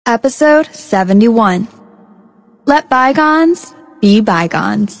Episode 71. Let bygones be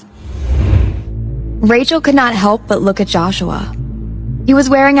bygones. Rachel could not help but look at Joshua. He was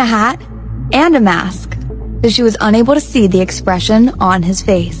wearing a hat and a mask, so she was unable to see the expression on his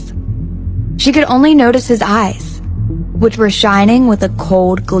face. She could only notice his eyes, which were shining with a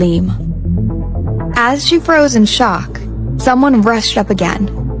cold gleam. As she froze in shock, someone rushed up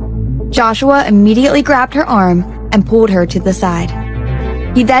again. Joshua immediately grabbed her arm and pulled her to the side.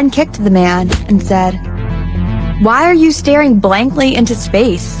 He then kicked the man and said, "Why are you staring blankly into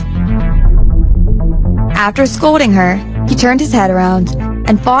space?" After scolding her, he turned his head around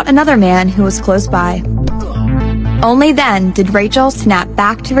and fought another man who was close by. Only then did Rachel snap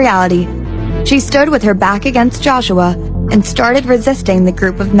back to reality. She stood with her back against Joshua and started resisting the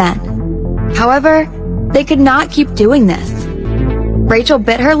group of men. However, they could not keep doing this. Rachel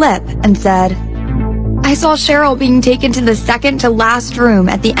bit her lip and said, "I saw Cheryl being taken to the second to last room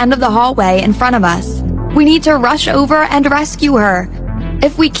at the end of the hallway in front of us. We need to rush over and rescue her.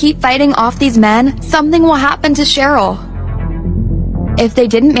 If we keep fighting off these men, something will happen to Cheryl." If they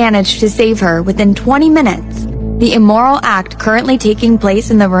didn't manage to save her within 20 minutes, the immoral act currently taking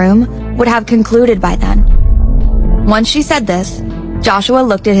place in the room would have concluded by then. Once she said this, Joshua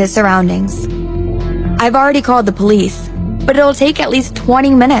looked at his surroundings. "I've already called the police, but it'll take at least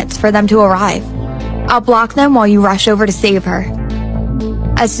 20 minutes for them to arrive. I'll block them while you rush over to save her."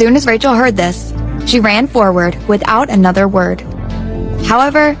 As soon as Rachel heard this, she ran forward without another word.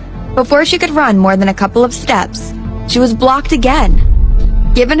 However, before she could run more than a couple of steps, she was blocked again.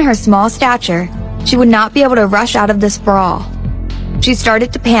 Given her small stature, she would not be able to rush out of this brawl. She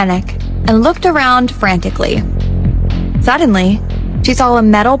started to panic and looked around frantically. Suddenly, she saw a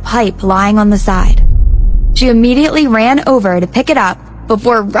metal pipe lying on the side. She immediately ran over to pick it up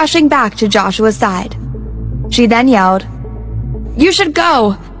before rushing back to Joshua's side. She then yelled, "You should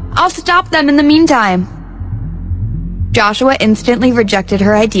go! I'll stop them in the meantime." Joshua instantly rejected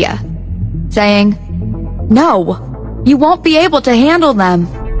her idea, saying, "No, you won't be able to handle them."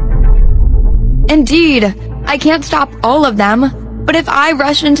 "Indeed, I can't stop all of them, but if I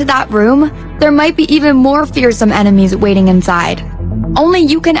rush into that room, there might be even more fearsome enemies waiting inside. Only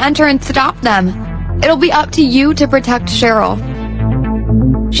you can enter and stop them. It'll be up to you to protect Cheryl."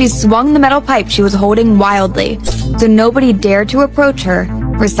 She swung the metal pipe she was holding wildly, so nobody dared to approach her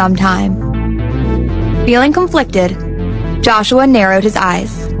for some time. Feeling conflicted, Joshua narrowed his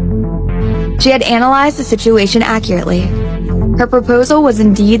eyes. She had analyzed the situation accurately. Her proposal was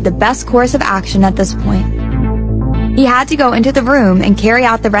indeed the best course of action at this point. He had to go into the room and carry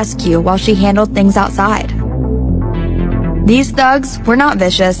out the rescue while she handled things outside. These thugs were not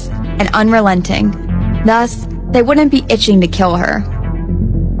vicious and unrelenting, thus, they wouldn't be itching to kill her.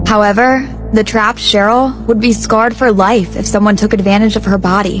 However, the trapped Cheryl would be scarred for life if someone took advantage of her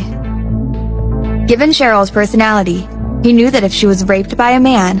body. Given Cheryl's personality, he knew that if she was raped by a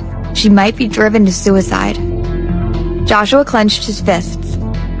man, she might be driven to suicide. Joshua clenched his fists.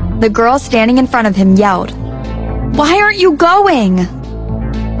 The girl standing in front of him yelled, "Why aren't you going?"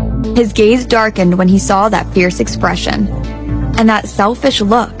 His gaze darkened when he saw that fierce expression and that selfish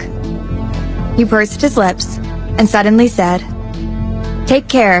look. He pursed his lips and suddenly said, "Take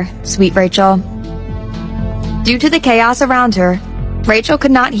care, sweet Rachel." Due to the chaos around her, Rachel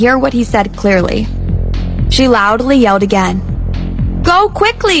could not hear what he said clearly. She loudly yelled again, "Go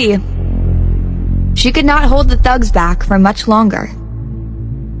quickly!" She could not hold the thugs back for much longer.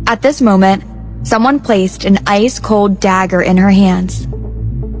 At this moment, someone placed an ice-cold dagger in her hands.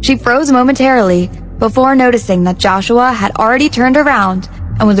 She froze momentarily before noticing that Joshua had already turned around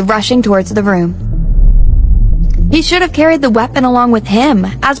and was rushing towards the room. He should have carried the weapon along with him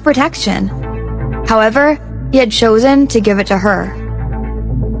as protection. However, he had chosen to give it to her.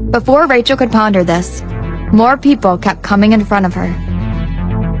 Before Rachel could ponder this, more people kept coming in front of her.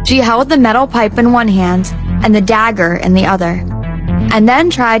 She held the metal pipe in one hand and the dagger in the other, and then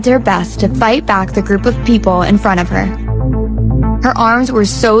tried her best to fight back the group of people in front of her. Her arms were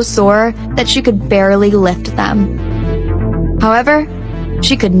so sore that she could barely lift them. However,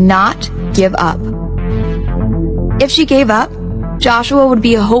 she could not give up. If she gave up, Joshua would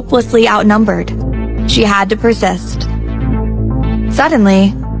be hopelessly outnumbered. She had to persist.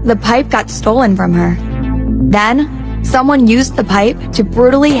 Suddenly, the pipe got stolen from her. Then, someone used the pipe to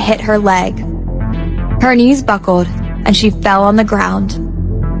brutally hit her leg. Her knees buckled, and she fell on the ground.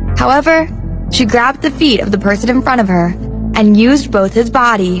 However, she grabbed the feet of the person in front of her and used both his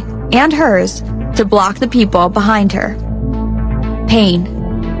body and hers to block the people behind her. Pain.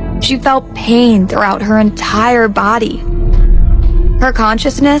 She felt pain throughout her entire body. Her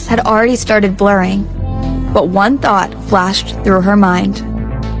consciousness had already started blurring, but one thought flashed through her mind.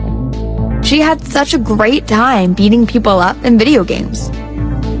 She had such a great time beating people up in video games.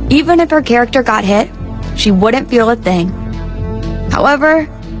 Even if her character got hit, she wouldn't feel a thing. However,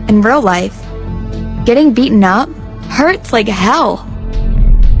 in real life, getting beaten up hurts like hell.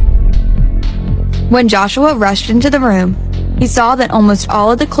 When Joshua rushed into the room, he saw that almost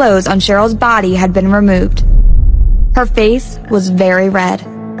all of the clothes on Cheryl's body had been removed. Her face was very red,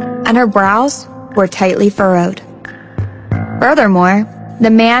 and her brows were tightly furrowed. Furthermore, the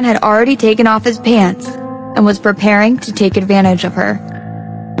man had already taken off his pants and was preparing to take advantage of her.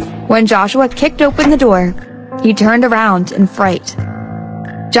 When Joshua kicked open the door, he turned around in fright.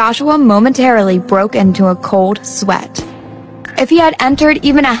 Joshua momentarily broke into a cold sweat. If he had entered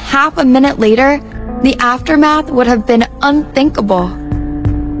even a half a minute later, the aftermath would have been unthinkable.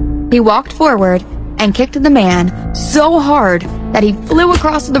 He walked forward and kicked the man so hard that he flew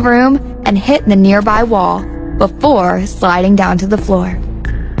across the room and hit the nearby wall before sliding down to the floor.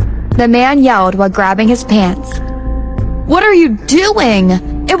 The man yelled while grabbing his pants. "What are you doing?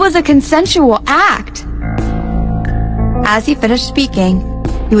 It was a consensual act!" As he finished speaking,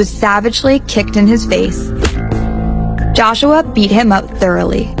 he was savagely kicked in his face. Joshua beat him up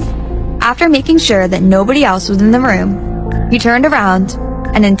thoroughly. After making sure that nobody else was in the room, he turned around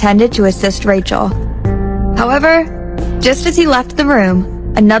and intended to assist Rachel. However, just as he left the room,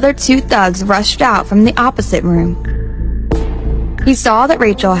 another two thugs rushed out from the opposite room. He saw that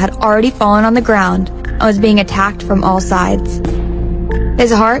Rachel had already fallen on the ground and was being attacked from all sides.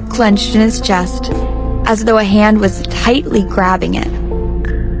 His heart clenched in his chest, as though a hand was tightly grabbing it.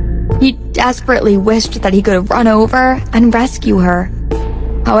 He desperately wished that he could run over and rescue her.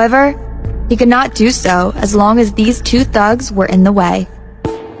 However, he could not do so as long as these two thugs were in the way.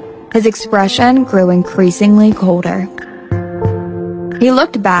 His expression grew increasingly colder. He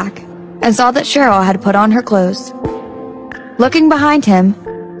looked back and saw that Cheryl had put on her clothes. Looking behind him,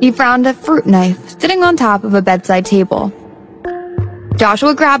 he found a fruit knife sitting on top of a bedside table.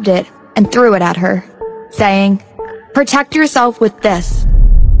 Joshua grabbed it and threw it at her, saying, "Protect yourself with this."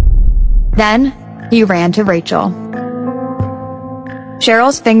 Then he ran to Rachel.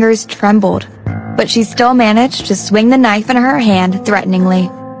 Cheryl's fingers trembled, but she still managed to swing the knife in her hand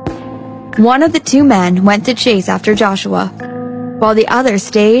threateningly. One of the two men went to chase after Joshua, while the other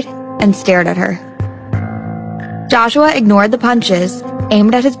stayed and stared at her. Joshua ignored the punches,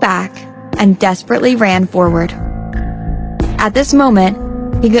 aimed at his back, and desperately ran forward. At this moment,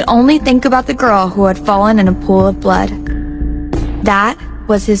 he could only think about the girl who had fallen in a pool of blood. That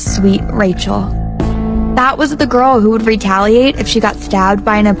was his sweet Rachel. That was the girl who would retaliate if she got stabbed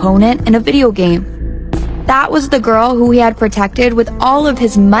by an opponent in a video game. That was the girl who he had protected with all of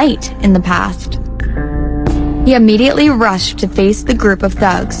his might in the past. He immediately rushed to face the group of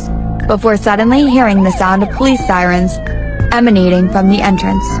thugs, before suddenly hearing the sound of police sirens emanating from the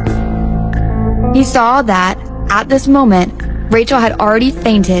entrance. He saw that, at this moment, Rachel had already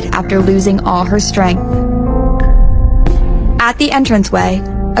fainted after losing all her strength. At the entranceway,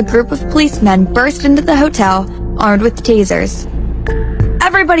 a group of policemen burst into the hotel, armed with tasers.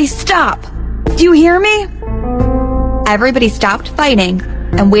 "Everybody stop! Do you hear me?" Everybody stopped fighting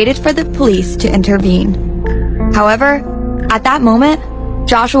and waited for the police to intervene. However, at that moment,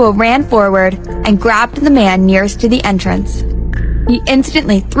 Joshua ran forward and grabbed the man nearest to the entrance. He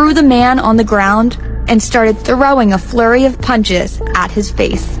instantly threw the man on the ground and started throwing a flurry of punches at his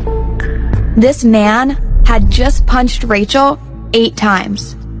face. This man had just punched Rachel 8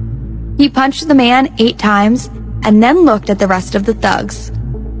 times. He punched the man 8 times and then looked at the rest of the thugs.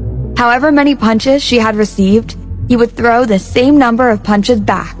 However many punches she had received, he would throw the same number of punches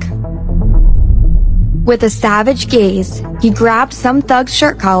back. With a savage gaze, he grabbed some thug's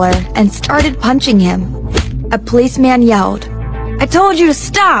shirt collar and started punching him. A policeman yelled, "I told you to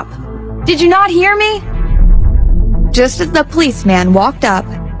stop! Did you not hear me?" Just as the policeman walked up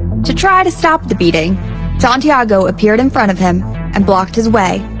to try to stop the beating, Santiago appeared in front of him and blocked his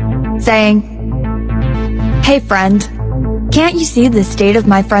way, saying, "Hey friend, can't you see the state of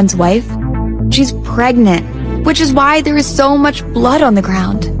my friend's wife? She's pregnant, which is why there is so much blood on the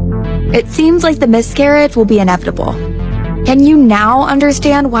ground. It seems like the miscarriage will be inevitable. Can you now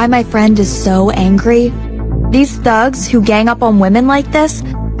understand why my friend is so angry? These thugs who gang up on women like this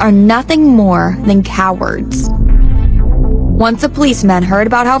are nothing more than cowards." Once the policemen heard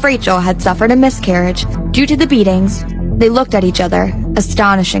about how Rachel had suffered a miscarriage due to the beatings, they looked at each other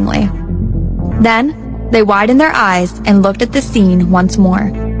astonishingly. Then, they widened their eyes and looked at the scene once more.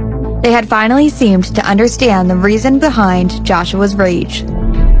 They had finally seemed to understand the reason behind Joshua's rage.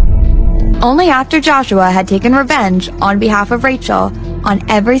 Only after Joshua had taken revenge on behalf of Rachel on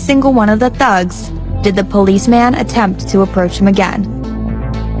every single one of the thugs did the policeman attempt to approach him again.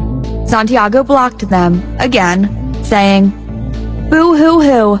 Santiago blocked them again, saying,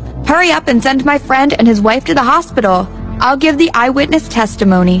 "Boo-hoo-hoo, hurry up and send my friend and his wife to the hospital. I'll give the eyewitness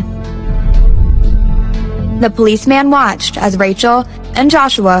testimony." The policeman watched as Rachel and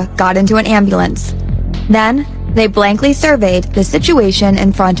Joshua got into an ambulance. Then, they blankly surveyed the situation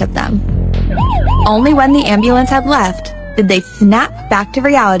in front of them. Only when the ambulance had left did they snap back to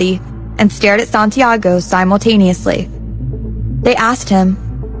reality and stared at Santiago simultaneously. They asked him,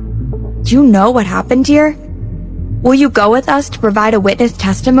 "Do you know what happened here? Will you go with us to provide a witness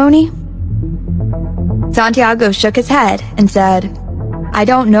testimony?" Santiago shook his head and said, "I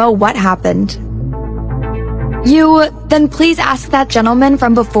don't know what happened." Then please ask that gentleman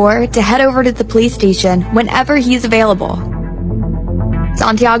from before to head over to the police station whenever he's available."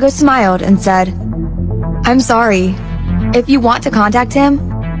 Santiago smiled and said, "I'm sorry. If you want to contact him,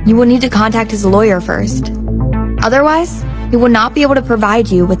 you will need to contact his lawyer first. Otherwise, he will not be able to provide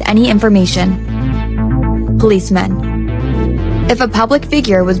you with any information." Policemen. If a public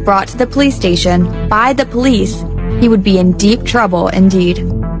figure was brought to the police station by the police, he would be in deep trouble indeed.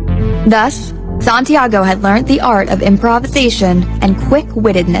 Thus, Santiago had learned the art of improvisation and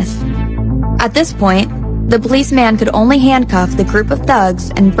quick-wittedness. At this point, the policeman could only handcuff the group of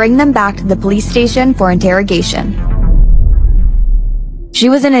thugs and bring them back to the police station for interrogation. She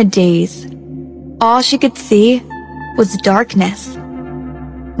was in a daze. All she could see was darkness.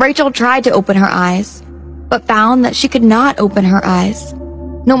 Rachel tried to open her eyes, but found that she could not open her eyes,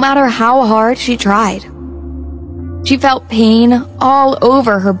 no matter how hard she tried. She felt pain all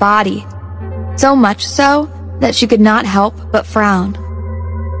over her body, so much so that she could not help but frown.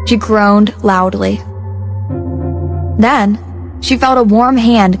 She groaned loudly. Then, she felt a warm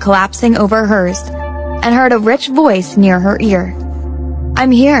hand collapsing over hers and heard a rich voice near her ear.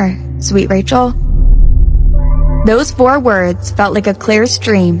 "I'm here, sweet Rachel." Those 4 words felt like a clear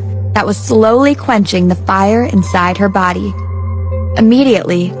stream that was slowly quenching the fire inside her body.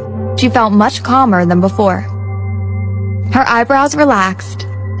 Immediately, she felt much calmer than before. Her eyebrows relaxed,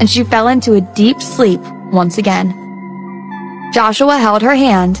 and she fell into a deep sleep once again. Joshua held her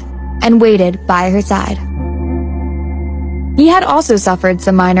hand and waited by her side. He had also suffered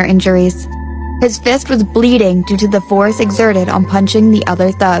some minor injuries. His fist was bleeding due to the force exerted on punching the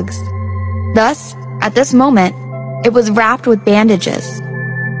other thugs. Thus, at this moment, it was wrapped with bandages.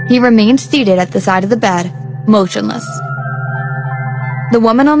 He remained seated at the side of the bed, motionless. The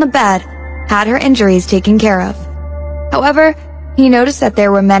woman on the bed had her injuries taken care of. However, he noticed that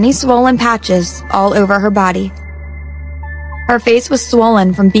there were many swollen patches all over her body. Her face was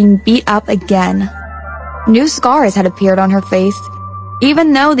swollen from being beat up again. New scars had appeared on her face,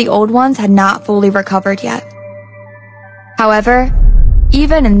 even though the old ones had not fully recovered yet. However,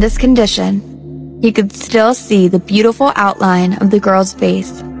 even in this condition, he could still see the beautiful outline of the girl's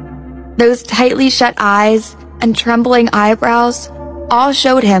face. Those tightly shut eyes and trembling eyebrows all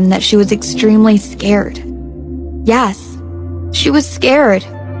showed him that she was extremely scared. Yes, she was scared.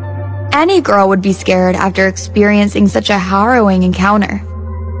 Any girl would be scared after experiencing such a harrowing encounter.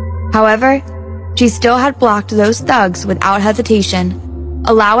 However, she still had blocked those thugs without hesitation,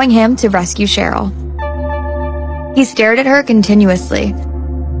 allowing him to rescue Cheryl. He stared at her continuously.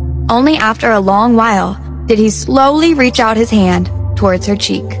 Only after a long while did he slowly reach out his hand towards her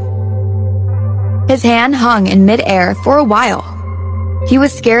cheek. His hand hung in mid-air for a while. He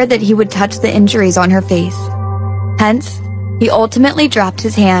was scared that he would touch the injuries on her face. Hence, he ultimately dropped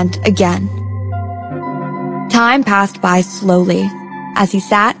his hand again. Time passed by slowly as he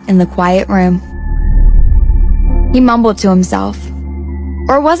sat in the quiet room. He mumbled to himself.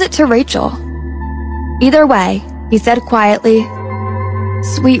 Or was it to Rachel? Either way, he said quietly,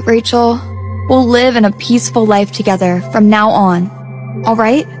 "Sweet Rachel, we'll live in a peaceful life together from now on, all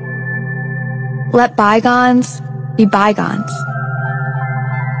right? Let bygones be bygones."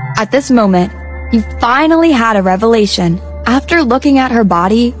 At this moment, he finally had a revelation after looking at her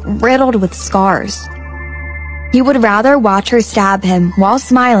body riddled with scars. He would rather watch her stab him while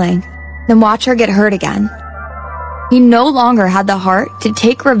smiling than watch her get hurt again. He no longer had the heart to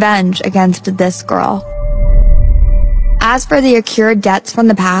take revenge against this girl. As for the accrued debts from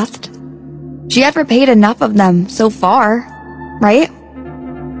the past, she had repaid enough of them so far, right?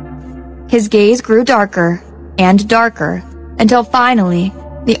 His gaze grew darker and darker until finally,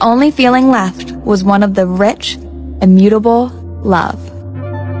 the only feeling left was one of the rich, immutable love.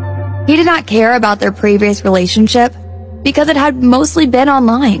 He did not care about their previous relationship because it had mostly been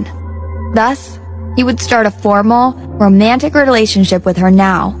online. Thus, he would start a formal, romantic relationship with her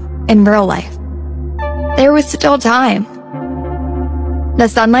now, in real life. There was still time. The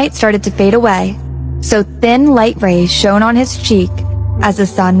sunlight started to fade away, so thin light rays shone on his cheek as the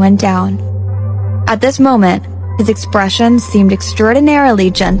sun went down. At this moment, his expression seemed extraordinarily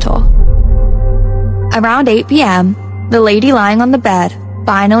gentle. Around 8 p.m., the lady lying on the bed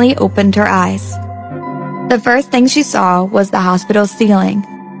finally opened her eyes. The first thing she saw was the hospital ceiling,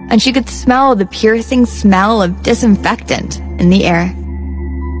 and she could smell the piercing smell of disinfectant in the air.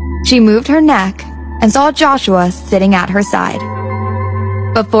 She moved her neck and saw Joshua sitting at her side.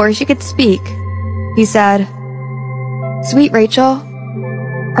 Before she could speak, he said, "Sweet Rachel,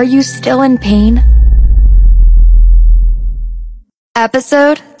 are you still in pain?"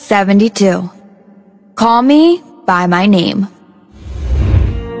 Episode 72. Call Me by My Name.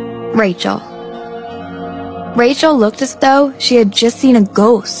 Rachel. Rachel looked as though she had just seen a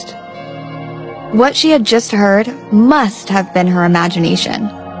ghost. What she had just heard must have been her imagination.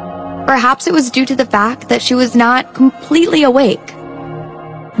 Perhaps it was due to the fact that she was not completely awake.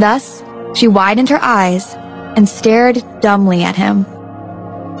 Thus, she widened her eyes and stared dumbly at him.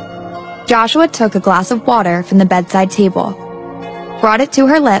 Joshua took a glass of water from the bedside table, brought it to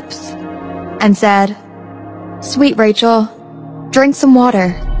her lips, and said, "Sweet Rachel, drink some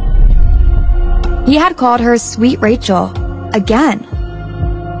water." He had called her Sweet Rachel again.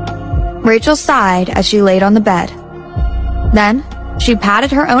 Rachel sighed as she laid on the bed. Then, she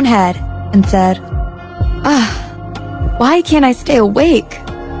patted her own head and said, "Why can't I stay awake?"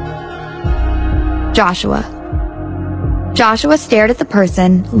 Joshua. Joshua stared at the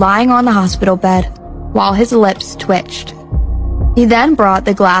person lying on the hospital bed while his lips twitched. He then brought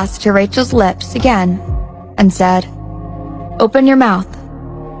the glass to Rachel's lips again and said, "Open your mouth."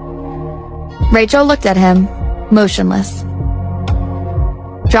 Rachel looked at him, motionless.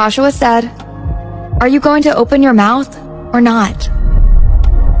 Joshua said, "Are you going to open your mouth or not?"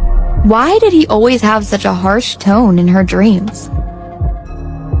 Why did he always have such a harsh tone in her dreams?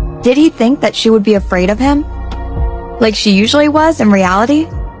 Did he think that she would be afraid of him, like she usually was in reality?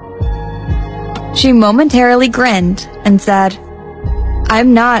 She momentarily grinned and said,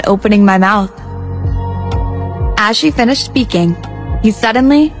 "I'm not opening my mouth." As she finished speaking, he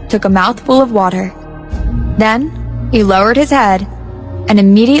suddenly took a mouthful of water. Then, he lowered his head and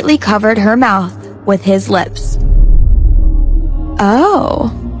immediately covered her mouth with his lips. Oh.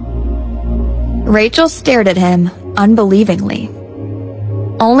 Rachel stared at him unbelievingly.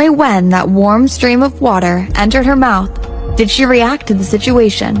 Only when that warm stream of water entered her mouth did she react to the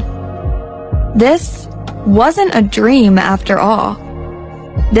situation. This wasn't a dream after all.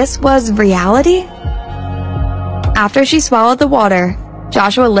 This was reality? After she swallowed the water,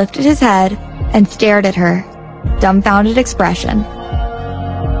 Joshua lifted his head and stared at her, dumbfounded expression.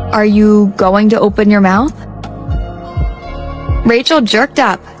 "Are you going to open your mouth?" Rachel jerked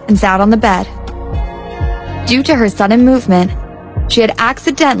up and sat on the bed. Due to her sudden movement, she had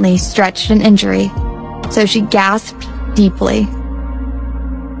accidentally stretched an injury, so she gasped deeply.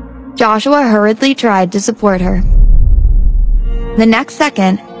 Joshua hurriedly tried to support her. The next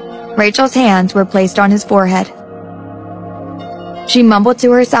second, Rachel's hands were placed on his forehead. She mumbled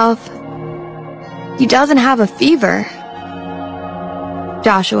to herself, "He doesn't have a fever."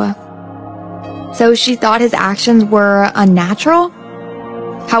 Joshua. So she thought his actions were unnatural?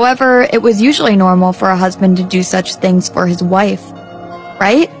 However, it was usually normal for a husband to do such things for his wife,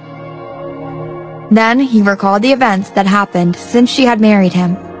 right? Then he recalled the events that happened since she had married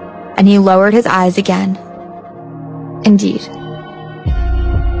him, and he lowered his eyes again. Indeed.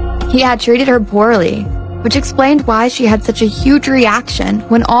 He had treated her poorly, which explained why she had such a huge reaction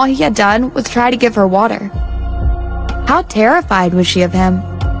when all he had done was try to give her water. How terrified was she of him?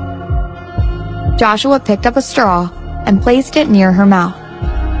 Joshua picked up a straw and placed it near her mouth.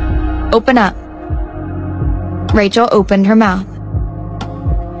 "Open up." Rachel opened her mouth.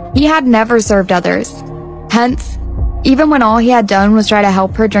 He had never served others. Hence, even when all he had done was try to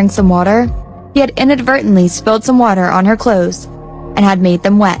help her drink some water, he had inadvertently spilled some water on her clothes and had made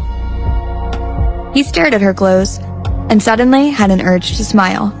them wet. He stared at her clothes and suddenly had an urge to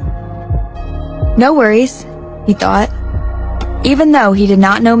smile. No worries, he thought. Even though he did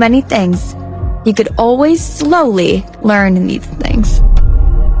not know many things, he could always slowly learn these things.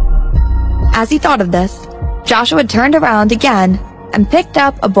 As he thought of this, Joshua turned around again and picked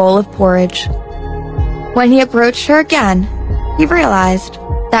up a bowl of porridge. When he approached her again, he realized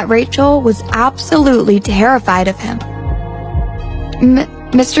that Rachel was absolutely terrified of him.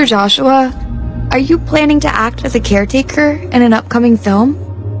 Mr. Joshua, are you planning to act as a caretaker in an upcoming film?"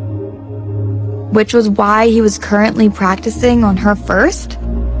 Which was why he was currently practicing on her first?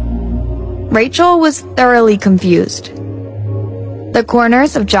 Rachel was thoroughly confused. The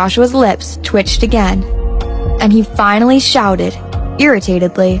corners of Joshua's lips twitched again, and he finally shouted,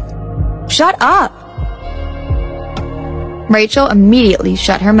 irritatedly, "Shut up!" Rachel immediately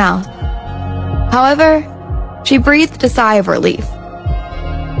shut her mouth. However, she breathed a sigh of relief.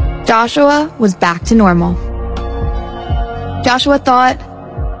 Joshua was back to normal. Joshua thought,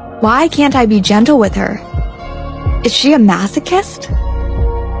 why can't I be gentle with her? Is she a masochist?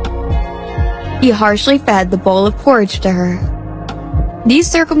 He harshly fed the bowl of porridge to her.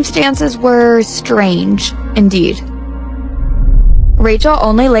 These circumstances were strange, indeed. Rachel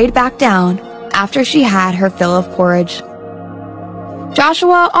only laid back down after she had her fill of porridge.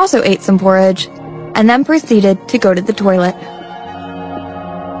 Joshua also ate some porridge and then proceeded to go to the toilet.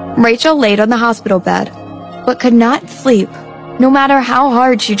 Rachel laid on the hospital bed, but could not sleep, no matter how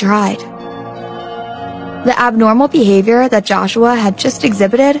hard she tried. The abnormal behavior that Joshua had just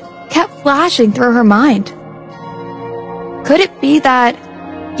exhibited kept flashing through her mind. Could it be that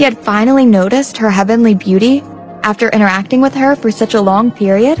he had finally noticed her heavenly beauty after interacting with her for such a long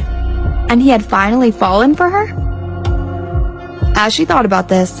period, and he had finally fallen for her? As she thought about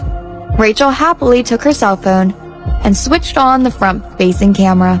this, Rachel happily took her cell phone and switched on the front-facing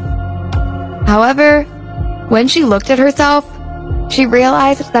camera. However, when she looked at herself, she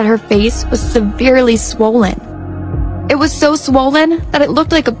realized that her face was severely swollen. It was so swollen that it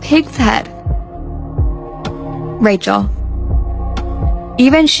looked like a pig's head. Rachel.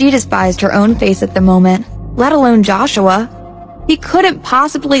 Even she despised her own face at the moment, let alone Joshua. He couldn't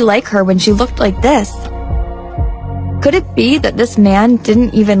possibly like her when she looked like this. Could it be that this man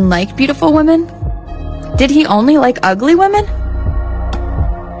didn't even like beautiful women? Did he only like ugly women?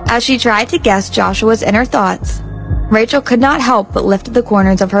 As she tried to guess Joshua's inner thoughts, Rachel could not help but lift the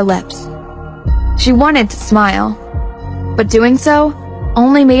corners of her lips. She wanted to smile, but doing so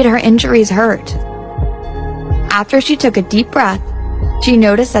only made her injuries hurt. After she took a deep breath, she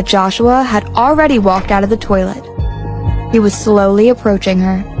noticed that Joshua had already walked out of the toilet. He was slowly approaching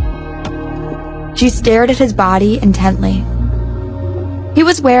her. She stared at his body intently. He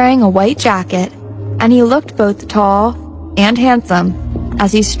was wearing a white jacket, and he looked both tall and handsome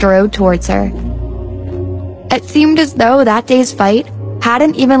as he strode towards her. It seemed as though that day's fight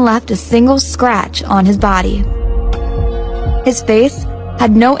hadn't even left a single scratch on his body. His face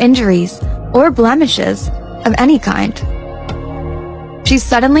had no injuries or blemishes of any kind. She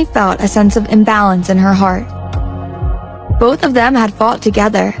suddenly felt a sense of imbalance in her heart. Both of them had fought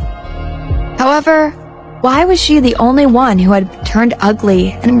together. However, why was she the only one who had turned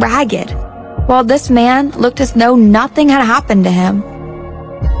ugly and ragged, while this man looked as though nothing had happened to him?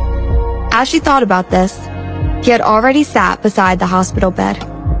 As she thought about this, he had already sat beside the hospital bed.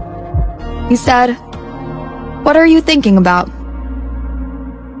 He said, "What are you thinking about?"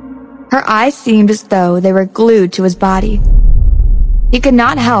 Her eyes seemed as though they were glued to his body. He could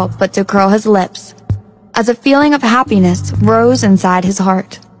not help but to curl his lips, as a feeling of happiness rose inside his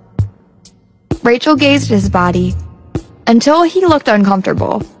heart. Rachel gazed at his body until he looked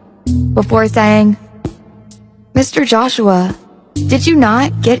uncomfortable, before saying, "Mr. Joshua, did you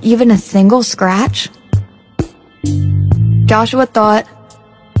not get even a single scratch?" Joshua thought,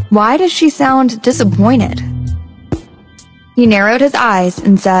 why does she sound disappointed? He narrowed his eyes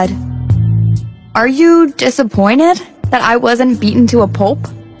and said, "Are you disappointed that I wasn't beaten to a pulp,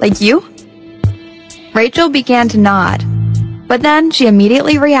 like you?" Rachel began to nod, but then she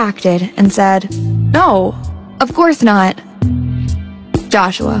immediately reacted and said, "No, of course not."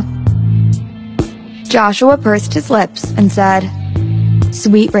 Joshua. Joshua pursed his lips and said,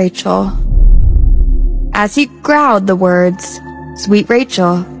 "Sweet Rachel." As he growled the words, "Sweet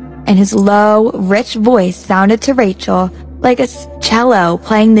Rachel," and his low, rich voice sounded to Rachel like a cello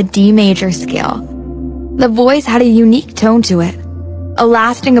playing the D major scale. The voice had a unique tone to it, a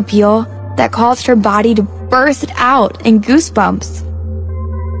lasting appeal that caused her body to burst out in goosebumps.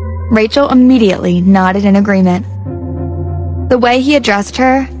 Rachel immediately nodded in agreement. The way he addressed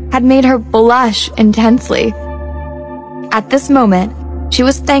her had made her blush intensely. At this moment, she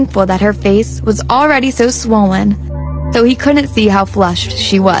was thankful that her face was already so swollen, though he couldn't see how flushed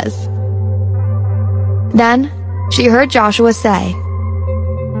she was. Then, she heard Joshua say,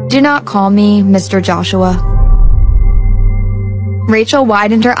 "Do not call me Mr. Joshua." Rachel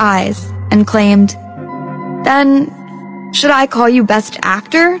widened her eyes and claimed, "Then, should I call you Best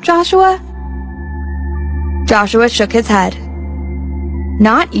Actor, Joshua?" Joshua shook his head.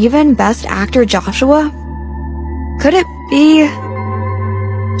 "Not even Best Actor Joshua? Could it be...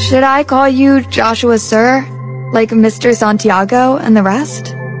 Should I call you Joshua Sir, like Mr. Santiago and the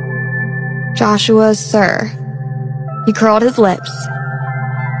rest?" Joshua Sir. He curled his lips.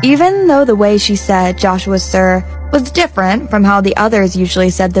 Even though the way she said Joshua Sir was different from how the others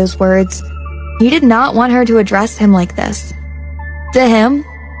usually said those words, he did not want her to address him like this. To him,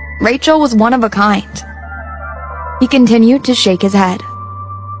 Rachel was one of a kind. He continued to shake his head.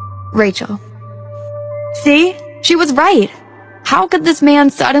 Rachel. See? She was right. How could this man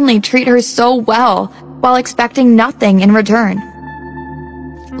suddenly treat her so well while expecting nothing in return?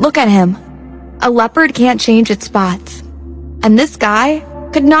 Look at him. A leopard can't change its spots. And this guy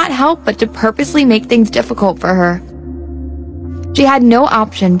could not help but to purposely make things difficult for her. She had no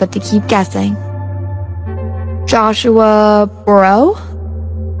option but to keep guessing. Joshua Bro?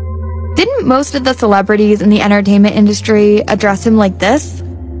 Didn't most of the celebrities in the entertainment industry address him like this?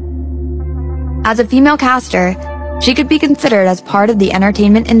 As a female caster, she could be considered as part of the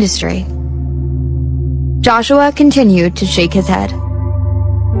entertainment industry. Joshua continued to shake his head.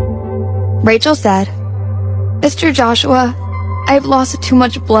 Rachel said, Mr. Joshua, I have lost too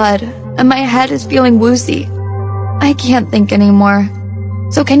much blood, and my head is feeling woozy. I can't think anymore.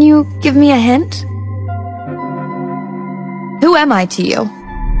 So can you give me a hint? Who am I to you?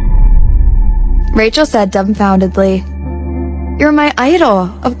 Rachel said dumbfoundedly, You're my idol,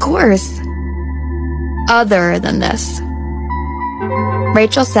 of course. Other than this.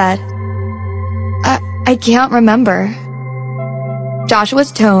 Rachel said, I can't remember.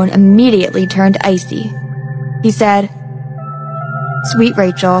 Joshua's tone immediately turned icy. He said, Sweet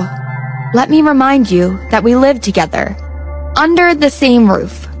Rachel, let me remind you that we live together, under the same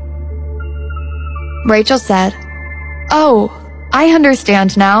roof. Rachel said, Oh, I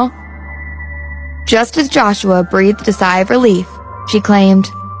understand now. Just as Joshua breathed a sigh of relief, she claimed,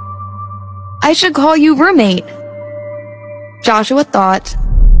 I should call you roommate. Joshua thought,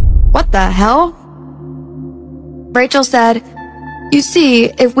 What the hell? Rachel said, You see,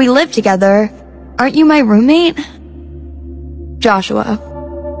 if we live together, aren't you my roommate?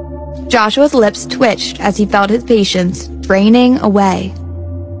 Joshua's lips twitched as he felt his patience draining away.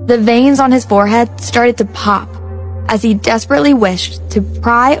 The veins on his forehead started to pop as he desperately wished to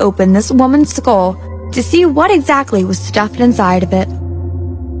pry open this woman's skull to see what exactly was stuffed inside of it.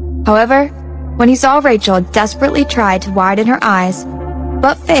 However, when he saw Rachel desperately try to widen her eyes,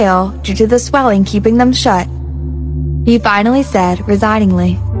 but fail due to the swelling keeping them shut, he finally said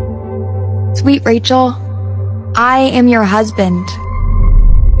resigningly, Sweet Rachel, I am your husband.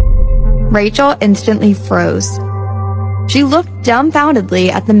 Rachel instantly froze. She looked dumbfoundedly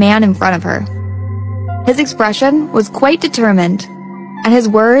at the man in front of her. His expression was quite determined, and his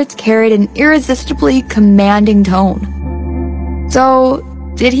words carried an irresistibly commanding tone. So,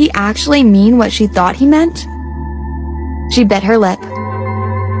 did he actually mean what she thought he meant? She bit her lip.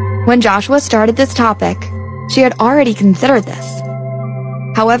 When Joshua started this topic, she had already considered this.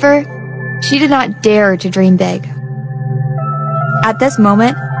 However, she did not dare to dream big. At this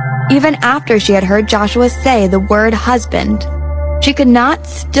moment, even after she had heard Joshua say the word husband, she could not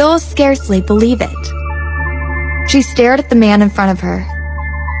still scarcely believe it. She stared at the man in front of her.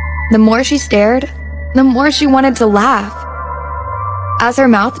 The more she stared, the more she wanted to laugh. As her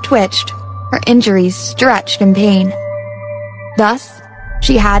mouth twitched, her injuries stretched in pain. Thus,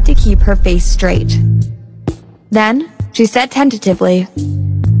 she had to keep her face straight. Then, she said tentatively,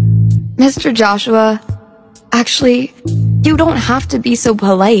 Mr. Joshua, actually, you don't have to be so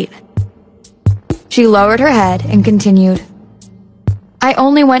polite. She lowered her head and continued, I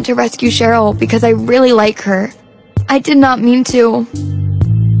only went to rescue Cheryl because I really like her. I did not mean to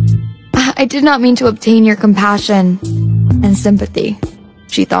obtain your compassion and sympathy,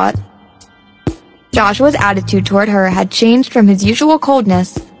 she thought. Joshua's attitude toward her had changed from his usual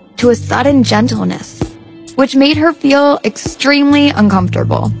coldness to a sudden gentleness, which made her feel extremely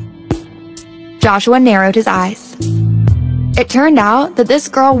uncomfortable. Joshua narrowed his eyes. It turned out that this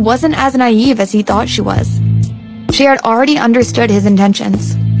girl wasn't as naive as he thought she was. She had already understood his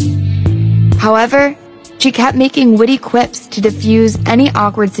intentions. However, she kept making witty quips to diffuse any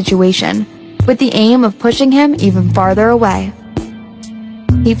awkward situation, with the aim of pushing him even farther away.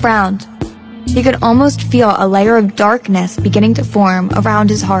 He frowned. He could almost feel a layer of darkness beginning to form around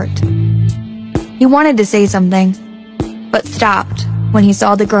his heart. He wanted to say something, but stopped when he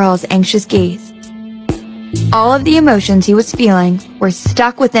saw the girl's anxious gaze. All of the emotions he was feeling were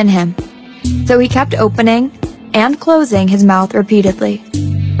stuck within him, so he kept opening and closing his mouth repeatedly.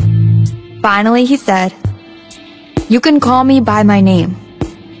 Finally, he said, You can call me by my name.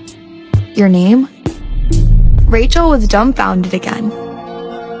 Your name? Rachel was dumbfounded again.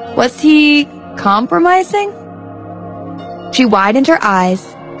 Was he compromising? She widened her eyes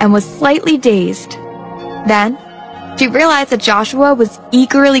and was slightly dazed. Then, she realized that Joshua was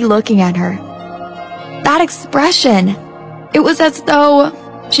eagerly looking at her. That expression! It was as though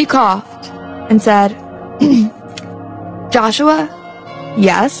she coughed and said, Joshua?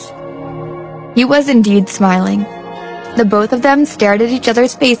 Yes? He was indeed smiling. The both of them stared at each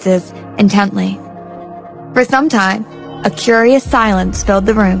other's faces intently. For some time, a curious silence filled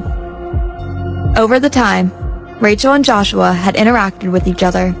the room. Over the time Rachel and Joshua had interacted with each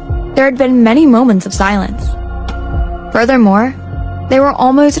other, there had been many moments of silence. Furthermore, they were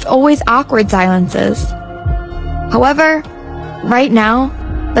almost always awkward silences. However, right now,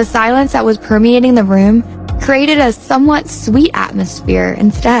 the silence that was permeating the room created a somewhat sweet atmosphere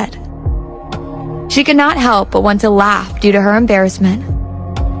instead. She could not help but want to laugh due to her embarrassment.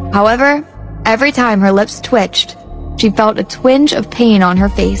 However, every time her lips twitched, she felt a twinge of pain on her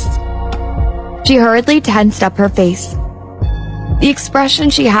face. She hurriedly tensed up her face. The expression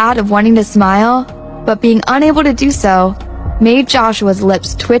she had of wanting to smile, but being unable to do so, made Joshua's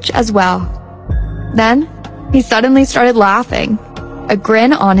lips twitch as well. Then, he suddenly started laughing, a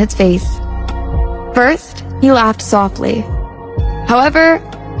grin on his face. First, he laughed softly. However,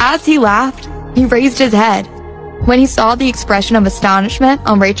 as he laughed, he raised his head. When he saw the expression of astonishment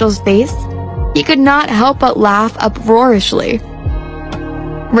on Rachel's face, he could not help but laugh uproariously.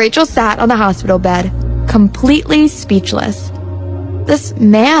 Rachel sat on the hospital bed, completely speechless. This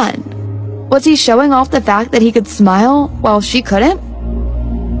man, was he showing off the fact that he could smile while she couldn't?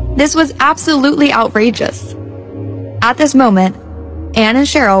 This was absolutely outrageous. At this moment, Anne and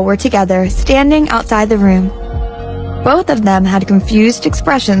Cheryl were together, standing outside the room. Both of them had confused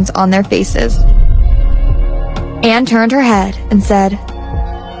expressions on their faces. Anne turned her head and said,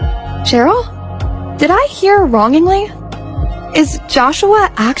 "Cheryl, did I hear wrongingly? Is Joshua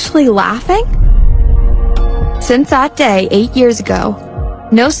actually laughing?" Since that day 8 years ago,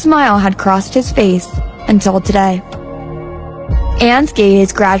 no smile had crossed his face until today. Anne's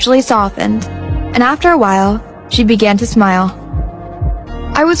gaze gradually softened, and after a while, she began to smile.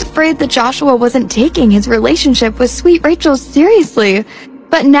 "I was afraid that Joshua wasn't taking his relationship with sweet Rachel seriously,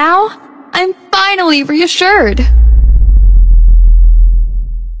 but now I'm finally reassured."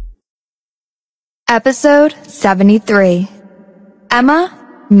 Episode 73. Emma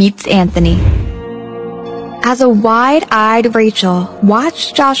Meets Anthony. As a wide-eyed Rachel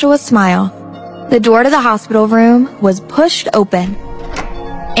watched Joshua smile, the door to the hospital room was pushed open.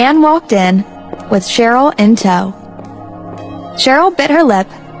 Anne walked in, with Cheryl in tow. Cheryl bit her lip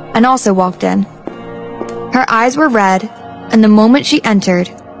and also walked in. Her eyes were red, and the moment she entered,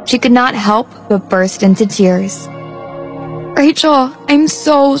 she could not help but burst into tears. "Rachel, I'm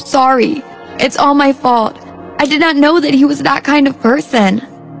so sorry. It's all my fault. I did not know that he was that kind of person."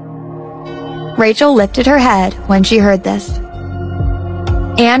 Rachel lifted her head when she heard this.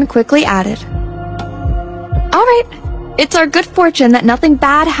 Anne quickly added, "All right, it's our good fortune that nothing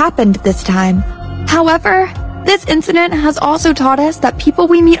bad happened this time. However, this incident has also taught us that people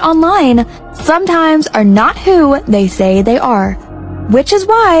we meet online sometimes are not who they say they are, which is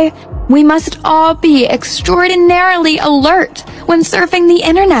why we must all be extraordinarily alert when surfing the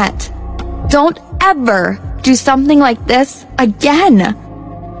internet. Don't ever do something like this again."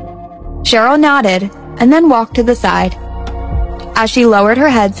 Cheryl nodded and then walked to the side. As she lowered her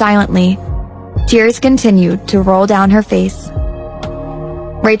head silently, tears continued to roll down her face.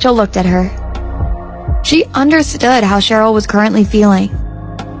 Rachel looked at her. She understood how Cheryl was currently feeling.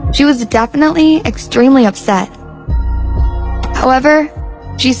 She was definitely extremely upset. However,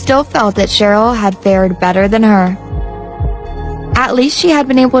 she still felt that Cheryl had fared better than her. At least she had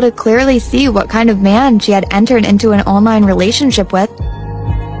been able to clearly see what kind of man she had entered into an online relationship with.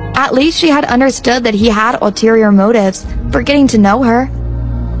 At least she had understood that he had ulterior motives for getting to know her.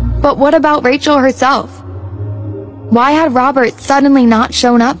 But what about Rachel herself? Why had Robert suddenly not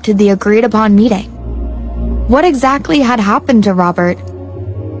shown up to the agreed-upon meeting? What exactly had happened to Robert?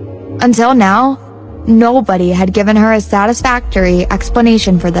 Until now, nobody had given her a satisfactory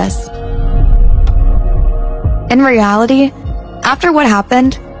explanation for this. In reality, after what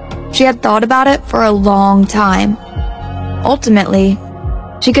happened, she had thought about it for a long time. Ultimately,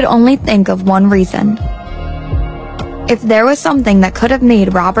 she could only think of one reason. If there was something that could have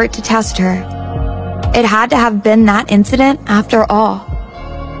made Robert to test her, it had to have been that incident after all.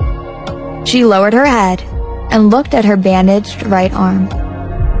 She lowered her head and looked at her bandaged right arm.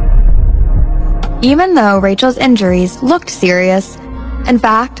 Even though Rachel's injuries looked serious, in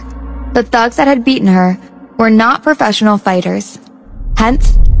fact, the thugs that had beaten her were not professional fighters.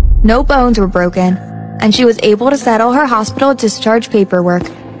 Hence, no bones were broken, and she was able to settle her hospital discharge paperwork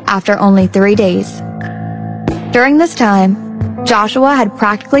after only 3 days. During this time, Joshua had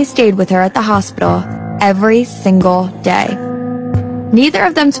practically stayed with her at the hospital every single day. Neither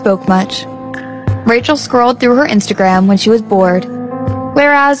of them spoke much. Rachel scrolled through her Instagram when she was bored,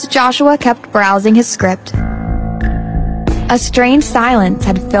 whereas Joshua kept browsing his script. A strange silence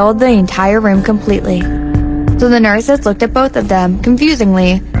had filled the entire room completely, so the nurses looked at both of them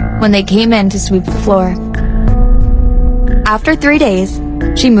confusingly when they came in to sweep the floor. After 3 days,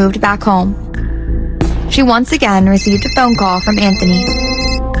 she moved back home. She once again received a phone call from Anthony.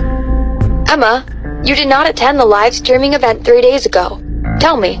 Emma, you did not attend the live streaming event 3 days ago.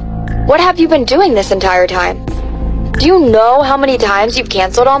 Tell me, what have you been doing this entire time? Do you know how many times you've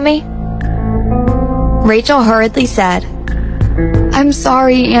canceled on me? Rachel hurriedly said, "I'm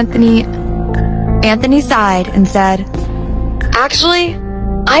sorry, Anthony." Anthony sighed and said, Actually,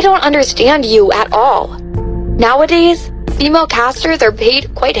 I don't understand you at all. Nowadays, female casters are paid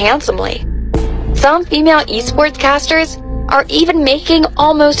quite handsomely. Some female esports casters are even making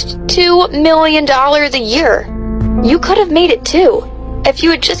almost $2 million a year. You could have made it too, if you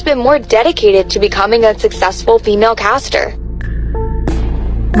had just been more dedicated to becoming a successful female caster.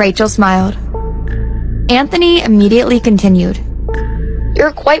 Rachel smiled. Anthony immediately continued,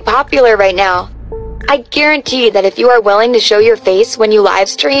 You're quite popular right now. I guarantee that if you are willing to show your face when you live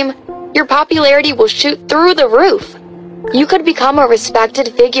stream, your popularity will shoot through the roof. You could become a respected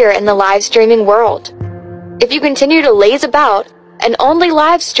figure in the live streaming world. If you continue to laze about and only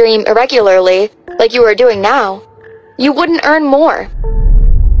live stream irregularly, like you are doing now, you wouldn't earn more.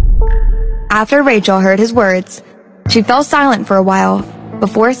 After Rachel heard his words, she fell silent for a while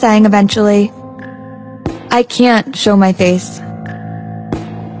before saying eventually, "I can't show my face."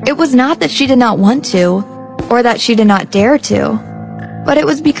 It was not that she did not want to, or that she did not dare to, but it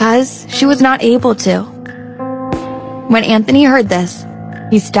was because she was not able to. When Anthony heard this,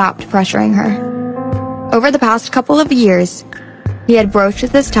 he stopped pressuring her. Over the past couple of years, he had broached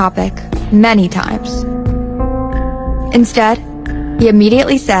this topic many times. Instead, he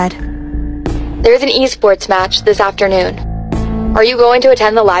immediately said, There's an esports match this afternoon. Are you going to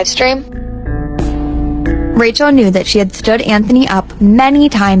attend the live stream? Rachel knew that she had stood Anthony up many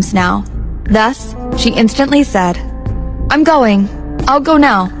times now. Thus, she instantly said, "I'm going. I'll go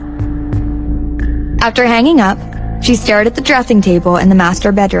now." After hanging up, she stared at the dressing table in the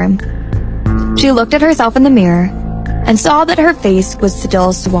master bedroom. She looked at herself in the mirror and saw that her face was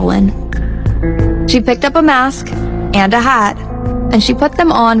still swollen. She picked up a mask and a hat, and she put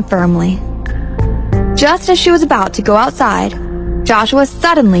them on firmly. Just as she was about to go outside, Joshua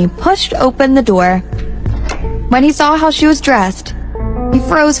suddenly pushed open the door. When he saw how she was dressed, he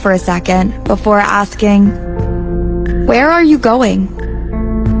froze for a second before asking, "Where are you going?"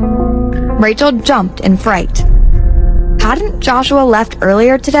 Rachel jumped in fright. Hadn't Joshua left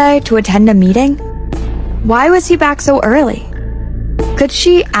earlier today to attend a meeting? Why was he back so early? Could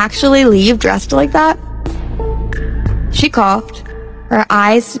she actually leave dressed like that? She coughed, her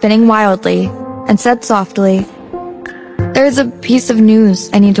eyes spinning wildly, and said softly, "There's a piece of news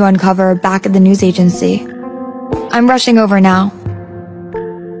I need to uncover back at the news agency. I'm rushing over now."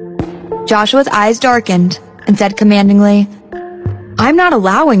 Joshua's eyes darkened and said commandingly, "I'm not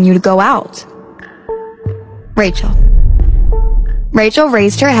allowing you to go out." Rachel. Rachel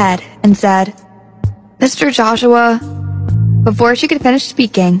raised her head and said, "Mr. Joshua." Before she could finish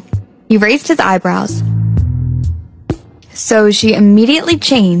speaking, he raised his eyebrows. So she immediately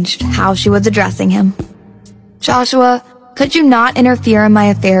changed how she was addressing him. "Joshua, could you not interfere in my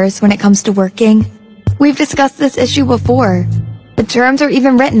affairs when it comes to working? We've discussed this issue before. The terms are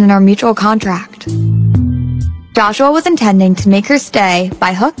even written in our mutual contract." Joshua was intending to make her stay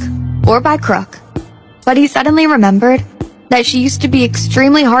by hook or by crook, but he suddenly remembered that she used to be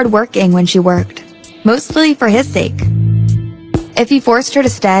extremely hardworking when she worked, mostly for his sake. If he forced her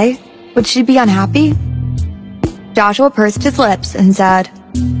to stay, would she be unhappy? Joshua pursed his lips and said,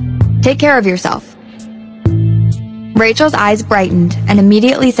 "Take care of yourself." Rachel's eyes brightened and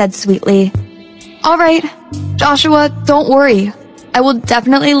immediately said sweetly, "All right, Joshua, don't worry. I will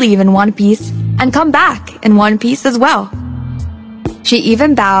definitely leave in one piece and come back in one piece as well." She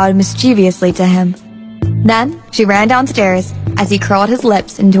even bowed mischievously to him. Then she ran downstairs as he curled his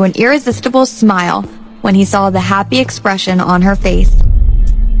lips into an irresistible smile when he saw the happy expression on her face.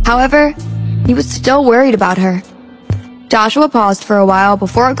 However, he was still worried about her. Joshua paused for a while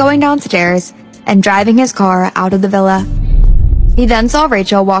before going downstairs and driving his car out of the villa. He then saw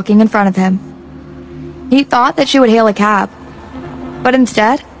Rachel walking in front of him. He thought that she would hail a cab, but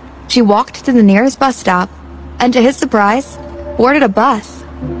instead, she walked to the nearest bus stop and, to his surprise, boarded a bus.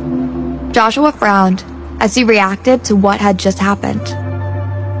 Joshua frowned as he reacted to what had just happened.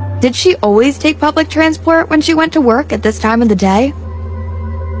 Did she always take public transport when she went to work at this time of the day?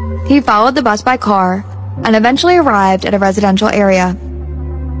 He followed the bus by car and eventually arrived at a residential area.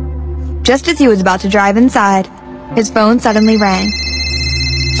 Just as he was about to drive inside, his phone suddenly rang.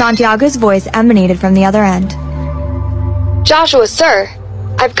 Santiago's voice emanated from the other end. Joshua, sir,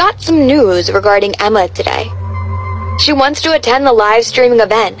 I've got some news regarding Emma today. She wants to attend the live streaming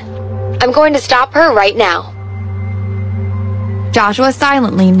event. I'm going to stop her right now. Joshua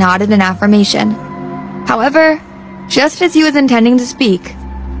silently nodded in affirmation. However, just as he was intending to speak,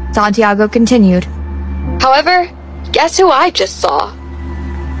 Santiago continued. However, guess who I just saw?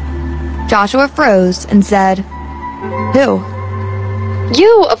 Joshua froze and said, "Who?"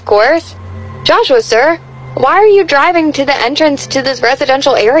 You, of course. Joshua, sir, why are you driving to the entrance to this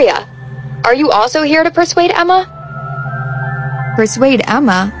residential area? Are you also here to persuade Emma? Persuade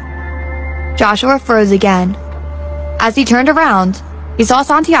Emma? Joshua froze again. As he turned around, he saw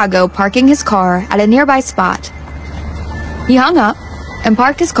Santiago parking his car at a nearby spot. He hung up and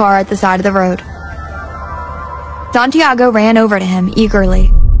parked his car at the side of the road. Santiago ran over to him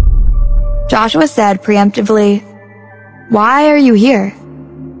eagerly. Joshua said preemptively, "Why are you here?"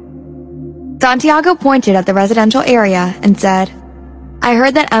 Santiago pointed at the residential area and said, "I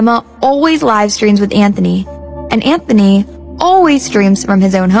heard that Emma always live streams with Anthony, and Anthony always streams from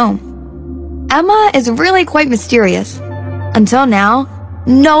his own home. Emma is really quite mysterious. Until now,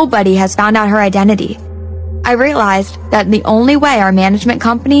 nobody has found out her identity. I realized that the only way our management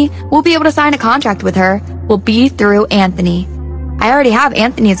company will be able to sign a contract with her will be through Anthony. I already have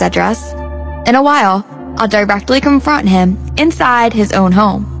Anthony's address. In a while, I'll directly confront him inside his own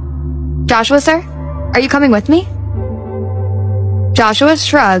home. Joshua, sir, are you coming with me?" Joshua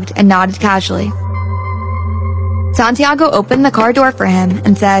shrugged and nodded casually. Santiago opened the car door for him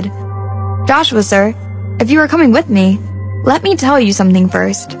and said, "Joshua, sir, if you are coming with me, let me tell you something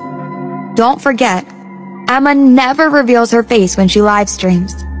first. Don't forget, Emma never reveals her face when she live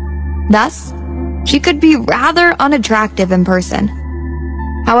streams. Thus, she could be rather unattractive in person.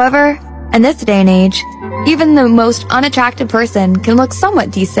 However, in this day and age, even the most unattractive person can look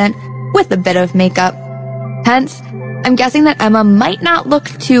somewhat decent with a bit of makeup. Hence, I'm guessing that Emma might not look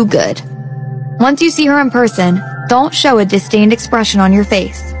too good. Once you see her in person, don't show a disdained expression on your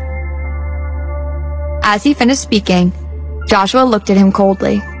face." As he finished speaking, Joshua looked at him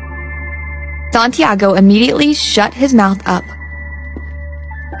coldly. Santiago immediately shut his mouth up.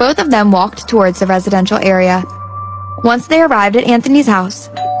 Both of them walked towards the residential area. Once they arrived at Anthony's house,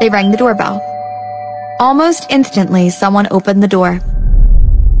 they rang the doorbell. Almost instantly, someone opened the door.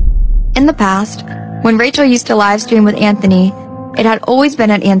 In the past, when Rachel used to live stream with Anthony, it had always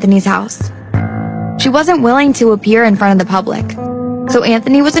been at Anthony's house. She wasn't willing to appear in front of the public, so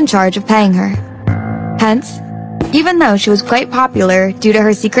Anthony was in charge of paying her. Hence, even though she was quite popular due to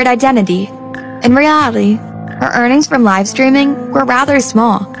her secret identity, in reality, her earnings from live streaming were rather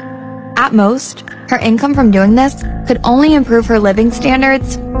small. At most, her income from doing this could only improve her living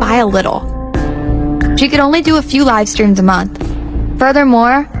standards by a little. She could only do a few live streams a month.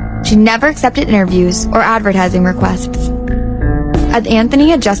 Furthermore, she never accepted interviews or advertising requests. As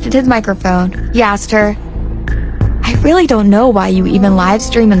Anthony adjusted his microphone, he asked her, "I really don't know why you even live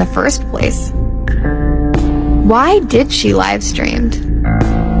stream in the first place." Why did she live streamed?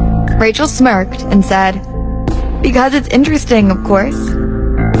 Rachel smirked and said, "Because it's interesting, of course."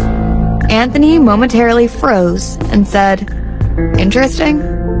 Anthony momentarily froze and said, "Interesting?"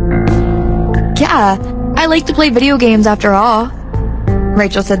 "Yeah, I like to play video games after all,"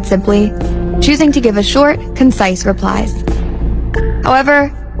 Rachel said simply, choosing to give a short, concise replies.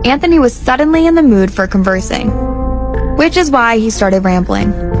 However, Anthony was suddenly in the mood for conversing, which is why he started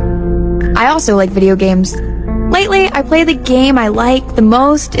rambling. "I also like video games. Lately, I play the game I like the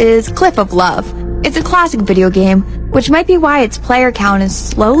most is Cliff of Love. It's a classic video game, which might be why its player count is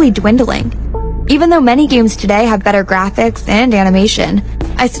slowly dwindling. Even though many games today have better graphics and animation,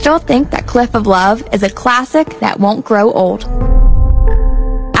 I still think that Cliff of Love is a classic that won't grow old."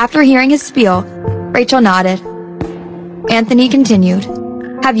 After hearing his spiel, Rachel nodded. Anthony continued,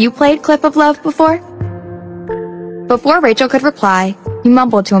 "Have you played Cliff of Love before?" Before Rachel could reply, he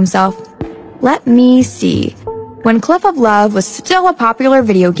mumbled to himself, "Let me see. When Cliff of Love was still a popular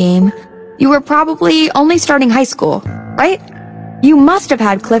video game, you were probably only starting high school, right? You must have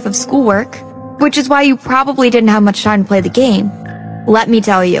had Cliff of schoolwork, which is why you probably didn't have much time to play the game. Let me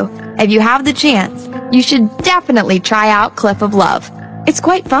tell you, if you have the chance, you should definitely try out Cliff of Love. It's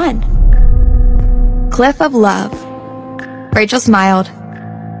quite fun." Cliff of Love. Rachel smiled.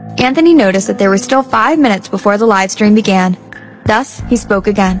 Anthony noticed that there were still 5 minutes before the live stream began. Thus, he spoke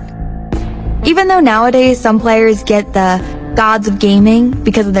again. Even though nowadays some players get the gods of gaming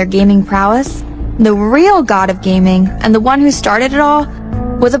because of their gaming prowess, the real god of gaming, and the one who started it all,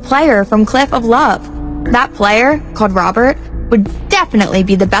 was a player from Cliff of Love. That player, called Robert, would definitely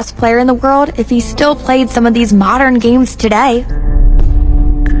be the best player in the world if he still played some of these modern games today.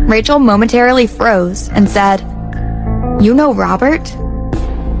 Rachel momentarily froze and said, "You know Robert?"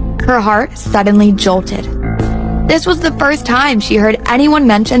 Her heart suddenly jolted. This was the first time she heard anyone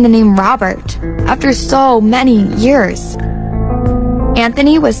mention the name Robert after so many years.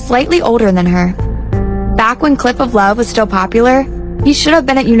 Anthony was slightly older than her. Back when Cliff of Love was still popular, he should have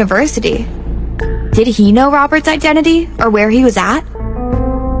been at university. Did he know Robert's identity or where he was at?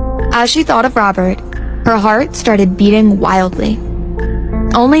 As she thought of Robert, her heart started beating wildly.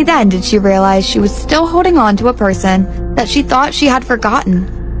 Only then did she realize she was still holding on to a person that she thought she had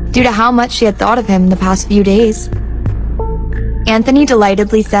forgotten due to how much she had thought of him the past few days. Anthony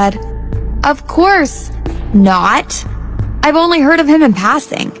delightedly said, "Of course not. I've only heard of him in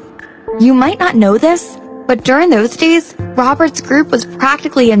passing. You might not know this, but during those days, Robert's group was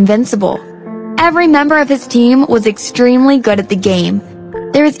practically invincible. Every member of his team was extremely good at the game.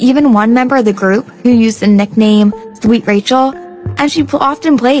 There was even one member of the group who used the nickname Sweet Rachel, and she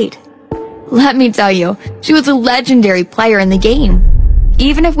often played. Let me tell you, she was a legendary player in the game.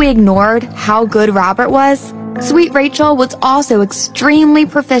 Even if we ignored how good Robert was, Sweet Rachel was also extremely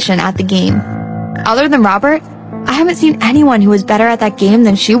proficient at the game. Other than Robert, I haven't seen anyone who was better at that game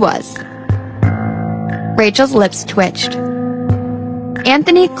than she was." Rachel's lips twitched.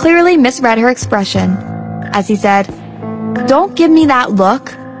 Anthony clearly misread her expression as he said, "Don't give me that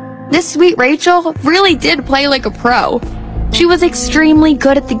look. This Sweet Rachel really did play like a pro. She was extremely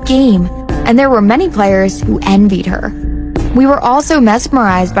good at the game, and there were many players who envied her. We were also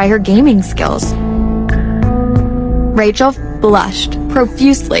mesmerized by her gaming skills." Rachel blushed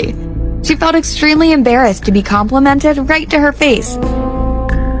profusely. She felt extremely embarrassed to be complimented right to her face.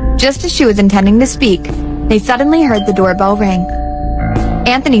 Just as she was intending to speak, they suddenly heard the doorbell ring.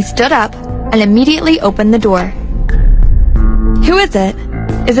 Anthony stood up and immediately opened the door. "Who is it?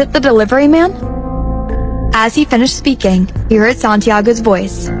 Is it the delivery man?" As he finished speaking, he heard Santiago's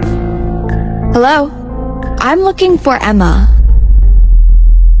voice. "Hello, I'm looking for Emma."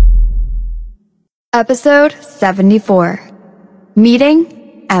 Episode 74. Meeting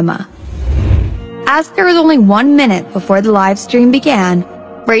Emma. As there was only 1 minute before the live stream began,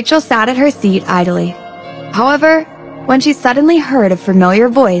 Rachel sat at her seat idly. However, when she suddenly heard a familiar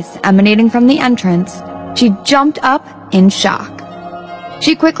voice emanating from the entrance, she jumped up in shock.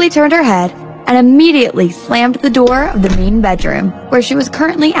 She quickly turned her head and immediately slammed the door of the main bedroom where she was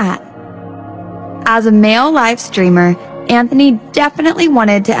currently at. As a male live streamer, Anthony definitely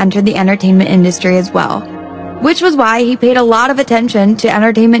wanted to enter the entertainment industry as well, which was why he paid a lot of attention to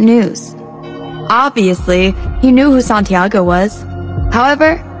entertainment news. Obviously, he knew who Santiago was. However,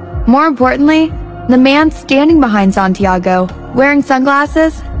 more importantly, the man standing behind Santiago, wearing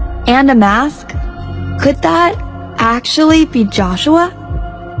sunglasses and a mask, could that actually be Joshua?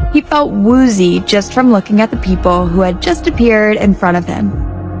 He felt woozy just from looking at the people who had just appeared in front of him.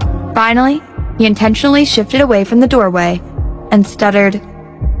 Finally, he intentionally shifted away from the doorway and stuttered,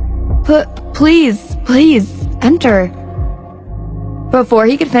 Please, enter." Before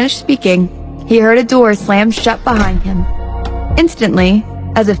he could finish speaking, he heard a door slam shut behind him. Instantly,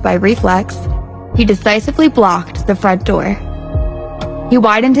 as if by reflex, he decisively blocked the front door. He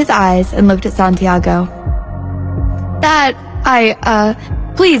widened his eyes and looked at Santiago.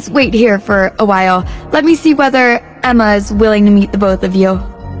 Please wait here for a while. Let me see whether Emma is willing to meet the both of you."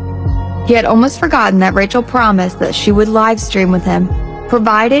 He had almost forgotten that Rachel promised that she would live stream with him,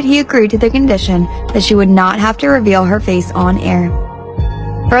 provided he agreed to the condition that she would not have to reveal her face on air.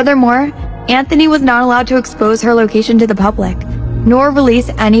 Furthermore, Anthony was not allowed to expose her location to the public, nor release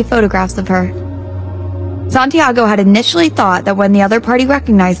any photographs of her. Santiago had initially thought that when the other party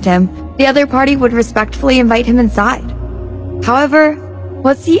recognized him, the other party would respectfully invite him inside. However,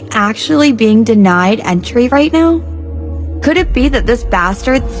 was he actually being denied entry right now? Could it be that this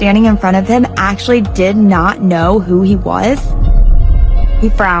bastard standing in front of him actually did not know who he was? He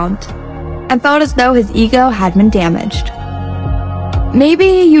frowned and felt as though his ego had been damaged. "Maybe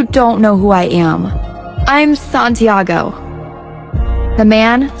you don't know who I am. I'm Santiago." The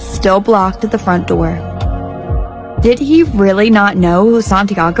man still blocked the front door. Did he really not know who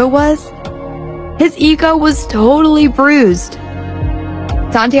Santiago was? His ego was totally bruised.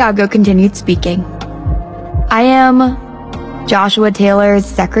 Santiago continued speaking. "I am Joshua Taylor's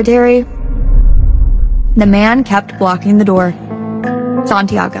secretary." The man kept blocking the door.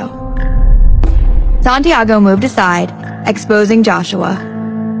 Santiago moved aside, exposing Joshua.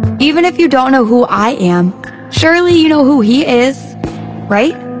 "Even if you don't know who I am, surely you know who he is,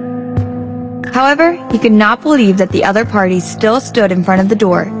 right?" However, he could not believe that the other party still stood in front of the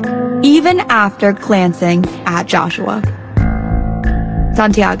door, even after glancing at Joshua.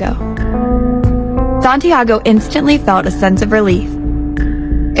 Santiago instantly felt a sense of relief.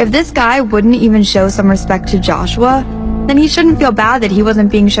 If this guy wouldn't even show some respect to Joshua, then he shouldn't feel bad that he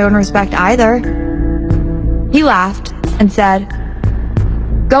wasn't being shown respect either. He laughed and said,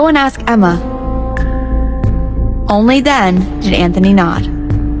 "Go and ask Emma." Only then did Anthony nod.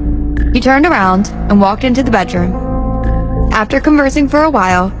 He turned around and walked into the bedroom. After conversing for a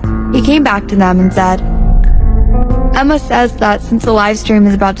while, he came back to them and said, "Emma says that since the live stream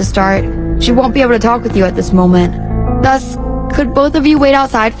is about to start, she won't be able to talk with you at this moment. Thus, could both of you wait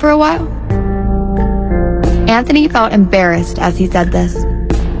outside for a while?" Anthony felt embarrassed as he said this.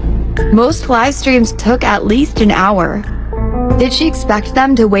 Most live streams took at least an hour. Did she expect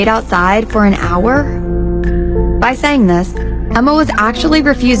them to wait outside for an hour? By saying this, Emma was actually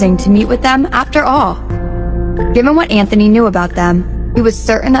refusing to meet with them after all. Given what Anthony knew about them, he was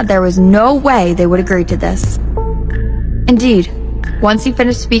certain that there was no way they would agree to this. Indeed, once he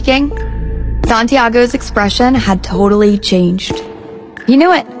finished speaking, Santiago's expression had totally changed. He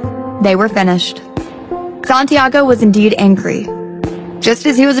knew it. They were finished. Santiago was indeed angry. Just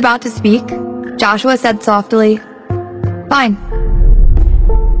as he was about to speak, Joshua said softly, "Fine."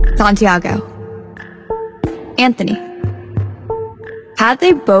 Santiago. Anthony. Had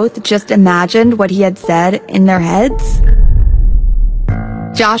they both just imagined what he had said in their heads?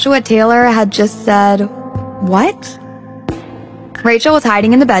 Joshua Taylor had just said, "What?" Rachel was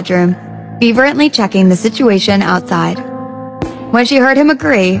hiding in the bedroom, fervently checking the situation outside. When she heard him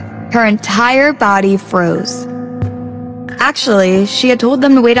agree, her entire body froze. Actually, she had told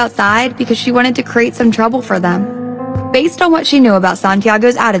them to wait outside because she wanted to create some trouble for them. Based on what she knew about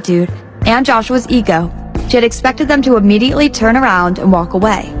Santiago's attitude and Joshua's ego, she had expected them to immediately turn around and walk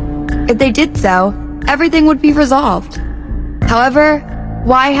away. If they did so, everything would be resolved. However,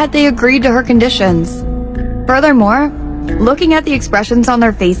 why had they agreed to her conditions? Furthermore, looking at the expressions on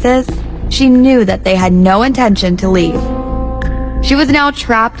their faces, she knew that they had no intention to leave. She was now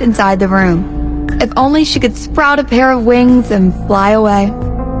trapped inside the room. If only she could sprout a pair of wings and fly away.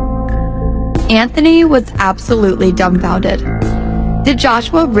 Anthony was absolutely dumbfounded. Did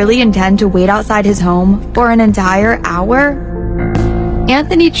Joshua really intend to wait outside his home for an entire hour?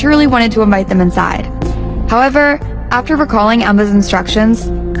 Anthony truly wanted to invite them inside. However, after recalling Emma's instructions,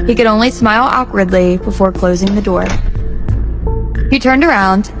 he could only smile awkwardly before closing the door. He turned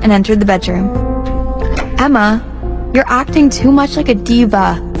around and entered the bedroom. "Emma, you're acting too much like a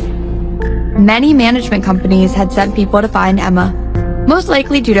diva." Many management companies had sent people to find Emma, most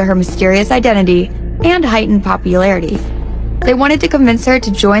likely due to her mysterious identity and heightened popularity. They wanted to convince her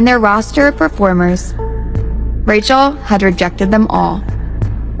to join their roster of performers. Rachel had rejected them all.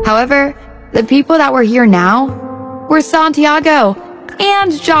 However, the people that were here now were Santiago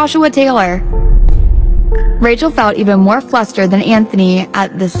and Joshua Taylor. Rachel felt even more flustered than Anthony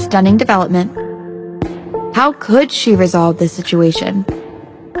at this stunning development. How could she resolve this situation?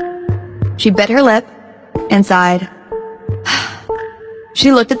 She bit her lip and sighed.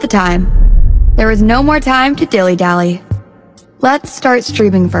 She looked at the time. There was no more time to dilly-dally. "Let's start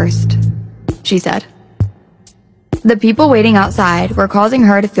streaming first," she said. The people waiting outside were causing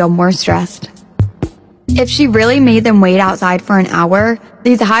her to feel more stressed. If she really made them wait outside for an hour,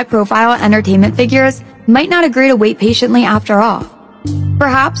 these high-profile entertainment figures might not agree to wait patiently after all.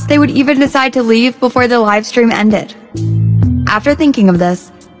 Perhaps they would even decide to leave before the live stream ended. After thinking of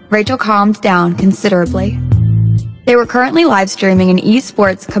this, Rachel calmed down considerably. They were currently live streaming an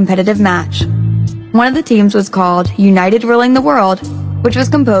esports competitive match. One of the teams was called United Ruling the World, which was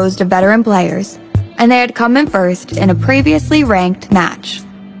composed of veteran players, and they had come in first in a previously ranked match.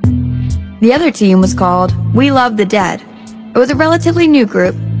 The other team was called We Love the Dead. It was a relatively new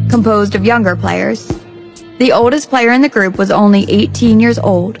group, composed of younger players. The oldest player in the group was only 18 years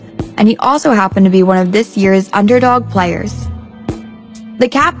old, and he also happened to be one of this year's underdog players. The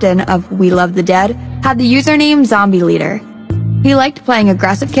captain of We Love the Dead had the username Zombie Leader. He liked playing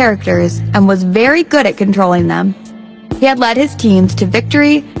aggressive characters and was very good at controlling them. He had led his teams to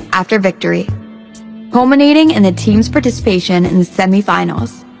victory after victory, culminating in the team's participation in the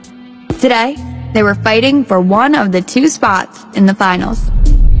semi-finals. Today, they were fighting for one of the two spots in the finals.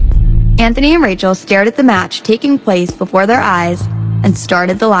 Anthony and Rachel stared at the match taking place before their eyes and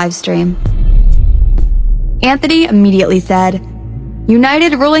started the live stream. Anthony immediately said,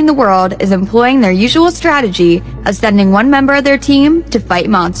 "United Ruling the World is employing their usual strategy of sending one member of their team to fight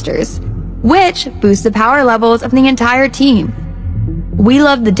monsters, which boosts the power levels of the entire team. We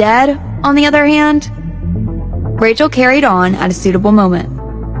Love the Dead, on the other hand." Rachel carried on at a suitable moment.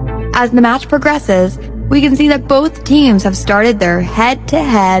 As the match progresses, we can see that both teams have started their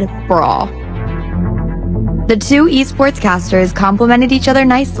head-to-head brawl. The two esports casters complemented each other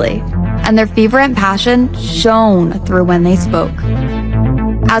nicely, and their fever and passion shone through when they spoke.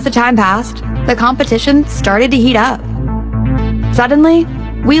 As the time passed, the competition started to heat up. Suddenly,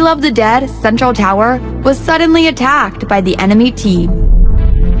 We Love the Dead Central Tower was suddenly attacked by the enemy team.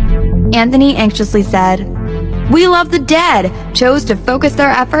 Anthony anxiously said, We Love the Dead chose to focus their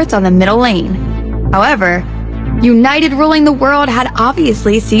efforts on the middle lane. However, United ruling the world had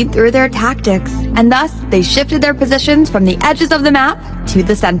obviously seen through their tactics, and thus they shifted their positions from the edges of the map to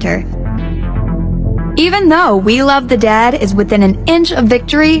the center. Even though We Love the Dead is within an inch of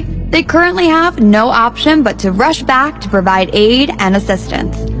victory, they currently have no option but to rush back to provide aid and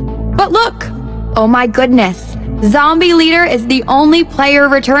assistance. But look! Oh my goodness! Zombie Leader is the only player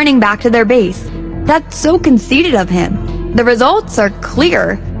returning back to their base. That's so conceited of him. The results are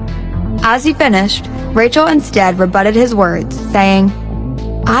clear. As he finished, Rachel instead rebutted his words, saying,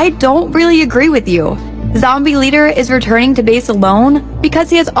 "I don't really agree with you. Zombie Leader is returning to base alone because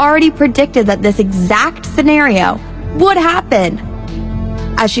he has already predicted that this exact scenario would happen."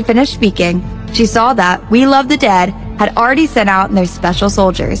 As she finished speaking, she saw that We Love the Dead had already sent out their special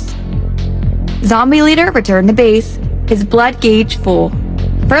soldiers. Zombie Leader returned to base, his blood gauge full.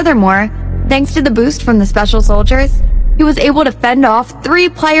 Furthermore, thanks to the boost from the special soldiers, he was able to fend off 3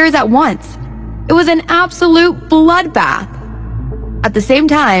 players at once. It was an absolute bloodbath. At the same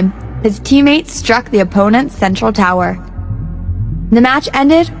time, his teammates struck the opponent's central tower. The match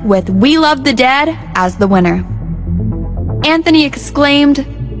ended with We Love the Dead as the winner. Anthony exclaimed,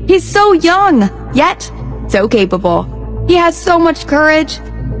 "He's so young, yet so capable. He has so much courage."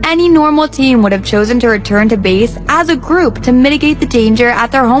 Any normal team would have chosen to return to base as a group to mitigate the danger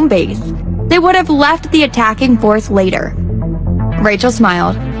at their home base. They would have left the attacking force later. Rachel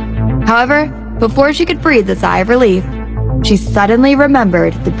smiled. However, before she could breathe a sigh of relief, she suddenly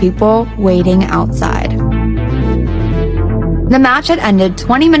remembered the people waiting outside. The match had ended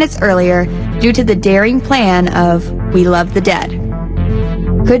 20 minutes earlier due to the daring plan of We Love the Dead.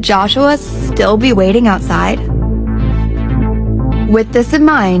 Could Joshua still be waiting outside? With this in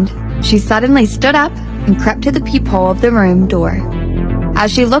mind, she suddenly stood up and crept to the peephole of the room door.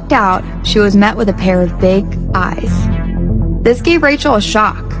 As she looked out, she was met with a pair of big eyes. This gave Rachel a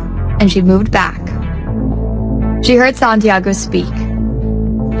shock, and she moved back. She heard Santiago speak.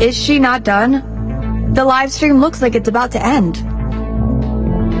 "Is she not done? The live stream looks like it's about to end."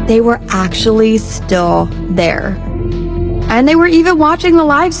 They were actually still there. And they were even watching the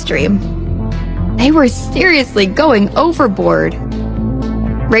live stream. They were seriously going overboard.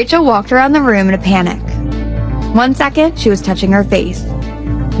 Rachel walked around the room in a panic. One second, she was touching her face.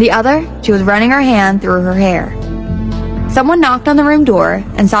 The other, she was running her hand through her hair. Someone knocked on the room door,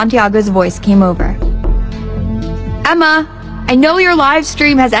 and Santiago's voice came over. "Emma, I know your live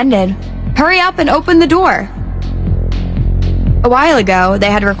stream has ended. Hurry up and open the door." A while ago,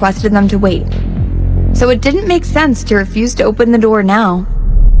 they had requested them to wait, so it didn't make sense to refuse to open the door now.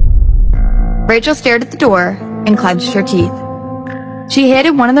 Rachel stared at the door and clenched her teeth. She hid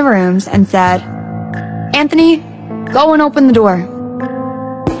in one of the rooms and said, "Anthony, go and open the door."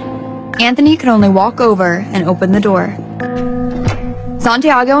 Anthony could only walk over and open the door.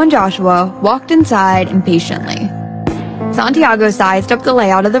 Santiago and Joshua walked inside impatiently. Santiago sized up the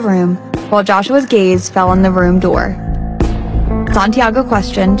layout of the room, while Joshua's gaze fell on the room door. Santiago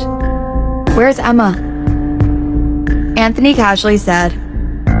questioned, "Where's Emma?" Anthony casually said,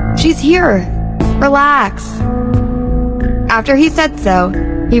 "She's here. Relax." After he said so,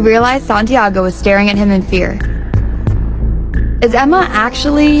 he realized Santiago was staring at him in fear. "Is Emma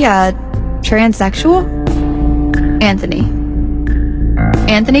actually, transsexual?"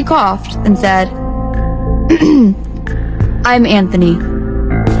 Anthony coughed and said, "I'm Anthony."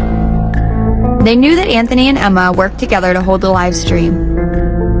 They knew that Anthony and Emma worked together to hold the live stream.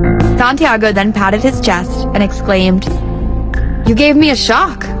 Santiago then patted his chest and exclaimed, "You gave me a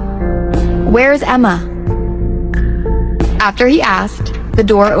shock. Where's Emma?" After he asked, the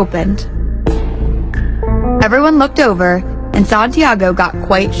door opened. Everyone looked over, and Santiago got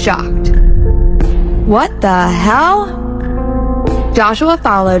quite shocked. "What the hell?" Joshua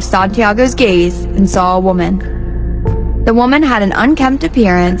followed Santiago's gaze and saw a woman. The woman had an unkempt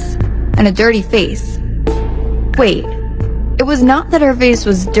appearance and a dirty face. Wait, it was not that her face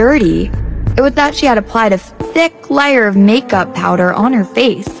was dirty, it was that she had applied a thick layer of makeup powder on her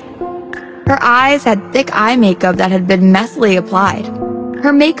face. Her eyes had thick eye makeup that had been messily applied.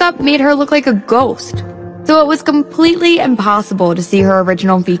 Her makeup made her look like a ghost, so it was completely impossible to see her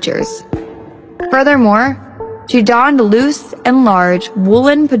original features. Furthermore, she donned loose and large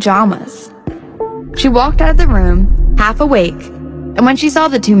woolen pajamas. She walked out of the room, half awake, and when she saw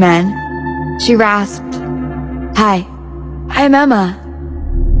the two men, she rasped, "Hi, I'm Emma."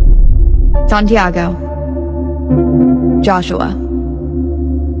 Santiago. Joshua.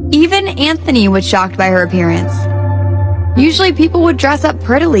 Even Anthony was shocked by her appearance. Usually people would dress up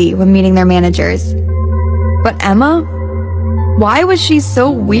prettily when meeting their managers. But Emma? Why was she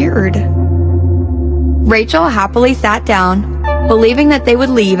so weird? Rachel happily sat down, believing that they would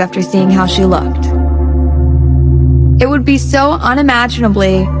leave after seeing how she looked. It would be so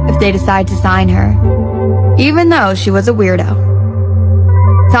unimaginably if they decide to sign her, even though she was a weirdo.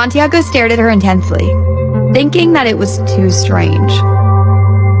 Santiago stared at her intensely, thinking that it was too strange.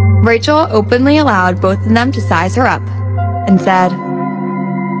 Rachel openly allowed both of them to size her up and said,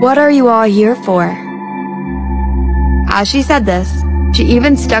 "What are you all here for?" As she said this, she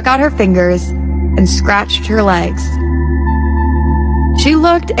even stuck out her fingers and scratched her legs. She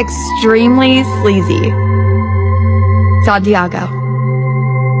looked extremely sleazy. Santiago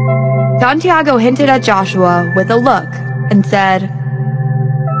hinted at Joshua with a look and said,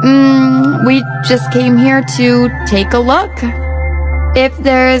 "We just came here to take a look. If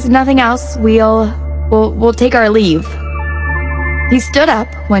there's nothing else, we'll take our leave." He stood up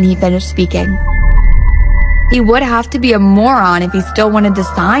when he finished speaking. He would have to be a moron if he still wanted to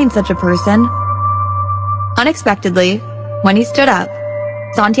sign such a person. Unexpectedly, when he stood up,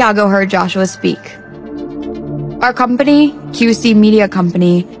 Santiago heard Joshua speak. "Our company, QC Media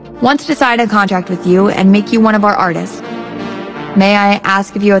Company, wants to sign a contract with you and make you one of our artists. May I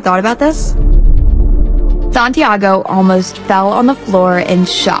ask if you had thought about this?" Santiago almost fell on the floor in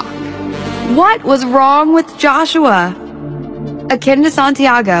shock. What was wrong with Joshua? Akin to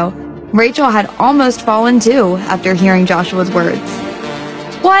Santiago, Rachel had almost fallen too after hearing Joshua's words.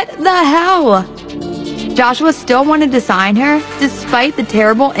 What the hell? Joshua still wanted to sign her despite the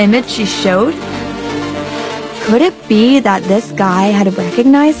terrible image she showed? Could it be that this guy had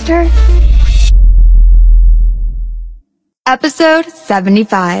recognized her? Episode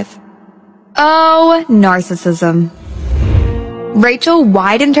 75. Oh, narcissism. Rachel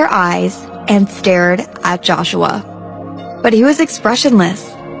widened her eyes and stared at Joshua. But he was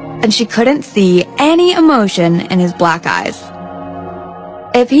expressionless, and she couldn't see any emotion in his black eyes.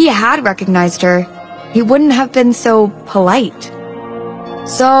 If he had recognized her, he wouldn't have been so polite.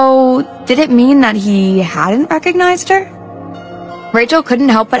 So, did it mean that he hadn't recognized her? Rachel couldn't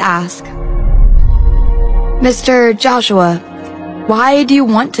help but ask, "Mr. Joshua, why do you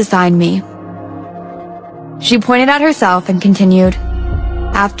want to sign me?" She pointed at herself and continued,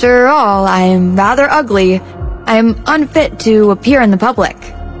 "After all, I am rather ugly. I am unfit to appear in the public.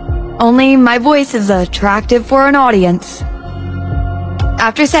 Only my voice is attractive for an audience."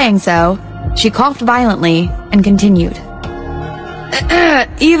 After saying so, she coughed violently and continued,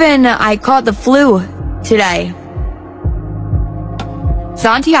 "Even I caught the flu today."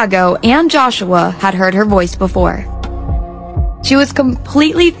 Santiago and Joshua had heard her voice before. She was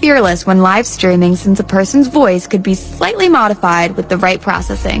completely fearless when live streaming, since a person's voice could be slightly modified with the right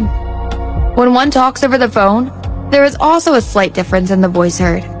processing. When one talks over the phone, there is also a slight difference in the voice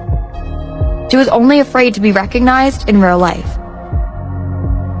heard. She was only afraid to be recognized in real life.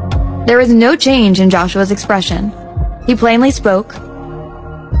 There was no change in Joshua's expression. He plainly spoke,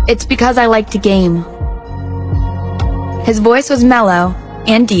 "It's because I like to game." His voice was mellow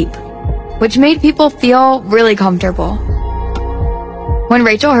and deep, which made people feel really comfortable. When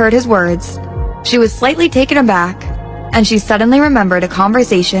Rachel heard his words, she was slightly taken aback, and she suddenly remembered a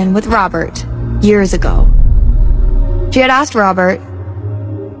conversation with Robert years ago. She had asked Robert,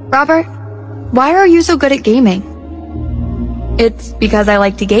 "Robert, why are you so good at gaming?" "It's because I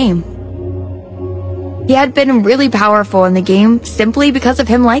like to game." He had been really powerful in the game simply because of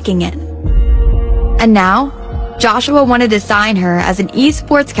him liking it. And now, Joshua wanted to sign her as an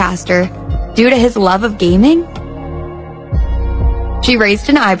esports caster due to his love of gaming? She raised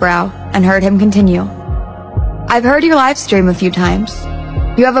an eyebrow and heard him continue. "I've heard your live stream a few times.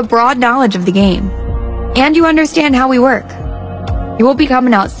 You have a broad knowledge of the game, and you understand how we work. You will become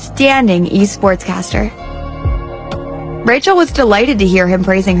an outstanding esports caster." Rachel was delighted to hear him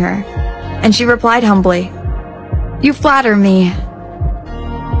praising her, and she replied humbly, "You flatter me."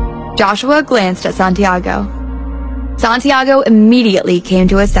 Joshua glanced at Santiago. Santiago immediately came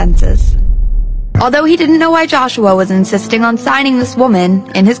to his senses. Although he didn't know why Joshua was insisting on signing this woman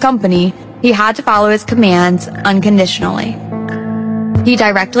in his company, he had to follow his commands unconditionally. He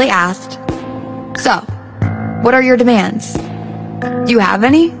directly asked, "So, what are your demands? Do you have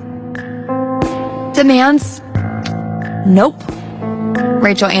any?" "Demands? Nope,"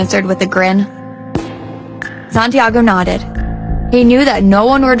 Rachel answered with a grin. Santiago nodded. He knew that no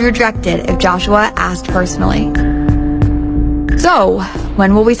one would reject it if Joshua asked personally. "So,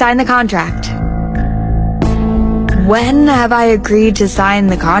 when will we sign the contract?" "When have I agreed to sign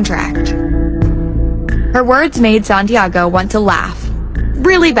the contract?" Her words made Santiago want to laugh,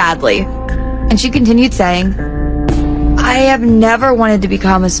 really badly, and she continued saying, "I have never wanted to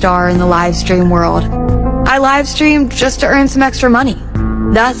become a star in the live stream world. I live stream just to earn some extra money.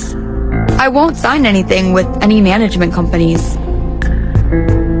 Thus, I won't sign anything with any management companies.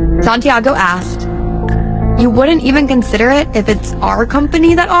 Santiago asked, "You wouldn't even consider it if it's our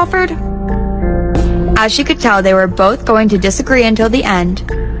company that offered?" As she could tell they were both going to disagree until the end,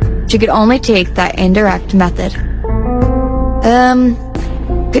 she could only take that indirect method.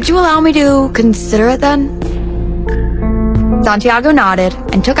 Could you allow me to consider it then?" Santiago nodded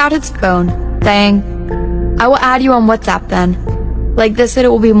and took out his phone, saying, "I will add you on WhatsApp then. Like this it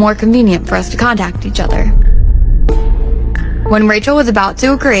will be more convenient for us to contact each other." When Rachel was about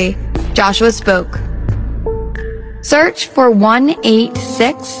to agree, Joshua spoke. "Search for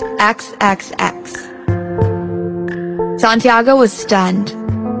 186XXX. Santiago was stunned,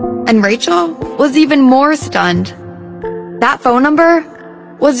 and Rachel was even more stunned. That phone number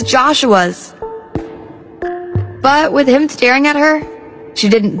was Joshua's. But with him staring at her, she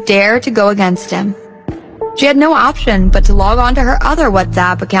didn't dare to go against him. She had no option but to log on to her other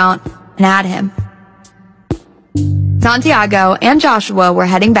WhatsApp account and add him. Santiago and Joshua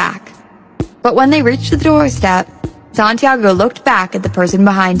were heading back, but when they reached the doorstep, Santiago looked back at the person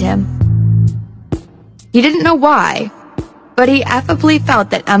behind him. He didn't know why, but he effably felt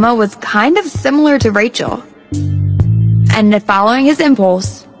that Emma was kind of similar to Rachel. And following his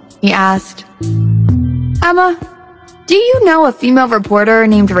impulse, he asked, "Emma, do you know a female reporter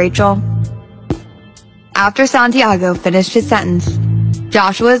named Rachel?" After Santiago finished his sentence,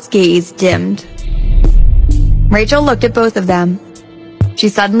 Joshua's gaze dimmed. Rachel looked at both of them. She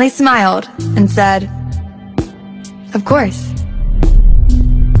suddenly smiled and said, "Of course.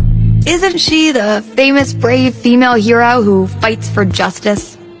 Isn't she the famous brave female hero who fights for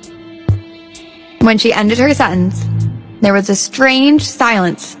justice?" When she ended her sentence, there was a strange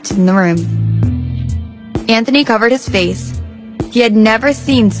silence in the room. Anthony covered his face. He had never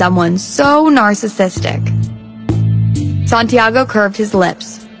seen someone so narcissistic. Santiago curved his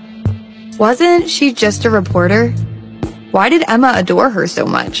lips. Wasn't she just a reporter? Why did Emma adore her so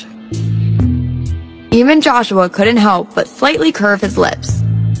much? Even Joshua couldn't help but slightly curve his lips.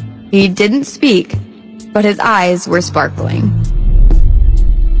 He didn't speak, but his eyes were sparkling.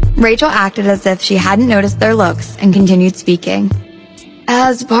 Rachel acted as if she hadn't noticed their looks and continued speaking.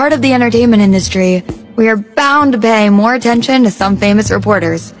 "As part of the entertainment industry, we are bound to pay more attention to some famous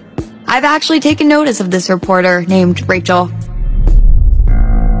reporters. I've actually taken notice of this reporter named Rachel."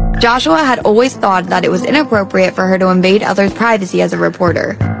 Joshua had always thought that it was inappropriate for her to invade others' privacy as a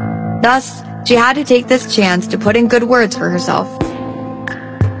reporter. Thus, she had to take this chance to put in good words for herself.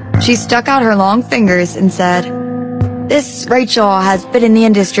 She stuck out her long fingers and said, "This Rachel has been in the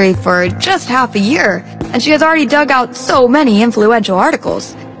industry for just half a year, and she has already dug out so many influential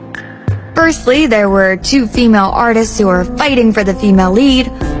articles. Firstly, there were 2 female artists who were fighting for the female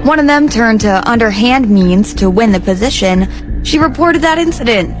lead. One of them turned to underhand means to win the position. She reported that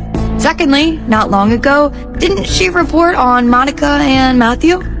incident. Secondly, not long ago, didn't she report on Monica and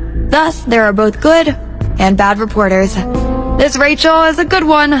Matthew? Thus, there are both good and bad reporters. This Rachel is a good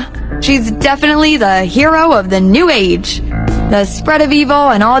one. She's definitely the hero of the new age. The spread of evil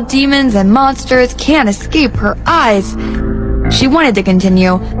and all demons and monsters can't escape her eyes." She wanted to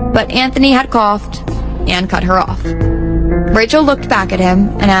continue, but Anthony had coughed and cut her off. Rachel looked back at him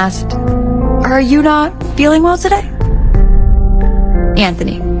and asked, "Are you not feeling well today?"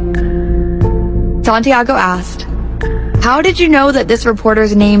 Anthony. Santiago asked, "How did you know that this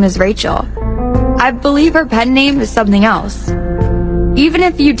reporter's name is Rachel? I believe her pen name is something else. Even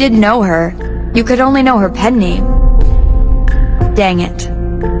if you did know her, you could only know her pen name." Dang it.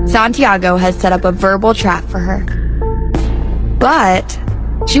 Santiago had set up a verbal trap for her. But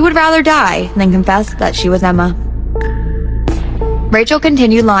she would rather die than confess that she was Emma. Rachel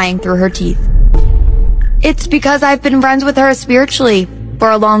continued lying through her teeth. "It's because I've been friends with her spiritually for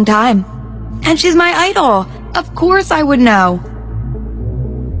a long time. And she's my idol. Of course I would know."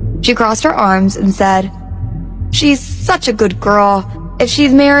 She crossed her arms and said, "She's such a good girl. If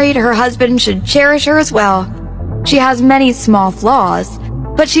she's married, her husband should cherish her as well. She has many small flaws,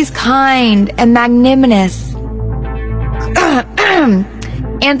 but she's kind and magnanimous."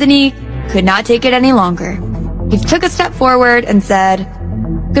 Anthony could not take it any longer. He took a step forward and said,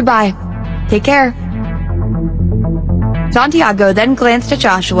 "Goodbye. Take care." Santiago then glanced at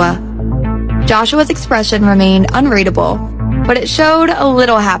Joshua. Joshua's expression remained unreadable, but it showed a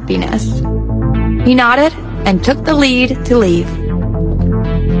little happiness. He nodded and took the lead to leave.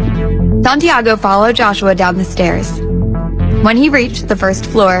 Santiago followed Joshua down the stairs. When he reached the first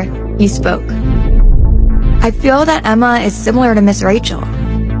floor, he spoke. "I feel that Emma is similar to Miss Rachel.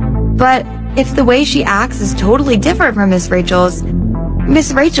 But if the way she acts is totally different from Miss Rachel's,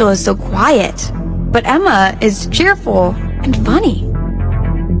 Miss Rachel is so quiet, but Emma is cheerful and funny."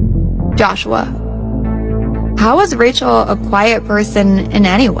 Joshua. How was Rachel a quiet person in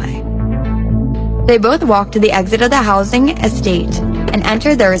any way? They both walked to the exit of the housing estate and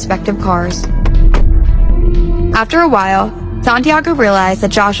entered their respective cars. After a while, Santiago realized that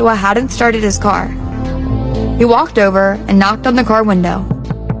Joshua hadn't started his car. He walked over and knocked on the car window.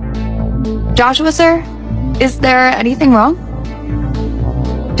 "Joshua, sir, is there anything wrong?"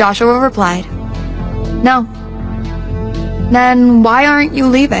 Joshua replied, "No." "Then why aren't you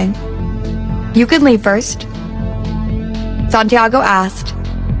leaving? You can leave first." Santiago asked,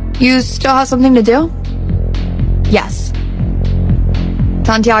 "You still have something to do?" "Yes."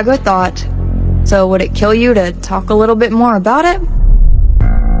 Santiago thought, "So would it kill you to talk a little bit more about it?"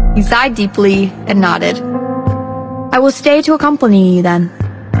 He sighed deeply and nodded. "I will stay to accompany you then."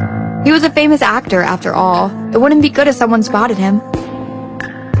 He was a famous actor after all. It wouldn't be good if someone spotted him.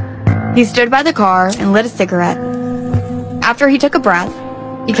 He stood by the car and lit a cigarette. After he took a breath,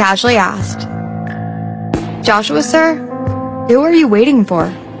 he casually asked, "Joshua, sir, who are you waiting for?"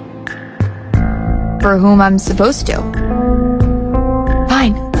 "For whom I'm supposed to."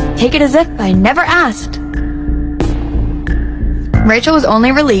 "Fine, take it as if I never asked." Rachel was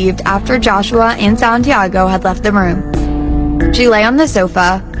only relieved after Joshua and Santiago had left the room. She lay on the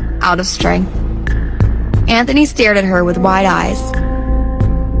sofa, out of strength. Anthony stared at her with wide eyes.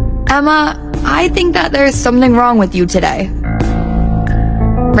 "Emma, I think that there's something wrong with you today."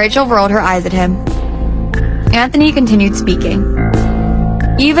 Rachel rolled her eyes at him. Anthony continued speaking.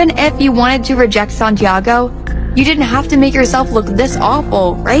 "Even if you wanted to reject Santiago, you didn't have to make yourself look this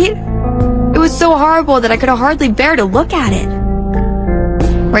awful, right? It was so horrible that I could hardly bear to look at it."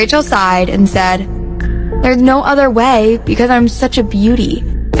 Rachel sighed and said, "There's no other way because I'm such a beauty.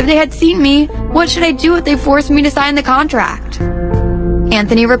 If they had seen me, what should I do if they forced me to sign the contract?"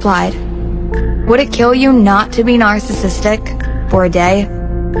 Anthony replied, "Would it kill you not to be narcissistic for a day?"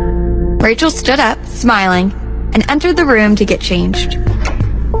 Rachel stood up, smiling, and entered the room to get changed.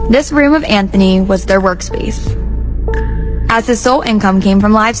 This room of Anthony was their workspace. As his sole income came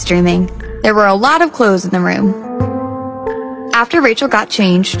from live streaming, there were a lot of clothes in the room. After Rachel got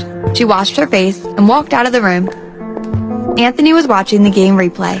changed, she washed her face and walked out of the room. Anthony was watching the game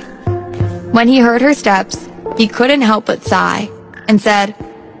replay. When he heard her steps, he couldn't help but sigh and said,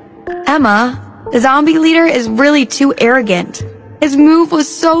 "Emma, the zombie leader is really too arrogant. His move was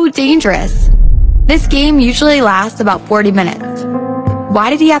so dangerous. This game usually lasts about 40 minutes. Why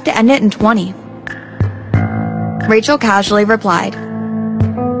did he have to end it in 20? Rachel casually replied,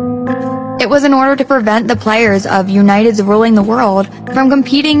 "It was in order to prevent the players of United's ruling the world from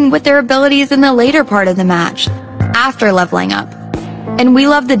competing with their abilities in the later part of the match, after leveling up. In We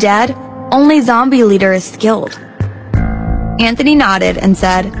Love the Dead, only zombie leader is skilled." Anthony nodded and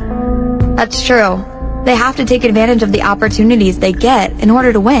said, "That's true. They have to take advantage of the opportunities they get in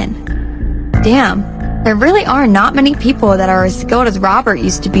order to win. Damn, there really are not many people that are as skilled as Robert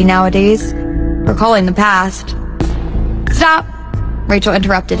used to be nowadays. Recalling the past." "Stop!" Rachel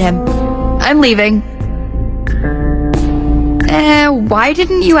interrupted him. "I'm leaving." Why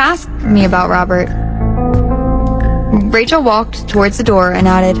didn't you ask me about Robert?" Rachel walked towards the door and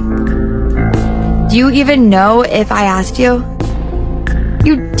added, "Do you even know if I asked you?"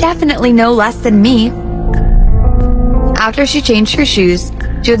 "You definitely know less than me." After she changed her shoes,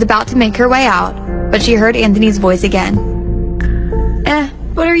 she was about to make her way out, but she heard Anthony's voice again.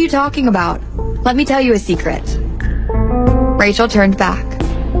 What are you talking about? Let me tell you a secret." Rachel turned back.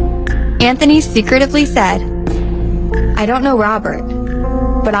 Anthony secretively said, "I don't know Robert,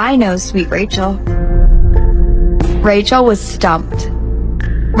 but I know sweet Rachel." Rachel was stumped.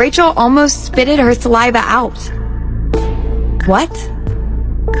 Rachel almost spitted her saliva out. What?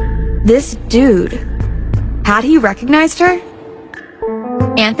 This dude. Had he recognized her?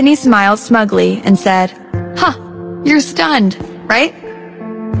 Anthony smiled smugly and said, "Huh, you're stunned, right?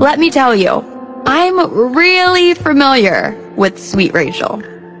 Let me tell you, I'm really familiar with sweet Rachel."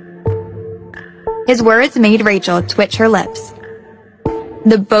 His words made Rachel twitch her lips.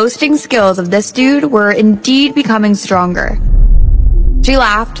 The boasting skills of this dude were indeed becoming stronger. She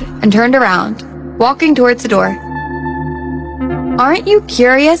laughed and turned around, walking towards the door. "Aren't you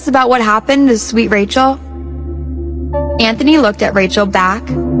curious about what happened to sweet Rachel?" Anthony looked at Rachel back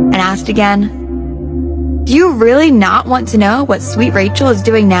and asked again, "Do you really not want to know what sweet Rachel is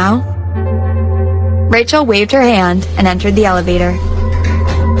doing now?" Rachel waved her hand and entered the elevator.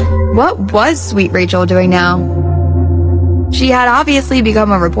 What was sweet Rachel doing now? She had obviously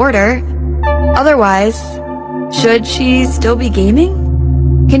become a reporter. Otherwise, should she still be gaming?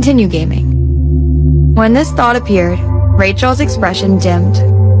 Continue gaming. When this thought appeared, Rachel's expression dimmed.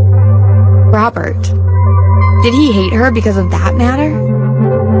 Robert. Did he hate her because of that matter?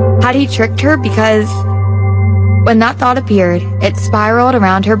 Had he tricked her? Because when that thought appeared, it spiraled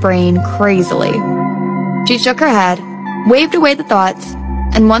around her brain crazily. She shook her head, waved away the thoughts,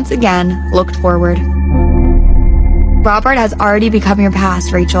 and once again looked forward. Robert has already become your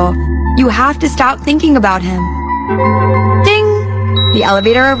past, Rachel. You have to stop thinking about him. Ding! The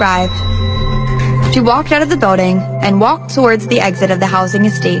elevator arrived. She walked out of the building and walked towards the exit of the housing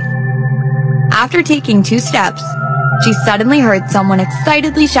estate. After taking 2 steps, she suddenly heard someone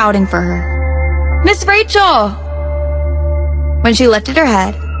excitedly shouting for her. Miss Rachel! When she lifted her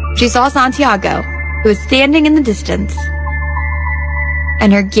head, she saw Santiago, who was standing in the distance.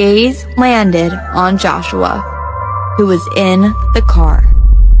 And her gaze landed on Joshua, who was in the car.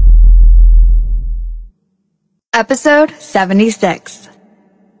 Episode 76.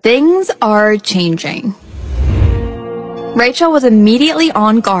 Things are changing. Rachel was immediately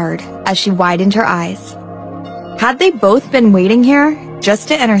on guard as she widened her eyes. Had they both been waiting here just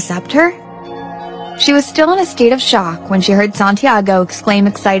to intercept her? She was still in a state of shock when she heard Santiago exclaim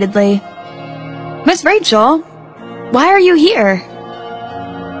excitedly, Miss Rachel, why are you here?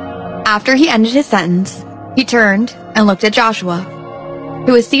 After he ended his sentence, he turned and looked at Joshua,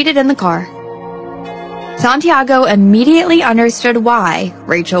 who was seated in the car. Santiago immediately understood why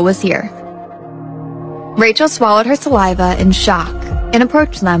Rachel was here. Rachel swallowed her saliva in shock and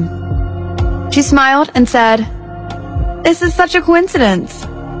approached them. She smiled and said, This is such a coincidence.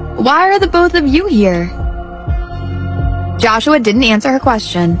 Why are the both of you here? Joshua didn't answer her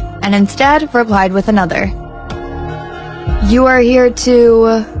question and instead replied with another. You are here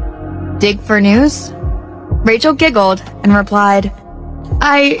to dig for news? Rachel giggled and replied,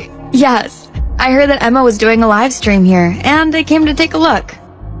 Yes, I heard that Emma was doing a live stream here and I came to take a look.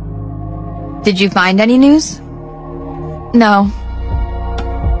 Did you find any news? No.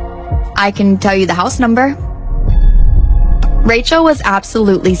 I can tell you the house number. Rachel was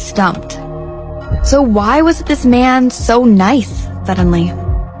absolutely stumped. So why was this man so nice suddenly?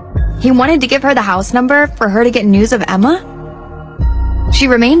 He wanted to give her the house number for her to get news of Emma? She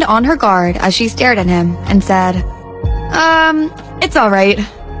remained on her guard as she stared at him and said, it's all right.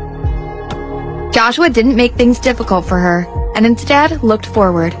 Joshua didn't make things difficult for her and instead looked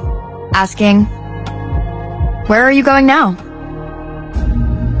forward, asking, Where are you going now?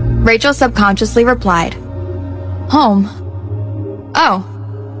 Rachel subconsciously replied, Home.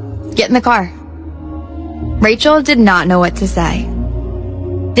 Oh, get in the car. Rachel did not know what to say.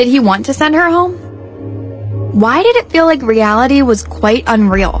 Did he want to send her home? Why did it feel like reality was quite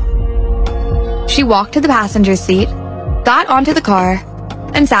unreal? She walked to the passenger seat, got onto the car,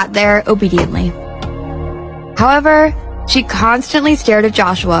 and sat there obediently. However, she constantly stared at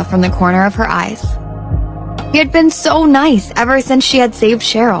Joshua from the corner of her eyes. He had been so nice ever since she had saved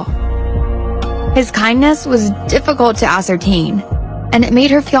Cheryl. His kindness was difficult to ascertain, and it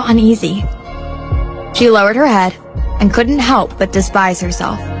made her feel uneasy. She lowered her head and couldn't help but despise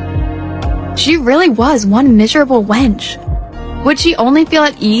herself. She really was one miserable wench. Would she only feel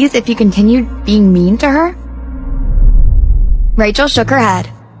at ease if he continued being mean to her? Rachel shook her head,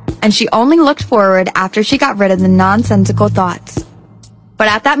 and she only looked forward after she got rid of the nonsensical thoughts. But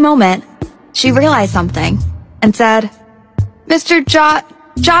at that moment, she realized something and said, Mr.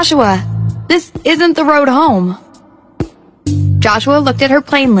 Joshua, this isn't the road home. Joshua looked at her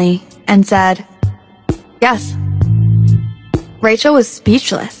plainly and said, Yes. Rachel was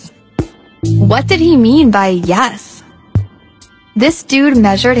speechless. What did he mean by yes? This dude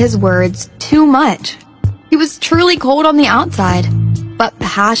measured his words too much. He was truly cold on the outside, but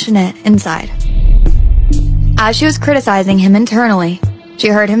passionate inside. As she was criticizing him internally, she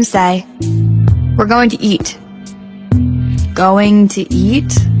heard him say, We're going to eat. Going to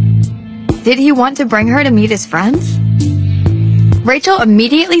eat? Did he want to bring her to meet his friends? Rachel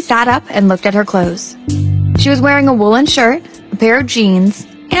immediately sat up and looked at her clothes. She was wearing a woolen shirt, a pair of jeans,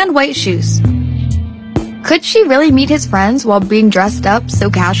 and white shoes. Could she really meet his friends while being dressed up so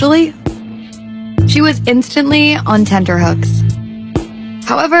casually? She was instantly on tenterhooks.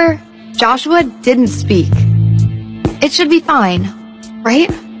 However, Joshua didn't speak. It should be fine,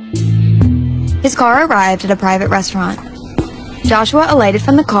 right? His car arrived at a private restaurant. Joshua alighted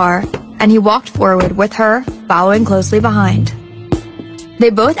from the car, and he walked forward with her, following closely behind. They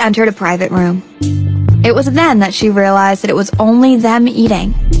both entered a private room. It was then that she realized that it was only them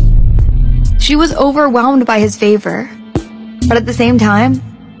eating. She was overwhelmed by his favor, but at the same time,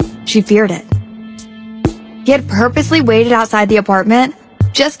 she feared it. He had purposely waited outside the apartment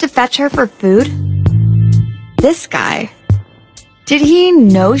just to fetch her for food? This guy. Did he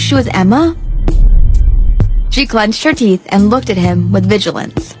know she was Emma? She clenched her teeth and looked at him with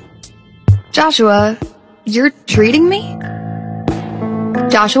vigilance. Joshua, you're treating me?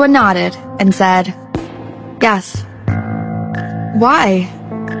 Joshua nodded and said, "Yes." "Why?"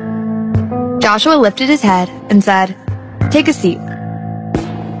 Joshua lifted his head and said, "Take a seat."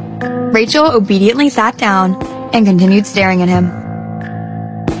 Rachel obediently sat down and continued staring at him.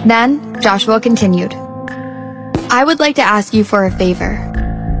 Then Joshua continued, "I would like to ask you for a favor."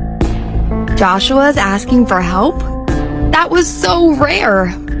 Joshua's asking for help? That was so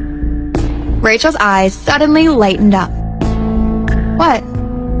rare. Rachel's eyes suddenly lightened up. "What?"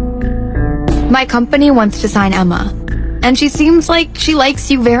 "My company wants to sign Emma, and she seems like she likes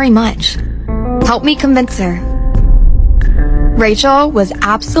you very much. Help me convince her." Rachel was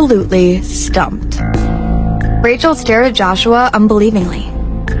absolutely stumped. Rachel stared at Joshua unbelievingly.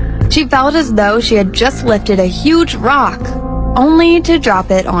 She felt as though she had just lifted a huge rock, only to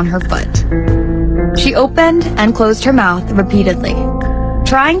drop it on her foot. She opened and closed her mouth repeatedly,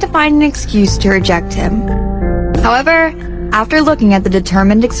 trying to find an excuse to reject him. However, after looking at the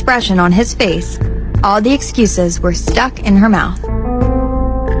determined expression on his face, all the excuses were stuck in her mouth.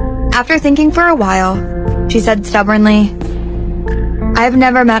 After thinking for a while, she said stubbornly, "I've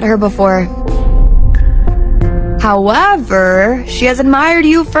never met her before. However, she has admired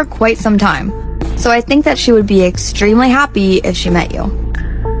you for quite some time, so I think that she would be extremely happy if she met you."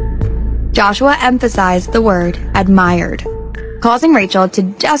 Joshua emphasized the word admired, causing Rachel to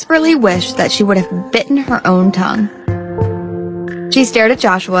desperately wish that she would have bitten her own tongue. She stared at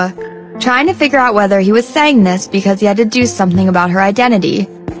Joshua, trying to figure out whether he was saying this because he had to do something about her identity,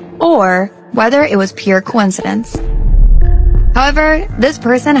 or whether it was pure coincidence. However, this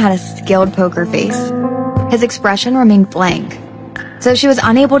person had a skilled poker face. His expression remained blank, so she was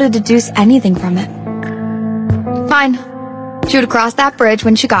unable to deduce anything from it. Fine. She would cross that bridge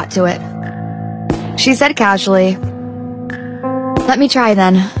when she got to it. She said casually, "Let me try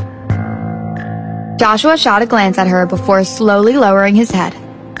then." Joshua shot a glance at her before slowly lowering his head.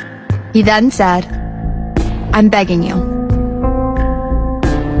 He then said, "I'm begging you."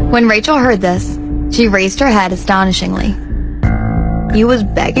 When Rachel heard this, she raised her head astonishingly. He was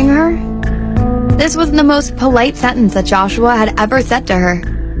begging her? This was the most polite sentence that Joshua had ever said to her.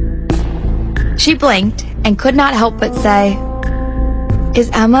 She blinked and could not help but say,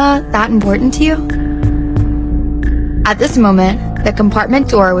 "Is Emma that important to you?" At this moment, the compartment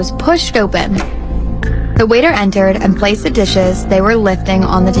door was pushed open. The waiter entered and placed the dishes they were lifting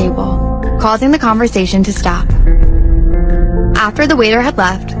on the table, causing the conversation to stop. After the waiter had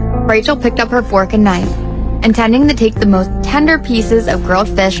left, Rachel picked up her fork and knife, intending to take the most tender pieces of grilled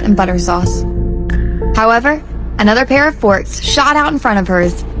fish and butter sauce. However, another pair of forks shot out in front of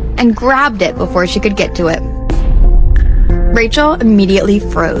hers and grabbed it before she could get to it. Rachel immediately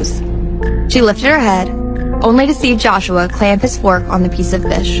froze. She lifted her head, only to see Joshua clamp his fork on the piece of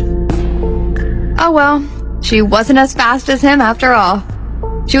fish. Oh well, she wasn't as fast as him after all.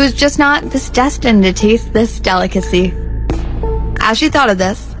 She was just not destined to taste this delicacy. As she thought of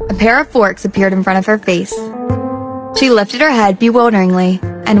this, a pair of forks appeared in front of her face. She lifted her head bewilderingly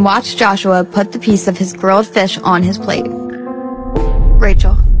and watched Joshua put the piece of his grilled fish on his plate.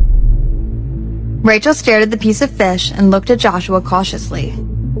 Rachel. Rachel stared at the piece of fish and looked at Joshua cautiously.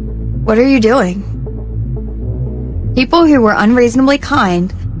 What are you doing? People who were unreasonably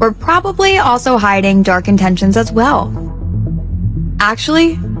kind were probably also hiding dark intentions as well.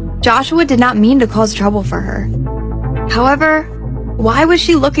 Actually, Joshua did not mean to cause trouble for her. However, why was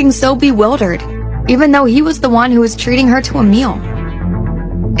she looking so bewildered, even though he was the one who was treating her to a meal?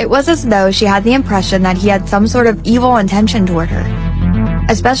 It was as though she had the impression that he had some sort of evil intention toward her,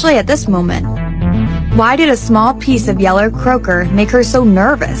 especially at this moment. Why did a small piece of yellow croaker make her so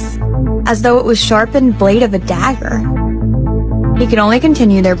nervous, as though it was sharpened blade of a dagger? He could only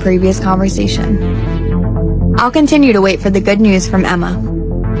continue their previous conversation. I'll continue to wait for the good news from Emma.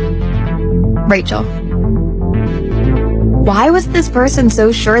 Rachel. Why was this person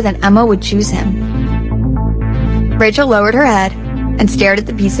so sure that Emma would choose him? Rachel lowered her head and stared at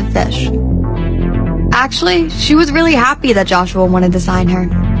the piece of fish. Actually, she was really happy that Joshua wanted to sign her.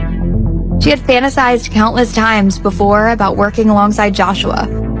 She had fantasized countless times before about working alongside Joshua.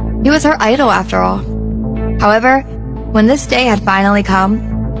 He was her idol after all. However, when this day had finally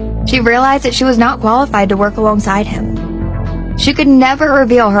come, she realized that she was not qualified to work alongside him. She could never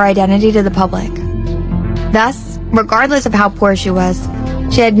reveal her identity to the public. Thus, regardless of how poor she was,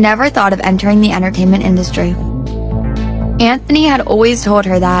 she had never thought of entering the entertainment industry. Anthony had always told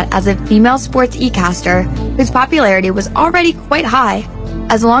her that as a female sports e-caster whose popularity was already quite high,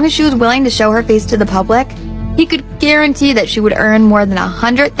 as long as she was willing to show her face to the public, he could guarantee that she would earn more than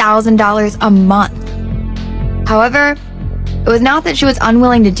 $100,000 a month. However, it was not that she was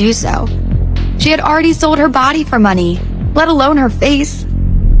unwilling to do so. She had already sold her body for money, let alone her face.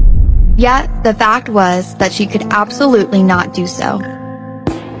 Yet, the fact was that she could absolutely not do so.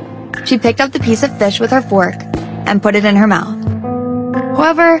 She picked up the piece of fish with her fork and put it in her mouth.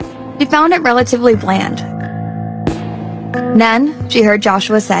 However, she found it relatively bland. Then, she heard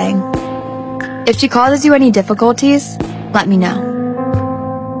Joshua saying, "If she causes you any difficulties, let me know."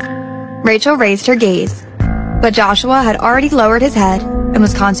 Rachel raised her gaze, but Joshua had already lowered his head and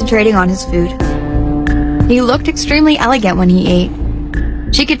was concentrating on his food. He looked extremely elegant when he ate.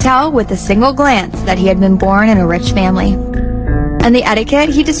 She could tell with a single glance that he had been born in a rich family, and the etiquette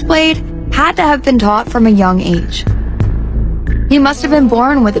he displayed had to have been taught from a young age. He must have been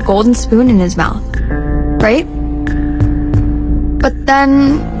born with a golden spoon in his mouth, right? But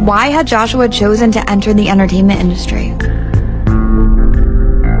then, why had Joshua chosen to enter the entertainment industry?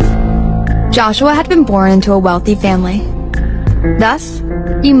 Joshua had been born into a wealthy family. Thus,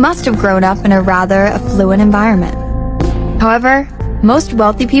 he must have grown up in a rather affluent environment. However, most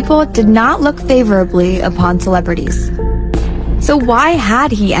wealthy people did not look favorably upon celebrities. So why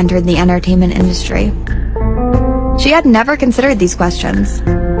had he entered the entertainment industry? She had never considered these questions.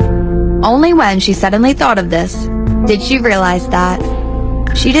 Only when she suddenly thought of this did she realize that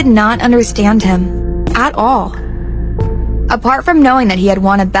she did not understand him at all. Apart from knowing that he had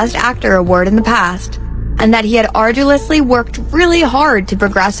won a Best Actor award in the past, and that he had arduously worked really hard to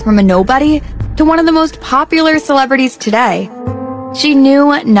progress from a nobody to one of the most popular celebrities today, she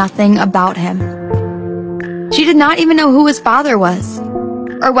knew nothing about him. She did not even know who his father was,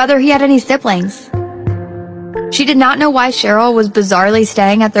 or whether he had any siblings. She did not know why Cheryl was bizarrely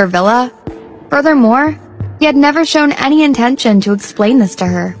staying at their villa. Furthermore, he had never shown any intention to explain this to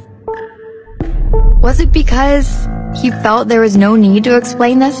her. Was it because he felt there was no need to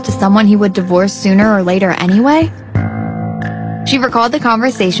explain this to someone he would divorce sooner or later anyway? She recalled the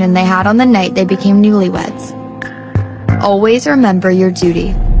conversation they had on the night they became newlyweds. Always remember your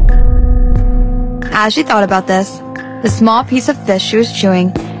duty. As she thought about this, the small piece of fish she was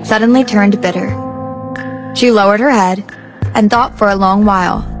chewing suddenly turned bitter. She lowered her head and thought for a long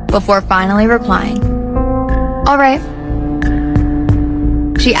while before finally replying, "All right."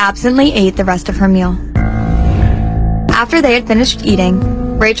 She absently ate the rest of her meal. After they had finished eating,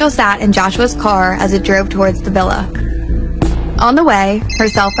 Rachel sat in Joshua's car as it drove towards the villa. On the way, her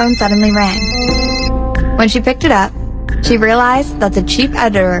cell phone suddenly rang. When she picked it up, she realized that the chief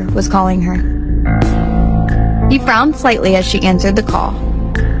editor was calling her. He frowned slightly as she answered the call.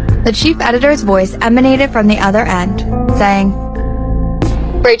 The chief editor's voice emanated from the other end, saying,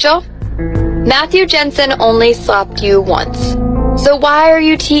 Rachel, Matthew Jensen only slapped you once. So why are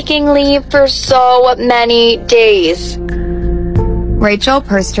you taking leave for so many days? Rachel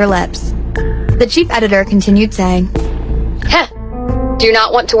pursed her lips. The chief editor continued saying, Heh, do you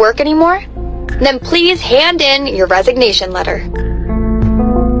not want to work anymore? Then please hand in your resignation letter.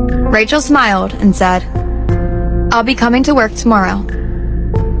 Rachel smiled and said, "I'll be coming to work tomorrow."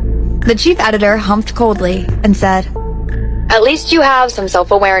 The chief editor humped coldly and said, At least you have some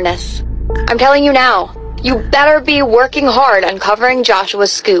self-awareness. I'm telling you now, you better be working hard uncovering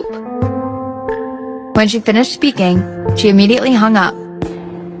Joshua's scoop. When she finished speaking, she immediately hung up.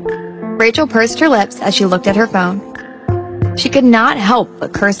 Rachel pursed her lips as she looked at her phone. She could not help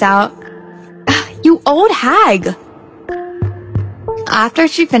but curse out, "You old hag!" After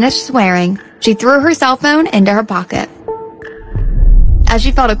she finished swearing, she threw her cell phone into her pocket. As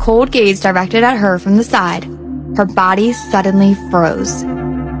she felt a cold gaze directed at her from the side, her body suddenly froze.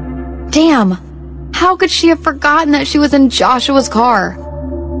 Damn! How could she have forgotten that she was in Joshua's car?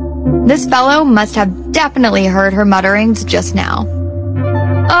 This fellow must have definitely heard her mutterings just now.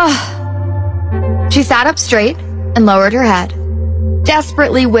 Ugh! She sat up straight and lowered her head,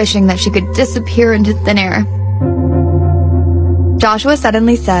 desperately wishing that she could disappear into thin air. Joshua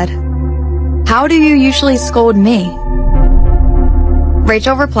suddenly said, "How do you usually scold me?"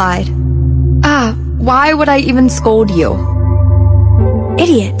 Rachel replied, "Why would I even scold you?"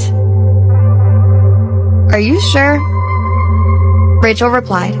 Idiot. Are you sure? Rachel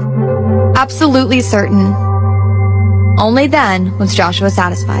replied, "Absolutely certain." Only then was Joshua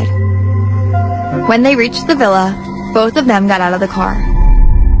satisfied. When they reached the villa, both of them got out of the car.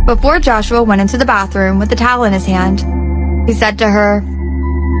 Before Joshua went into the bathroom with the towel in his hand, he said to her,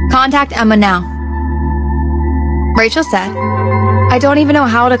 "Contact Emma now." Rachel said, "I don't even know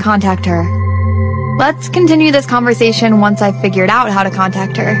how to contact her. Let's continue this conversation once I've figured out how to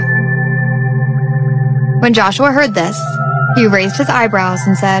contact her." When Joshua heard this, he raised his eyebrows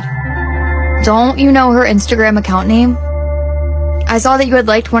and said, "Don't you know her Instagram account name? I saw that you had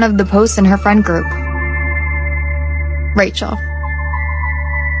liked one of the posts in her friend group." Rachel.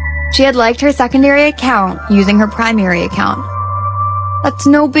 She had liked her secondary account using her primary account. That's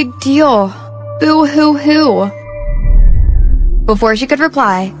no big deal. Boo-hoo-hoo. Before she could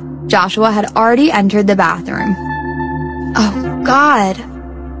reply, Joshua had already entered the bathroom. Oh, God.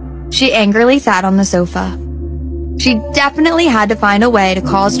 She angrily sat on the sofa. She definitely had to find a way to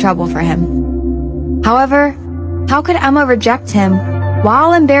cause trouble for him. However, how could Emma reject him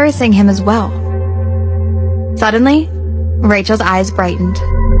while embarrassing him as well? Suddenly, Rachel's eyes brightened.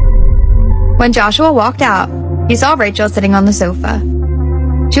 When Joshua walked out, he saw Rachel sitting on the sofa.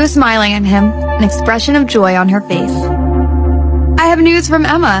 She was smiling at him, an expression of joy on her face. I have news from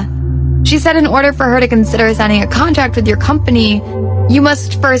Emma. She said in order for her to consider signing a contract with your company, you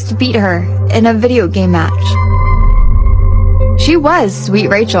must first beat her in a video game match. She was Sweet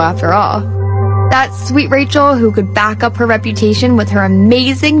Rachel after all. That Sweet Rachel who could back up her reputation with her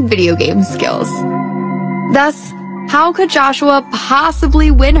amazing video game skills. Thus, how could Joshua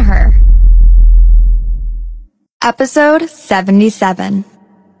possibly win her? Episode 77.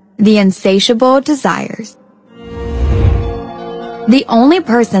 The Insatiable Desires. The only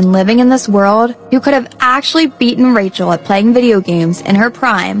person living in this world who could have actually beaten Rachel at playing video games in her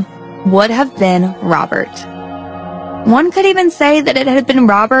prime would have been Robert. One could even say that it had been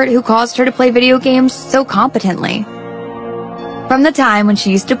Robert who caused her to play video games so competently. From the time when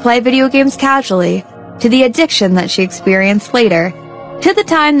she used to play video games casually, to the addiction that she experienced later, to the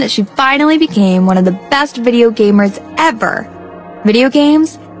time that she finally became one of the best video gamers ever, video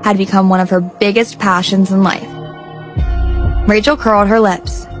games had become one of her biggest passions in life. Rachel curled her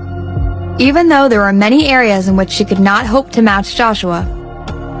lips. Even though there were many areas in which she could not hope to match Joshua,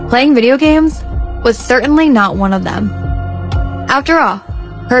 playing video games was certainly not one of them. After all,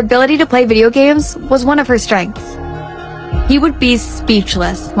 her ability to play video games was one of her strengths. He would be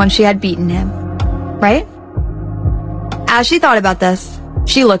speechless when she had beaten him, right? As she thought about this,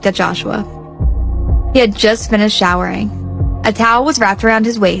 she looked at Joshua. He had just finished showering. A towel was wrapped around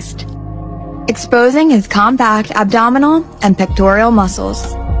his waist, exposing his compact abdominal and pectoral muscles.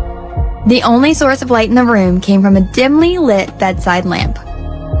 The only source of light in the room came from a dimly lit bedside lamp.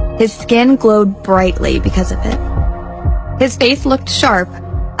 His skin glowed brightly because of it. His face looked sharp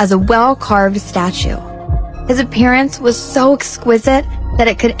as a well-carved statue. His appearance was so exquisite that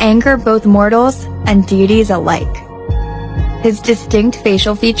it could anger both mortals and deities alike. His distinct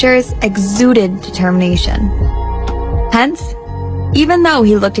facial features exuded determination. Hence, even though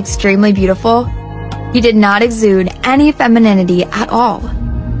he looked extremely beautiful, he did not exude any femininity at all.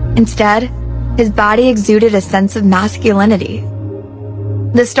 Instead, his body exuded a sense of masculinity.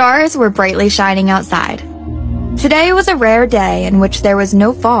 The stars were brightly shining outside. Today was a rare day in which there was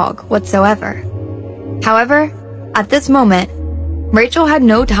no fog whatsoever. However, at this moment, Rachel had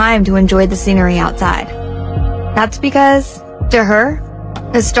no time to enjoy the scenery outside. That's because, to her,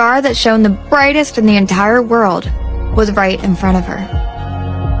 the star that shone the brightest in the entire world was right in front of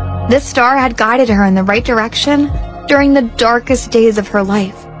her. This star had guided her in the right direction during the darkest days of her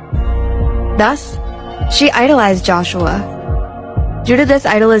life. Thus, she idolized Joshua. Due to this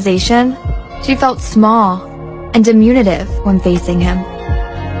idolization, she felt small and diminutive when facing him.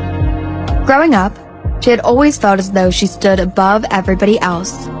 Growing up, she had always felt as though she stood above everybody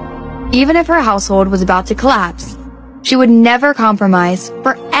else. Even if her household was about to collapse, she would never compromise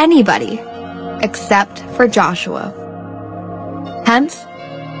for anybody except for Joshua. Hence,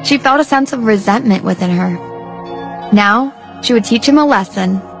 she felt a sense of resentment within her. Now, she would teach him a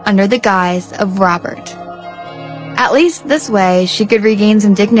lesson under the guise of Robert. At least this way, she could regain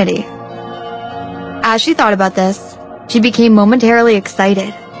some dignity. As she thought about this, she became momentarily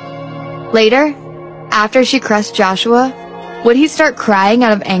excited. Later, after she crushed Joshua, would he start crying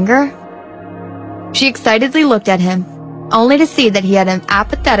out of anger? She excitedly looked at him, only to see that he had an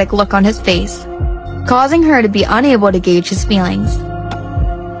apathetic look on his face, causing her to be unable to gauge his feelings.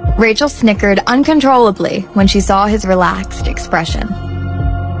 Rachel snickered uncontrollably when she saw his relaxed expression.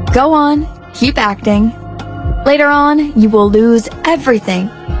 Go on, keep acting. Later on, you will lose everything,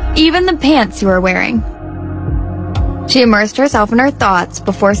 even the pants you are wearing. She immersed herself in her thoughts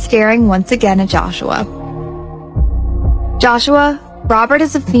before staring once again at Joshua. Joshua, Robert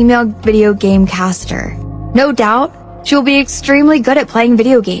is a female video game caster. No doubt, she will be extremely good at playing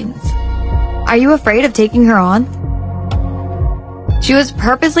video games. Are you afraid of taking her on? She was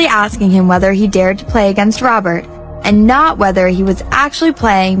purposely asking him whether he dared to play against Robert, and not whether he was actually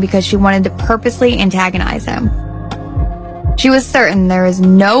playing because she wanted to purposely antagonize him. She was certain there was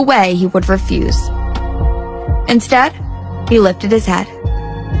no way he would refuse. Instead, he lifted his head.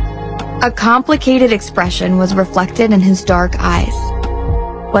 A complicated expression was reflected in his dark eyes.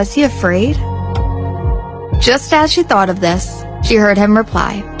 Was he afraid? Just as she thought of this, she heard him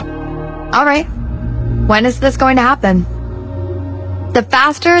reply, "All right, when is this going to happen?" The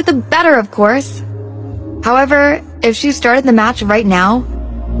faster, the better, of course. However, if she started the match right now,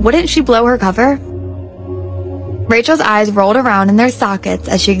 wouldn't she blow her cover? Rachel's eyes rolled around in their sockets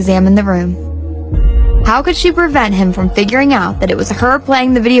as she examined the room. How could she prevent him from figuring out that it was her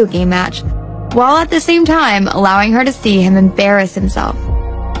playing the video game match, while at the same time allowing her to see him embarrass himself?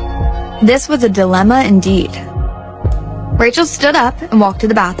 This was a dilemma indeed. Rachel stood up and walked to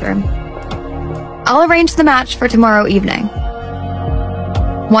the bathroom. I'll arrange the match for tomorrow evening.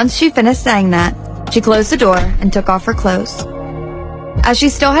 Once she finished saying that, she closed the door and took off her clothes. As she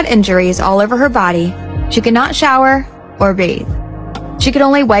still had injuries all over her body, she could not shower or bathe. She could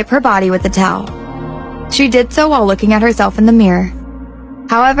only wipe her body with a towel. She did so while looking at herself in the mirror.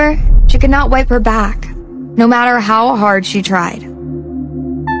 However, she could not wipe her back, no matter how hard she tried.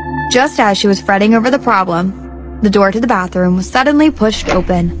 Just as she was fretting over the problem, the door to the bathroom was suddenly pushed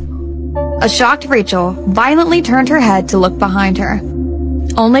open. A shocked Rachel violently turned her head to look behind her,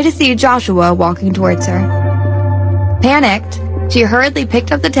 only to see Joshua walking towards her. Panicked, she hurriedly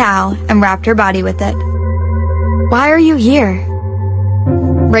picked up the towel and wrapped her body with it. "Why are you here?"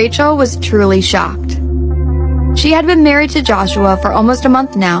 Rachel was truly shocked. She had been married to Joshua for almost a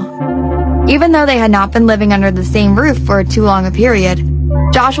month now. Even though they had not been living under the same roof for too long a period,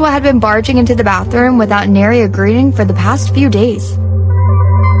 Joshua had been barging into the bathroom without nary a greeting for the past few days.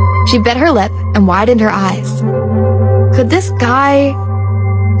 She bit her lip and widened her eyes. Could this guy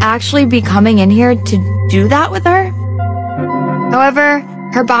actually be coming in here to do that with her? However,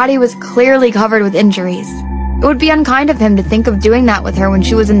 her body was clearly covered with injuries. It would be unkind of him to think of doing that with her when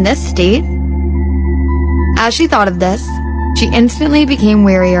she was in this state. As she thought of this, she instantly became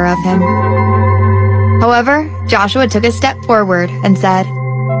wearier of him. However, Joshua took a step forward and said,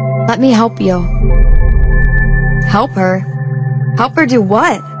 "Let me help you." Help her? Help her do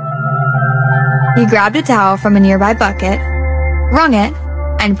what? He grabbed a towel from a nearby bucket, wrung it,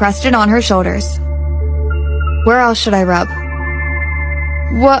 and pressed it on her shoulders. Where else should I rub?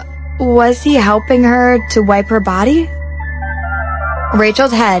 What, was he helping her to wipe her body?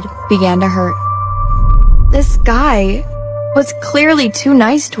 Rachel's head began to hurt. This guy was clearly too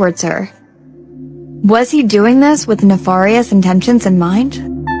nice towards her. Was he doing this with nefarious intentions in mind?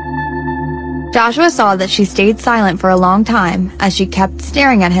 Joshua saw that she stayed silent for a long time as she kept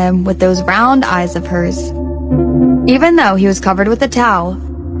staring at him with those round eyes of hers. Even though he was covered with a towel,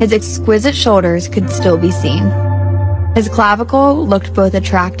 his exquisite shoulders could still be seen. His clavicle looked both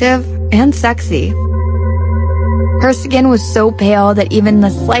attractive and sexy. Her skin was so pale that even the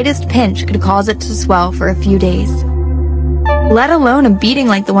slightest pinch could cause it to swell for a few days, let alone a beating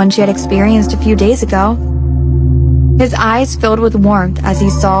like the one she had experienced a few days ago. His eyes filled with warmth as he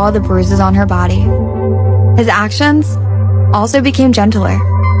saw the bruises on her body. His actions also became gentler.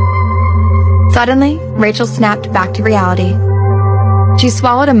 Suddenly, Rachel snapped back to reality. She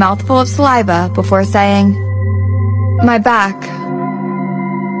swallowed a mouthful of saliva before saying, "My back."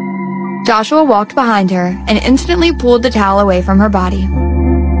 Joshua walked behind her and instantly pulled the towel away from her body.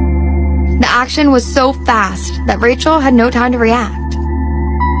 The action was so fast that Rachel had no time to react.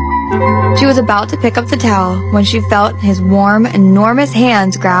 She was about to pick up the towel when she felt his warm, enormous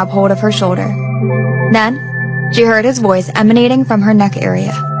hands grab hold of her shoulder. Then, she heard his voice emanating from her neck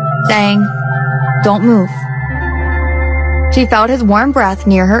area, saying, "Don't move." She felt his warm breath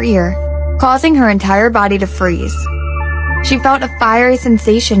near her ear, causing her entire body to freeze. She felt a fiery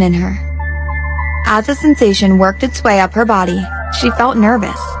sensation in her. As the sensation worked its way up her body, she felt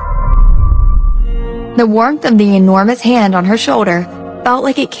nervous. The warmth of the enormous hand on her shoulder felt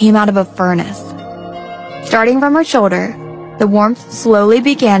like it came out of a furnace. Starting from her shoulder, the warmth slowly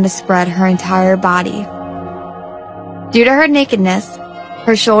began to spread her entire body. Due to her nakedness,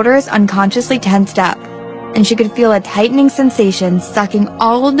 her shoulders unconsciously tensed up, and she could feel a tightening sensation sucking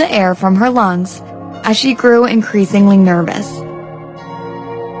all of the air from her lungs as she grew increasingly nervous.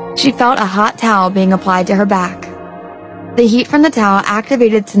 She felt a hot towel being applied to her back. The heat from the towel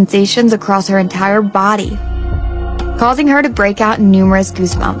activated sensations across her entire body, causing her to break out in numerous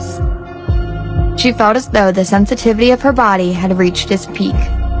goosebumps. She felt as though the sensitivity of her body had reached its peak.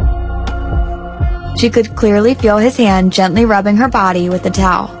 She could clearly feel his hand gently rubbing her body with the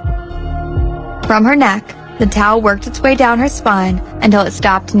towel. From her neck, the towel worked its way down her spine until it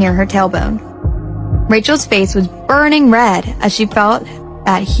stopped near her tailbone. Rachel's face was burning red as she felt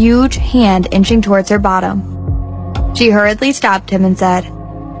that huge hand inching towards her bottom. She hurriedly stopped him and said,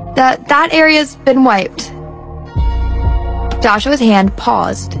 That area's been wiped." Joshua's hand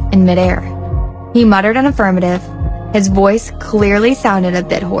paused in midair. He muttered an affirmative. His voice clearly sounded a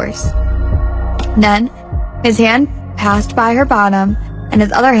bit hoarse. Then, his hand passed by her bottom, and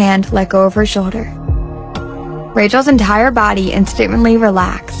his other hand let go of her shoulder. Rachel's entire body instantly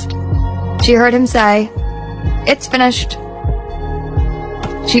relaxed. She heard him say, "It's finished."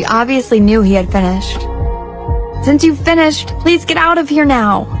 She obviously knew he had finished. "Since you've finished, please get out of here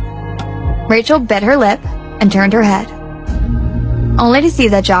now." Rachel bit her lip and turned her head, only to see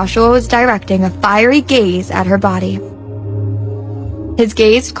that Joshua was directing a fiery gaze at her body. His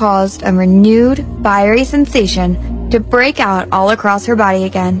gaze caused a renewed, fiery sensation to break out all across her body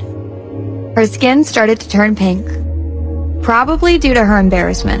again. Her skin started to turn pink, probably due to her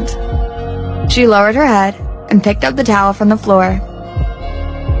embarrassment. She lowered her head and picked up the towel from the floor.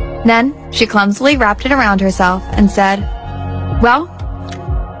 Then, she clumsily wrapped it around herself and said, "Well,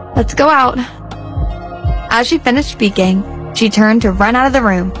 let's go out." As she finished speaking, she turned to run out of the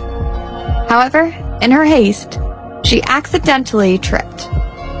room. However, in her haste, she accidentally tripped.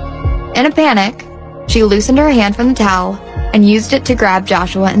 In a panic, she loosened her hand from the towel and used it to grab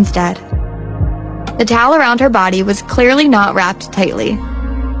Joshua instead. The towel around her body was clearly not wrapped tightly.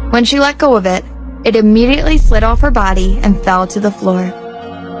 When she let go of it, it immediately slid off her body and fell to the floor.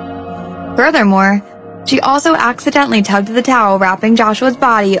 Furthermore, she also accidentally tugged the towel wrapping Joshua's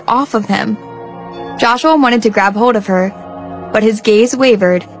body off of him. Joshua wanted to grab hold of her, but his gaze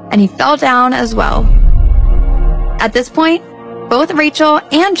wavered and he fell down as well. At this point, both Rachel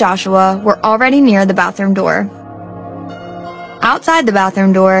and Joshua were already near the bathroom door. Outside the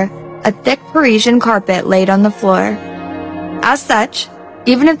bathroom door, a thick Parisian carpet laid on the floor. As such,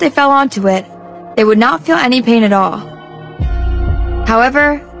 even if they fell onto it, they would not feel any pain at all.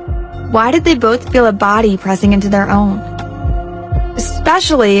 However, why did they both feel a body pressing into their own?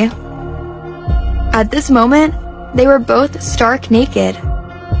 Especially, at this moment, they were both stark naked.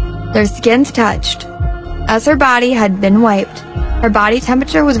 Their skins touched. As her body had been wiped, her body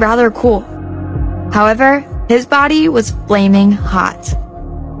temperature was rather cool. However, his body was flaming hot.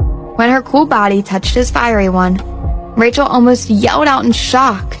 When her cool body touched his fiery one, Rachel almost yelled out in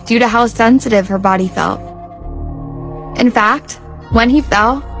shock due to how sensitive her body felt. In fact, when he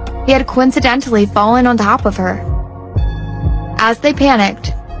fell, he had coincidentally fallen on top of her. As they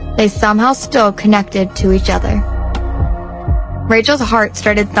panicked, they somehow still connected to each other. Rachel's heart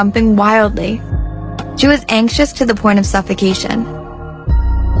started thumping wildly. She was anxious to the point of suffocation.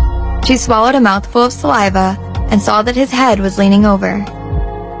 She swallowed a mouthful of saliva and saw that his head was leaning over.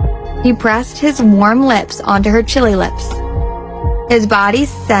 He pressed his warm lips onto her chilly lips. His body's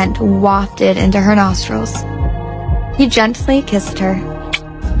scent wafted into her nostrils. He gently kissed her.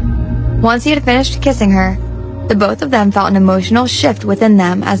 Once he had finished kissing her, the both of them felt an emotional shift within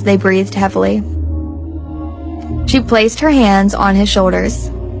them as they breathed heavily. She placed her hands on his shoulders.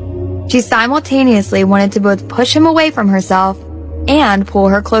 She simultaneously wanted to both push him away from herself and pull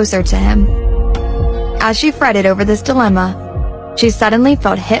her closer to him. As she fretted over this dilemma, she suddenly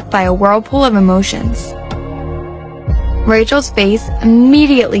felt hit by a whirlpool of emotions. Rachel's face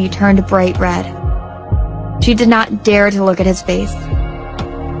immediately turned bright red. She did not dare to look at his face.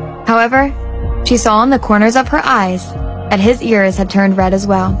 However, she saw in the corners of her eyes that his ears had turned red as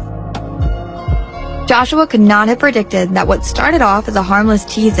well. Joshua could not have predicted that what started off as a harmless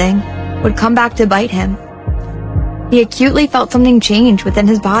teasing would come back to bite him. He acutely felt something change within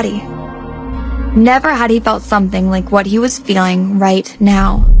his body. Never had he felt something like what he was feeling right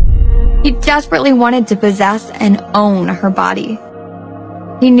now. He desperately wanted to possess and own her body.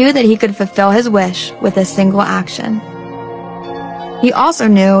 He knew that he could fulfill his wish with a single action. He also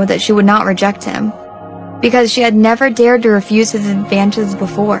knew that she would not reject him, because she had never dared to refuse his advances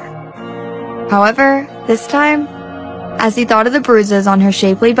before. However, this time, as he thought of the bruises on her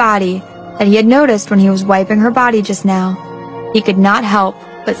shapely body that he had noticed when he was wiping her body just now, he could not help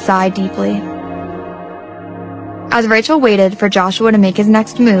but sigh deeply. As Rachel waited for Joshua to make his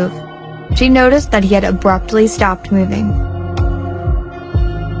next move, she noticed that he had abruptly stopped moving.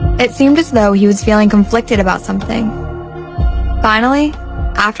 It seemed as though he was feeling conflicted about something. Finally,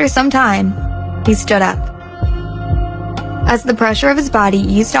 after some time, he stood up. As the pressure of his body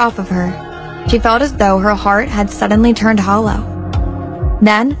eased off of her, she felt as though her heart had suddenly turned hollow.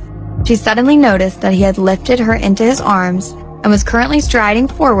 Then, she suddenly noticed that he had lifted her into his arms and was currently striding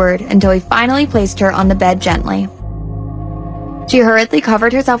forward until he finally placed her on the bed gently. She hurriedly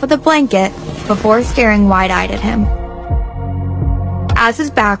covered herself with a blanket before staring wide-eyed at him. As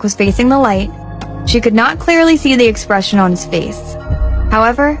his back was facing the light, she could not clearly see the expression on his face.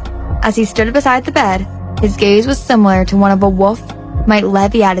 However, as he stood beside the bed, his gaze was similar to one of a wolf might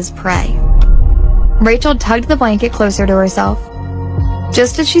levy at his prey. Rachel tugged the blanket closer to herself.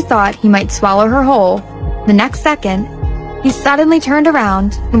 Just as she thought he might swallow her whole, the next second, he suddenly turned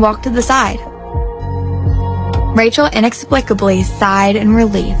around and walked to the side. Rachel inexplicably sighed in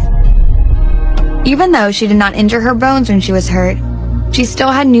relief. Even though she did not injure her bones when she was hurt, she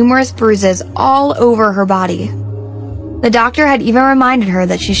still had numerous bruises all over her body. The doctor had even reminded her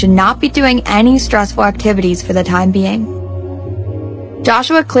that she should not be doing any stressful activities for the time being.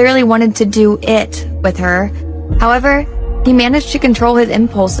 Joshua clearly wanted to do it with her. However, he managed to control his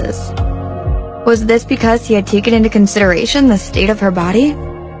impulses. Was this because he had taken into consideration the state of her body?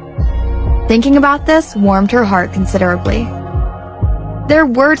 Thinking about this warmed her heart considerably. There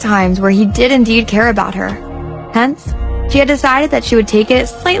were times where he did indeed care about her. Hence, she had decided that she would take it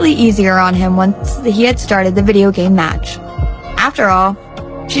slightly easier on him once he had started the video game match. After all,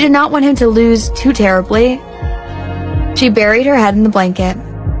 she did not want him to lose too terribly. She buried her head in the blanket.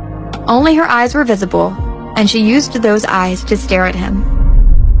 Only her eyes were visible, and she used those eyes to stare at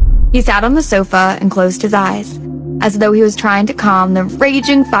him. He sat on the sofa and closed his eyes, as though he was trying to calm the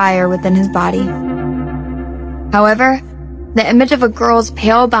raging fire within his body. However, the image of a girl's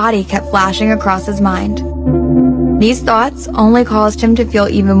pale body kept flashing across his mind. These thoughts only caused him to feel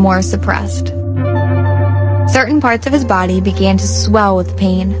even more suppressed. Certain parts of his body began to swell with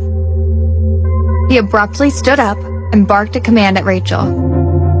pain. He abruptly stood up and barked a command at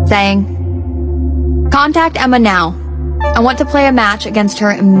Rachel, saying, "Contact Emma now. I want to play a match against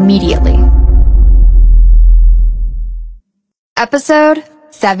her immediately." Episode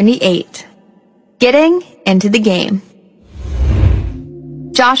 78. Getting into the game.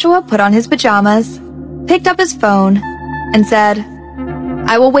 Joshua put on his pajamas, picked up his phone, and said,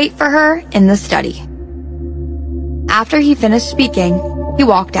 "I will wait for her in the study." After he finished speaking, he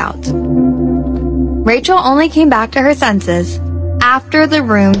walked out. Rachel only came back to her senses after the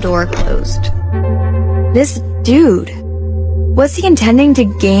room door closed. This dude, was he intending to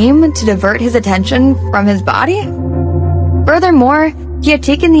game to divert his attention from his body? Furthermore, he had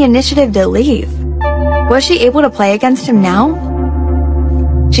taken the initiative to leave. Was she able to play against him now?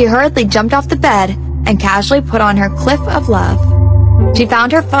 She hurriedly jumped off the bed and casually put on her Cliff of Love. She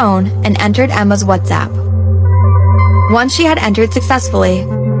found her phone and entered Emma's WhatsApp. Once she had entered successfully,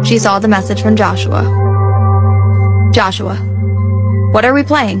 she saw the message from Joshua. "Joshua, what are we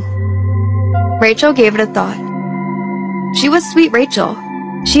playing?" Rachel gave it a thought. She was sweet Rachel.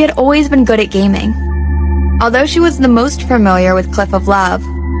 She had always been good at gaming. Although she was the most familiar with Cliff of Love,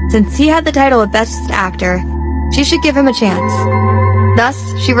 since he had the title of Best Actor, she should give him a chance. Thus,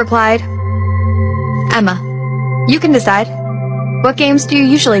 she replied, "Emma, you can decide. What games do you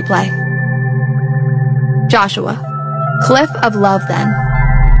usually play?" "Joshua, Cliff of Love then."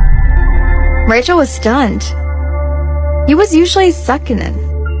 Rachel was stunned. He was usually succulent.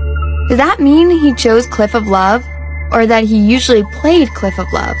 Did that mean he chose Cliff of Love, or that he usually played Cliff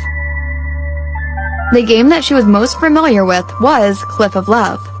of Love? The game that she was most familiar with was Cliff of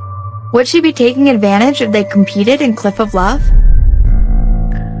Love. Would she be taking advantage if they competed in Cliff of Love?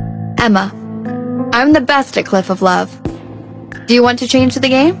 "Emma, I'm the best at Cliff of Love. Do you want to change the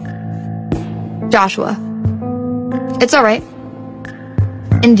game?" Joshua, "It's alright."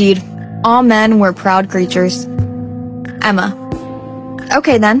 Indeed, all men were proud creatures. Emma,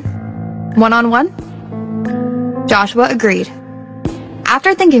 "Okay then. One-on-one?" Joshua agreed.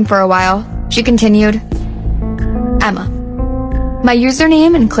 After thinking for a while, she continued, "Emma, my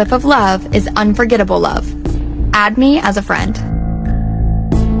username in Cliff of Love is Unforgettable Love. Add me as a friend."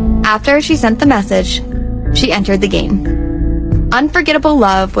 After she sent the message, she entered the game. Unforgettable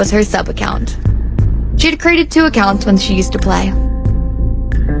Love was her sub-account. She had created 2 accounts when she used to play.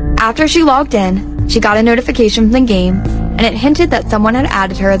 After she logged in, she got a notification from the game, and it hinted that someone had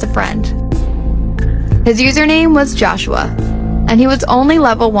added her as a friend. His username was Joshua, and he was only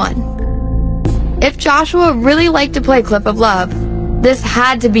level 1. If Joshua really liked to play Cliff of Love, this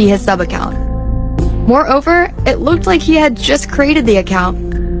had to be his sub-account. Moreover, it looked like he had just created the account.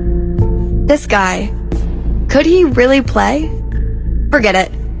 This guy, could he really play? Forget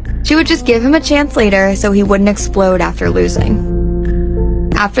it. She would just give him a chance later so he wouldn't explode after losing.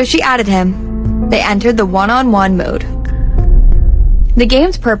 After she added him, they entered the one-on-one mode. The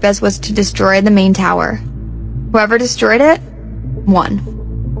game's purpose was to destroy the main tower. Whoever destroyed it, won.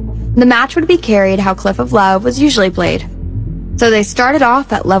 The match would be carried how Cliff of Love was usually played, so they started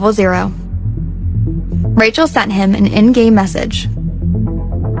off at level 0. Rachel sent him an in-game message.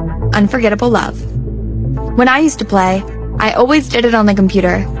 Unforgettable Love. When I used to play, I always did it on the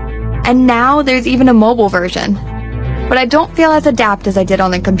computer, and now there's even a mobile version, but I don't feel as adept as I did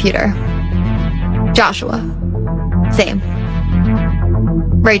on the computer. Joshua. Same.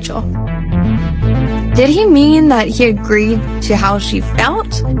 Rachel. Did he mean that he agreed to how she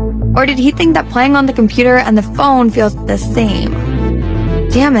felt? Or did he think that playing on the computer and the phone feels the same?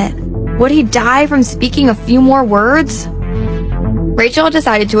 Damn it. Would he die from speaking a few more words? Rachel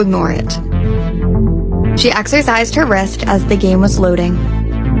decided to ignore it. She exercised her wrist as the game was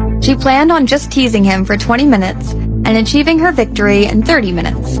loading. She planned on just teasing him for 20 minutes and achieving her victory in 30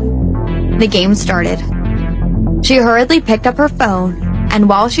 minutes. The game started. She hurriedly picked up her phone, and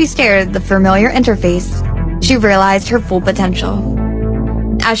while she stared at the familiar interface, she realized her full potential.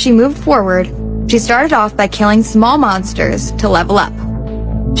 As she moved forward, she started off by killing small monsters to level up.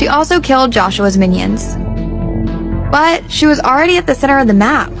 She also killed Joshua's minions. But she was already at the center of the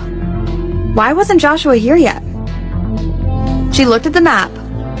map. Why wasn't Joshua here yet? She looked at the map,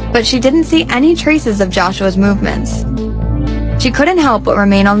 but she didn't see any traces of Joshua's movements. She couldn't help but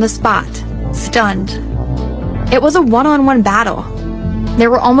remain on the spot, stunned. It was a one-on-one battle. There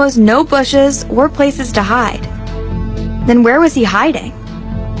were almost no bushes or places to hide. Then where was he hiding?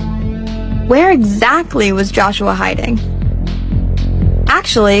 Where exactly was Joshua hiding?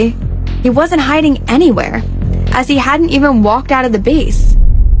 Actually, he wasn't hiding anywhere, as he hadn't even walked out of the base.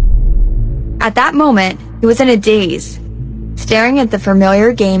 At that moment, he was in a daze, staring at the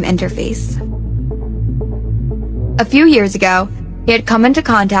familiar game interface. A few years ago, he had come into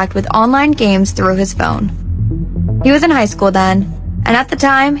contact with online games through his phone. He was in high school then, and at the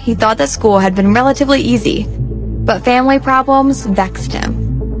time, he thought that school had been relatively easy, but family problems vexed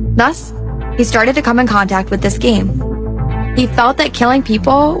him. Thus, he started to come in contact with this game. He felt that killing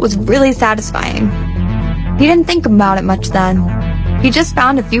people was really satisfying. He didn't think about it much then. He just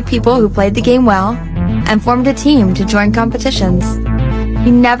found a few people who played the game well and formed a team to join competitions.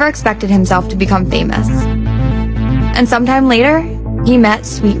 He never expected himself to become famous. And sometime later, he met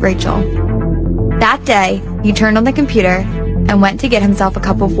Sweet Rachel. That day, he turned on the computer and went to get himself a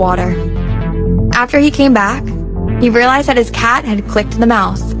cup of water. After he came back, he realized that his cat had clicked the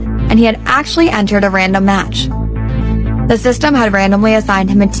mouse, and he had actually entered a random match. The system had randomly assigned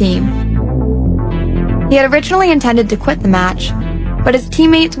him a team. He had originally intended to quit the match, but his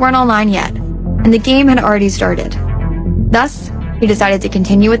teammates weren't online yet, and the game had already started. Thus, he decided to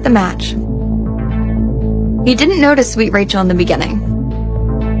continue with the match. He didn't notice Sweet Rachel in the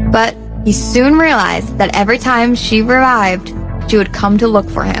beginning, but he soon realized that every time she revived, she would come to look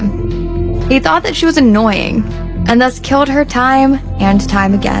for him. He thought that she was annoying, and thus killed her time and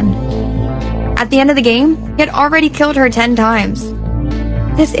time again. At the end of the game, he had already killed her 10 times.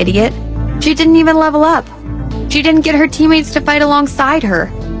 This idiot, she didn't even level up. She didn't get her teammates to fight alongside her,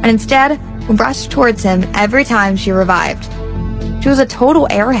 and instead rushed towards him every time she revived. She was a total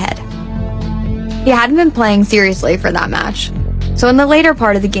airhead. He hadn't been playing seriously for that match, so in the later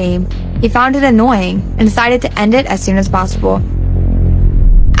part of the game, he found it annoying and decided to end it as soon as possible.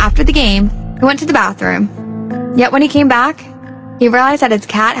 After the game, he went to the bathroom. Yet when he came back, he realized that his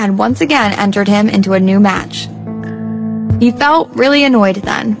cat had once again entered him into a new match. He felt really annoyed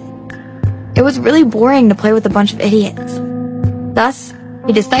then. It was really boring to play with a bunch of idiots. Thus,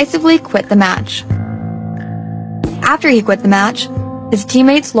 he decisively quit the match. After he quit the match, his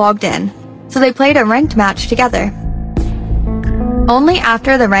teammates logged in, so they played a ranked match together. Only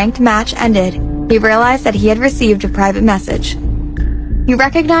after the ranked match ended, he realized that he had received a private message. He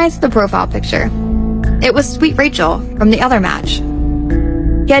recognized the profile picture. It was Sweet Rachel from the other match.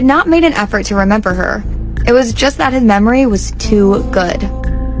 He had not made an effort to remember her. It was just that his memory was too good.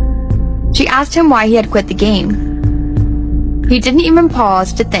 She asked him why he had quit the game. He didn't even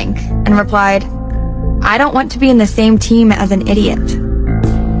pause to think and replied, "I don't want to be in the same team as an idiot."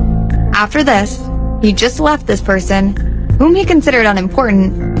 After this, he just left this person, whom he considered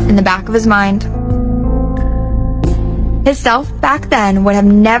unimportant, in the back of his mind. His self back then would have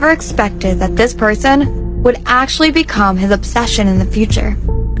never expected that this person would actually become his obsession in the future.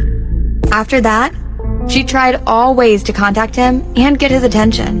 After that, she tried all ways to contact him and get his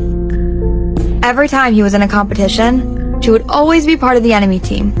attention. Every time he was in a competition, she would always be part of the enemy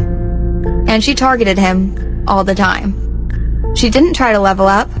team. And she targeted him all the time. She didn't try to level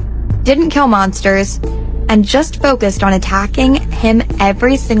up, didn't kill monsters, and just focused on attacking him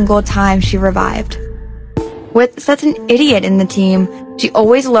every single time she revived. With such an idiot in the team, she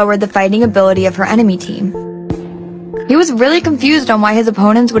always lowered the fighting ability of her enemy team. He was really confused on why his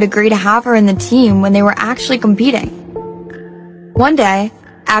opponents would agree to have her in the team when they were actually competing. One day,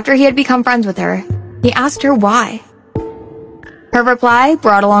 after he had become friends with her, he asked her why. Her reply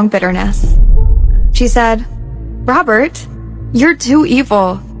brought along bitterness. She said, "Robert, you're too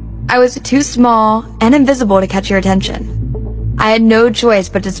evil. I was too small and invisible to catch your attention. I had no choice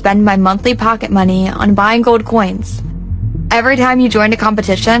but to spend my monthly pocket money on buying gold coins. Every time you joined a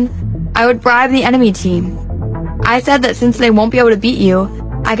competition, I would bribe the enemy team. I said that since they won't be able to beat you,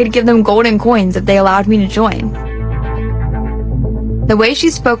 I could give them golden coins if they allowed me to join." The way she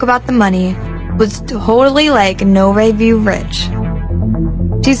spoke about the money was totally like No Review Rich.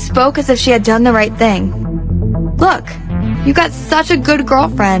 She spoke as if she had done the right thing. Look, you got such a good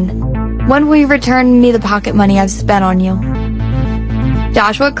girlfriend. When will you return me the pocket money I've spent on you?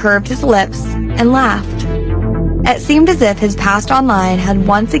 Joshua curved his lips and laughed. It seemed as if his past online had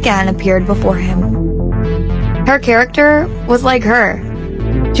once again appeared before him. Her character was like her.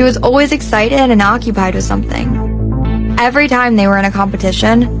 She was always excited and occupied with something. Every time they were in a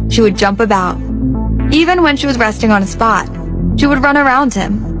competition, she would jump about. Even when she was resting on a spot, she would run around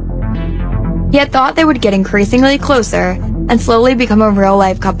him. He had thought they would get increasingly closer and slowly become a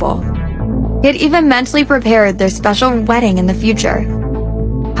real-life couple. He had even mentally prepared their special wedding in the future.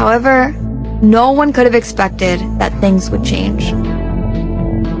 However, no one could have expected that things would change.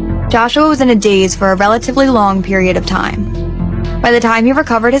 Joshua was in a daze for a relatively long period of time. By the time he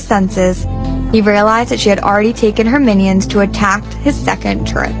recovered his senses, he realized that she had already taken her minions to attack his second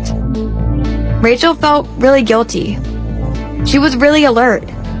turret. Rachel felt really guilty. She was really alert,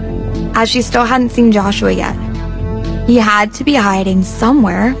 as she still hadn't seen Joshua yet. He had to be hiding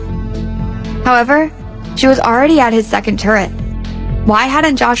somewhere. However, she was already at his second turret. Why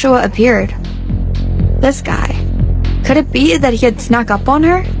hadn't Joshua appeared? This guy. Could it be that he had snuck up on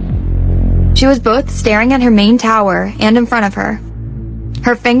her? She was both staring at her main tower and in front of her.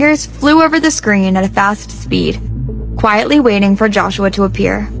 Her fingers flew over the screen at a fast speed, quietly waiting for Joshua to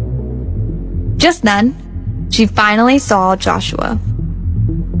appear. Just then, she finally saw Joshua.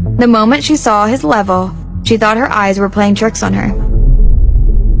 The moment she saw his level, she thought her eyes were playing tricks on her.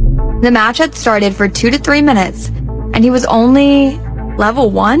 The match had started for 2 to 3 minutes, and he was only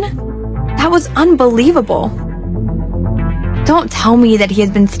level 1? That was unbelievable. Don't tell me that he has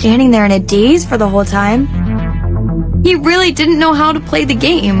been standing there in a daze for the whole time. He really didn't know how to play the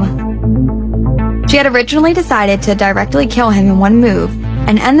game. She had originally decided to directly kill him in one move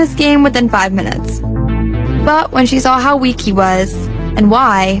and end this game within 5 minutes. But when she saw how weak he was, and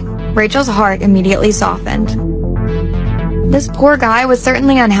why, Rachel's heart immediately softened. This poor guy was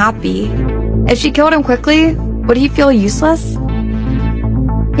certainly unhappy. If she killed him quickly, would he feel useless?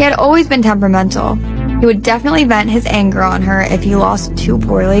 He had always been temperamental. He would definitely vent his anger on her if he lost too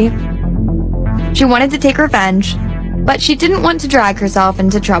poorly. She wanted to take revenge, but she didn't want to drag herself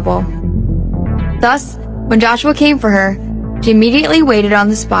into trouble. Thus, when Joshua came for her, she immediately waited on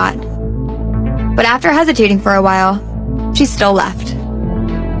the spot. But after hesitating for a while, she still left.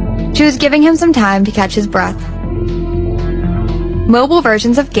 She was giving him some time to catch his breath. Mobile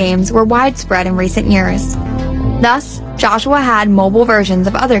versions of games were widespread in recent years. Thus, Joshua had mobile versions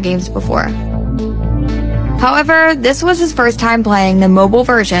of other games before. However, this was his first time playing the mobile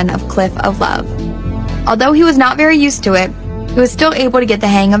version of Cliff of Love. Although he was not very used to it, he was still able to get the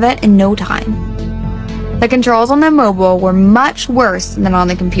hang of it in no time. The controls on the mobile were much worse than on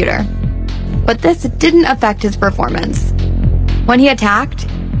the computer. But this didn't affect his performance. When he attacked,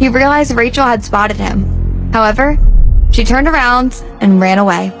 he realized Rachel had spotted him. However, she turned around and ran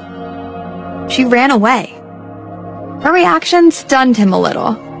away. She ran away. Her reaction stunned him a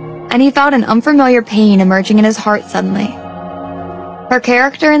little, and he felt an unfamiliar pain emerging in his heart suddenly. Her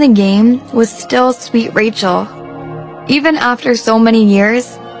character in the game was still Sweet Rachel. Even after so many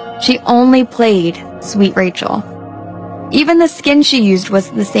years, she only played Sweet Rachel. Even the skin she used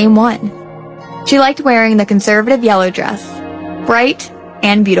was the same one. She liked wearing the conservative yellow dress, bright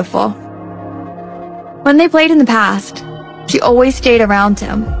and beautiful. When they played in the past, she always stayed around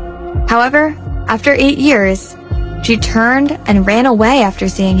him. However, after 8 years, she turned and ran away after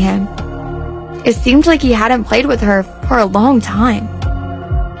seeing him. It seemed like he hadn't played with her for a long time.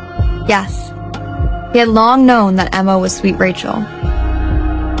 Yes, he had long known that Emma was Sweet Rachel.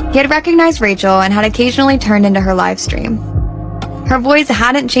 He had recognized Rachel and had occasionally turned into her live stream. Her voice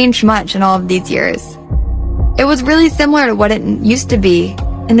hadn't changed much in all of these years. It was really similar to what it used to be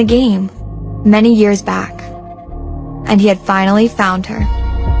in the game many years back. And he had finally found her.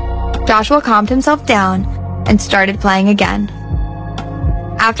 Joshua calmed himself down and started playing again.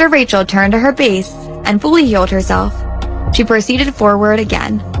 After Rachel turned to her base and fully healed herself, she proceeded forward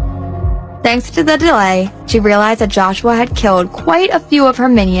again. Thanks to the delay, she realized that Joshua had killed quite a few of her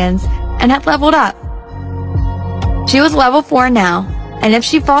minions and had leveled up. She was level 4 now, and if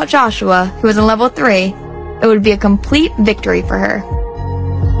she fought Joshua, who was in level 3, it would be a complete victory for her.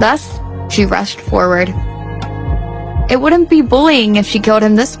 Thus, she rushed forward. It wouldn't be bullying if she killed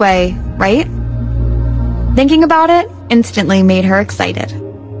him this way, right? Thinking about it instantly made her excited.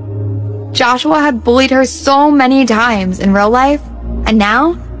 Joshua had bullied her so many times in real life, and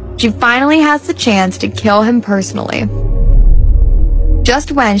now she finally has the chance to kill him personally.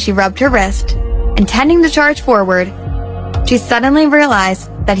 Just when she rubbed her wrist, intending to charge forward, she suddenly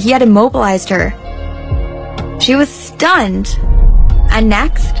realized that he had immobilized her. She was stunned, and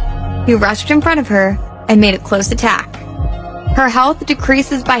next, he rushed in front of her and made a close attack. Her health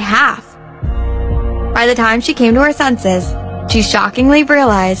decreases by half. By the time she came to her senses, she shockingly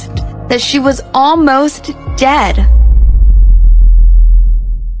realized that she was almost dead.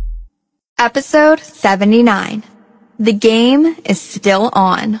 Episode 79. The game is still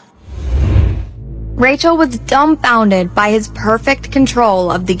on. Rachel was dumbfounded by his perfect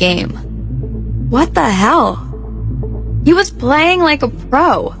control of the game. What the hell? He was playing like a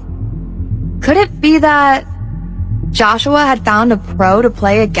pro. Could it be that Joshua had found a pro to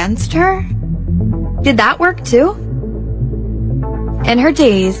play against her? Did that work too? In her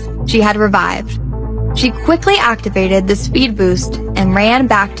daze, she had revived. She quickly activated the speed boost and ran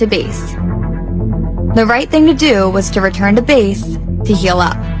back to base. The right thing to do was to return to base to heal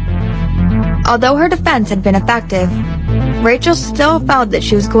up. Although her defense had been effective, Rachel still felt that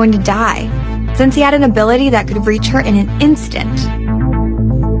she was going to die, since he had an ability that could reach her in an instant.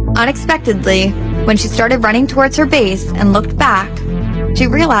 Unexpectedly, when she started running towards her base and looked back, she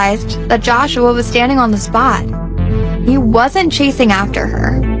realized that Joshua was standing on the spot. He wasn't chasing after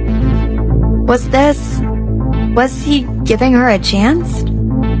her. Was he giving her a chance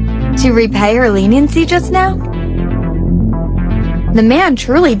to repay her leniency just now? The man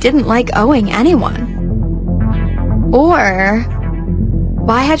truly didn't like owing anyone. Or,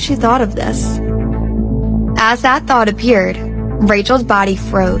 why had she thought of this? As that thought appeared, Rachel's body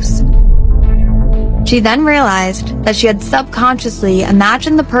froze. She then realized that she had subconsciously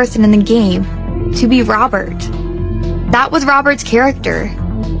imagined the person in the game to be Robert. That was Robert's character.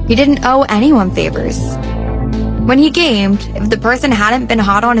 He didn't owe anyone favors. When he gamed, if the person hadn't been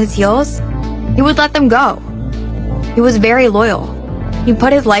hot on his heels, he would let them go. He was very loyal. He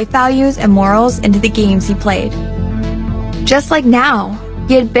put his life values and morals into the games he played. Just like now,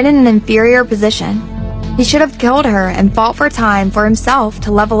 he had been in an inferior position. He should have killed her and fought for time for himself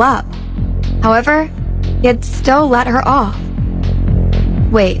to level up. However, he had still let her off.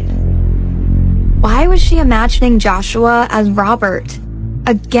 Wait, why was she imagining Joshua as Robert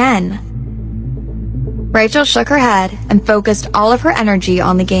again? Rachel shook her head and focused all of her energy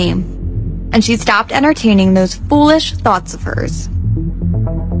on the game, and she stopped entertaining those foolish thoughts of hers.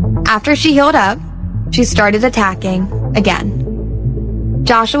 After she healed up, she started attacking again.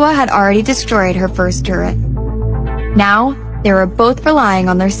 Joshua had already destroyed her first turret. Now, they were both relying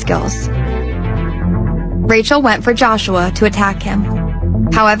on their skills. Rachel went for Joshua to attack him.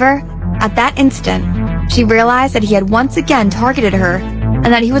 However, at that instant, she realized that he had once again targeted her and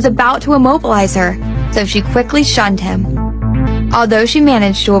that he was about to immobilize her, so she quickly shunned him. Although she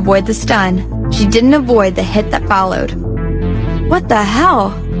managed to avoid the stun, she didn't avoid the hit that followed. What the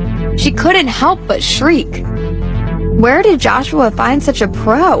hell? She couldn't help but shriek. Where did Joshua find such a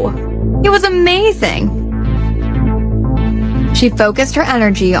pro? He was amazing! She focused her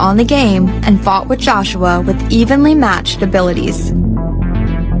energy on the game and fought with Joshua with evenly matched abilities.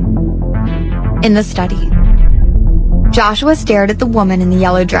 In the study, Joshua stared at the woman in the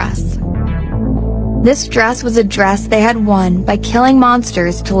yellow dress. This dress was a dress they had won by killing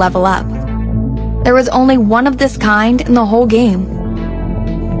monsters to level up. There was only one of this kind in the whole game.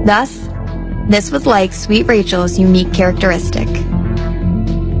 Thus, this was like Sweet Rachel's unique characteristic.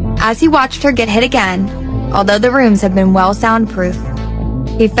 As he watched her get hit again, although the rooms had been well soundproof,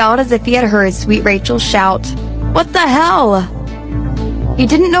 he felt as if he had heard Sweet Rachel shout, "What the hell?" He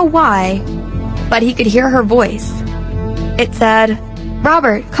didn't know why, but he could hear her voice. It said,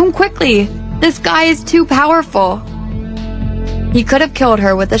 "Robert, come quickly! This guy is too powerful." He could have killed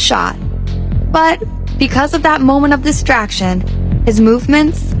her with a shot, but because of that moment of distraction, his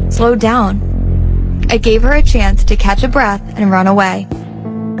movements slowed down. It gave her a chance to catch a breath and run away.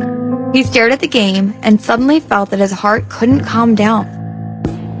 He stared at the game and suddenly felt that his heart couldn't calm down.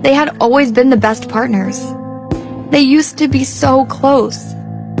 They had always been the best partners. They used to be so close.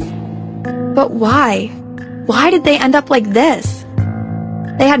 But why? Why did they end up like this?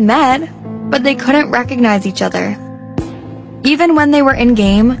 They had met, but they couldn't recognize each other. Even when they were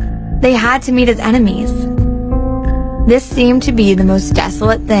in-game, they had to meet as enemies. This seemed to be the most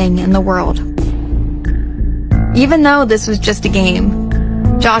desolate thing in the world. Even though this was just a game,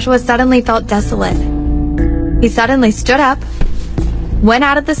 Joshua suddenly felt desolate. He suddenly stood up, went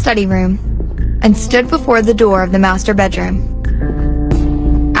out of the study room, and stood before the door of the master bedroom.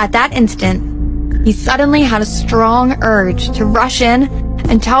 At that instant, he suddenly had a strong urge to rush in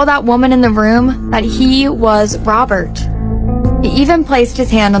and tell that woman in the room that he was Robert. He even placed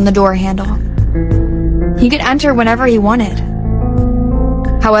his hand on the door handle. He could enter whenever he wanted.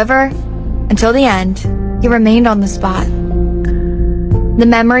 However, until the end, he remained on the spot. The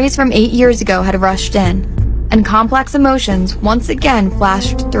memories from 8 years ago had rushed in, and complex emotions once again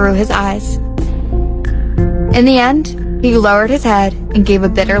flashed through his eyes. In the end, he lowered his head and gave a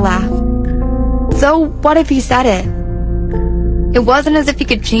bitter laugh. So what if he said it? It wasn't as if he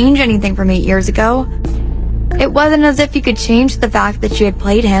could change anything from 8 years ago. It wasn't as if he could change the fact that she had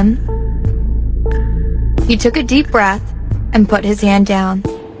played him. He took a deep breath and put his hand down.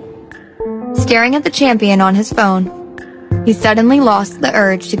 Staring at the champion on his phone, he suddenly lost the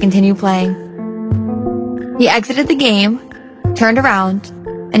urge to continue playing. He exited the game, turned around,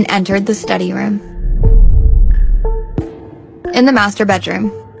 and entered the study room. In the master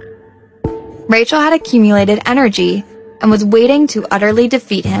bedroom, Rachel had accumulated energy and was waiting to utterly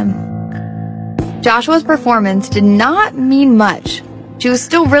defeat him. Joshua's performance did not mean much. She was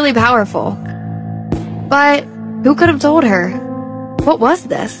still really powerful. But who could have told her? What was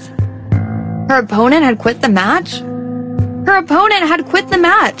this? Her opponent had quit the match? Her opponent had quit the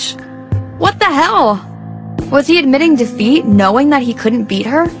match! What the hell? Was he admitting defeat knowing that he couldn't beat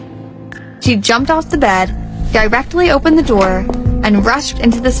her? She jumped off the bed, directly opened the door, and rushed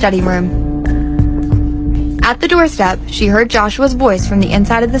into the study room. At the doorstep, she heard Joshua's voice from the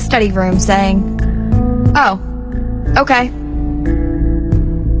inside of the study room saying, "Oh, okay."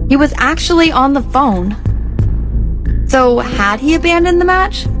 He was actually on the phone. So had he abandoned the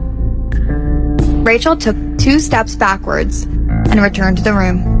match? Rachel took 2 steps backwards and returned to the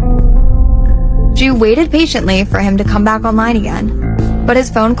room. She waited patiently for him to come back online again, but his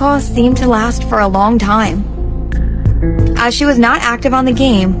phone call seemed to last for a long time. As she was not active on the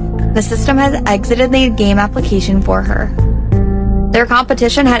game, the system had exited the game application for her. Their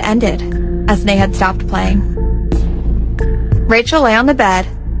competition had ended, as they had stopped playing. Rachel lay on the bed,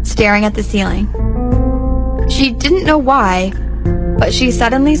 staring at the ceiling. She didn't know why, but she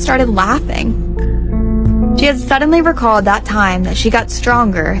suddenly started laughing. She had suddenly recalled that time that she got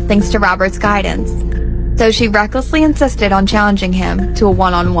stronger thanks to Robert's guidance, so she recklessly insisted on challenging him to a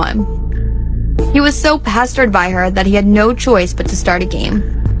one-on-one. He was so pestered by her that he had no choice but to start a game.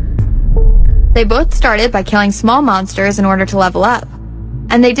 They both started by killing small monsters in order to level up,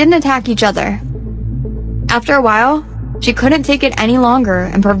 and they didn't attack each other. After a while, she couldn't take it any longer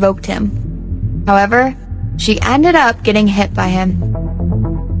and provoked him. However, she ended up getting hit by him.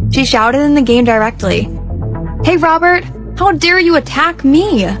 She shouted in the game directly, "Hey Robert, how dare you attack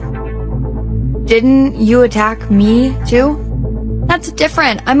me?" "Didn't you attack me too?" "That's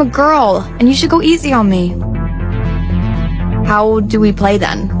different. I'm a girl, and you should go easy on me." "How do we play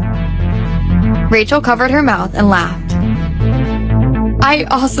then?" Rachel covered her mouth and laughed. "I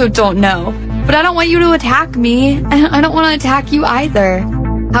also don't know, but I don't want you to attack me, and I don't want to attack you either.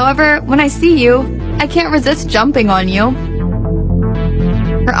 However, when I see you, I can't resist jumping on you."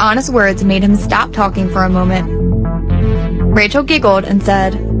 Her honest words made him stop talking for a moment. Rachel giggled and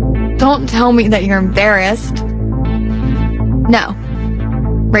said, "Don't tell me that you're embarrassed." "No."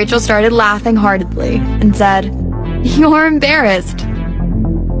 Rachel started laughing heartedly and said, "You're embarrassed."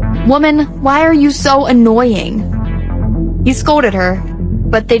 "Woman, why are you so annoying?" He scolded her,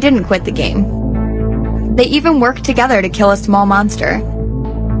 but they didn't quit the game. They even worked together to kill a small monster.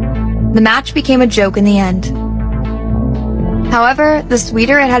 The match became a joke in the end. However, the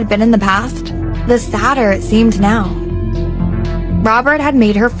sweeter it had been in the past, the sadder it seemed now. Robert had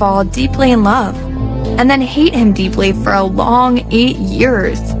made her fall deeply in love, and then hate him deeply for a long 8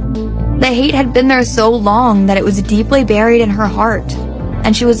 years. The hate had been there so long that it was deeply buried in her heart,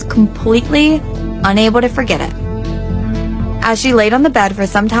 and she was completely unable to forget it. As she laid on the bed for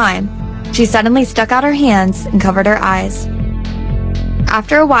some time, she suddenly stuck out her hands and covered her eyes.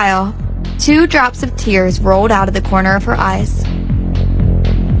 After a while, 2 drops of tears rolled out of the corner of her eyes.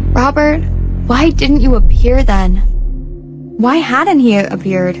 "Robert, why didn't you appear then? Why hadn't he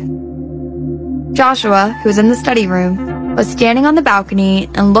appeared?" Joshua, who was in the study room, was standing on the balcony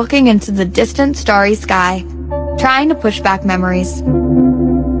and looking into the distant starry sky, trying to push back memories.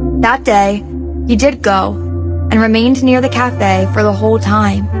 That day, he did go, and remained near the cafe for the whole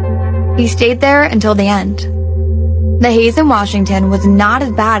time. He stayed there until the end. The haze in Washington was not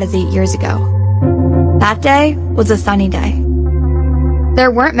as bad as 8 years ago. That day was a sunny day.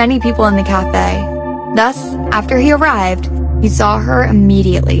 There weren't many people in the cafe. Thus, after he arrived, he saw her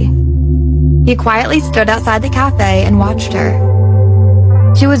immediately. He quietly stood outside the cafe and watched her.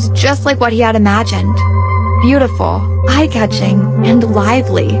 She was just like what he had imagined. Beautiful, eye-catching, and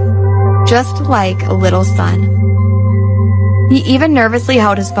lively. Just like a little sun. He even nervously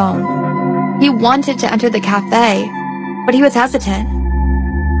held his phone. He wanted to enter the cafe, but he was hesitant.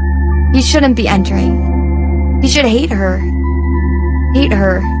 He shouldn't be entering. He should hate her. Hate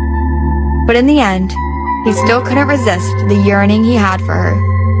her. But in the end, he still couldn't resist the yearning he had for her.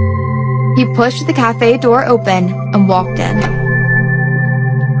 He pushed the cafe door open and walked in.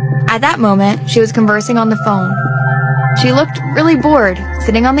 At that moment, she was conversing on the phone. She looked really bored,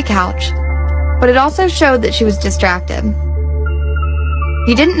 sitting on the couch, but it also showed that she was distracted.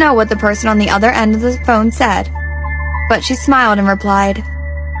 He didn't know what the person on the other end of the phone said, but she smiled and replied,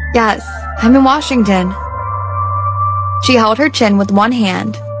 "Yes, I'm in Washington." She held her chin with one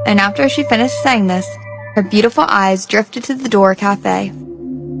hand, and after she finished saying this, her beautiful eyes drifted to the Door Cafe.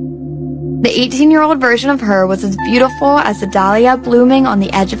 The 18-year-old version of her was as beautiful as a dahlia blooming on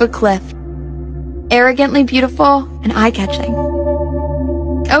the edge of a cliff. Arrogantly beautiful and eye-catching.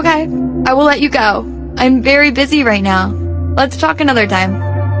 "Okay, I will let you go. I'm very busy right now. Let's talk another time."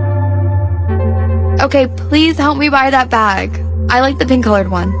 "Okay, please help me buy that bag. I like the pink-colored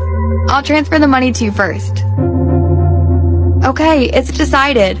one. I'll transfer the money to you first." "Okay, it's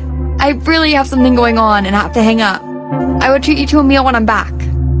decided. I really have something going on and have to hang up. I would treat you to a meal when I'm back."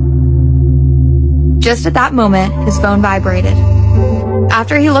 Just at that moment, his phone vibrated.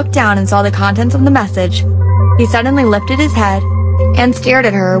 After he looked down and saw the contents of the message, he suddenly lifted his head and stared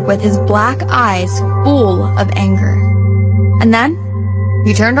at her with his black eyes full of anger. And then,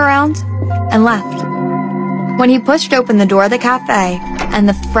 he turned around and left. When he pushed open the door of the cafe and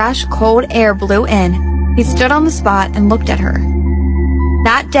the fresh, cold air blew in, he stood on the spot and looked at her.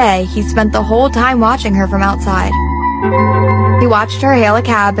 That day, he spent the whole time watching her from outside. He watched her hail a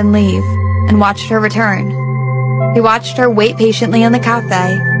cab and leave, and watched her return. He watched her wait patiently in the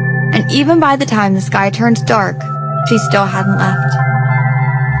cafe, and even by the time the sky turned dark, she still hadn't left.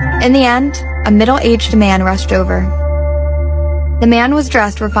 In the end, a middle-aged man rushed over. The man was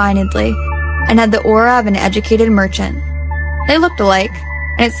dressed refinedly, and had the aura of an educated merchant. They looked alike,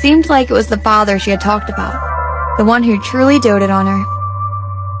 and it seemed like it was the father she had talked about, the one who truly doted on her.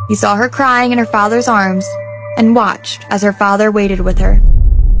 He saw her crying in her father's arms, and watched as her father waited with her.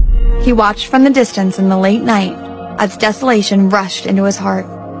 He watched from the distance in the late night as desolation rushed into his heart.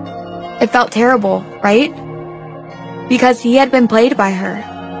 It felt terrible, right? Because he had been played by her.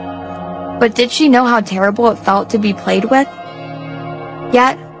 But did she know how terrible it felt to be played with?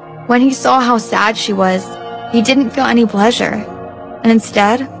 Yet, when he saw how sad she was, he didn't feel any pleasure, and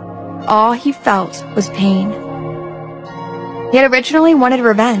instead, all he felt was pain. He had originally wanted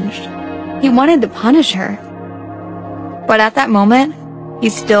revenge. He wanted to punish her. But at that moment, he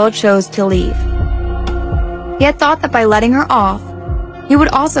still chose to leave. He had thought that by letting her off, he would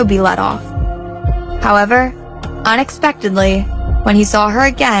also be let off. However, unexpectedly, when he saw her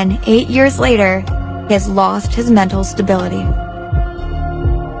again 8 years later, he has lost his mental stability.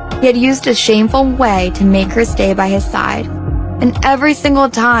 He had used a shameful way to make her stay by his side, and every single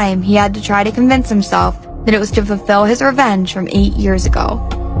time he had to try to convince himself that it was to fulfill his revenge from 8 years ago.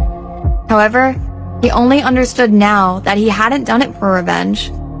 However, he only understood now that he hadn't done it for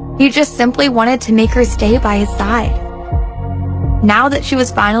revenge. He just simply wanted to make her stay by his side. Now that she was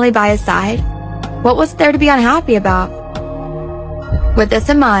finally by his side, what was there to be unhappy about? With this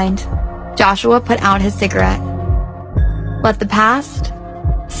in mind, Joshua put out his cigarette. Let the past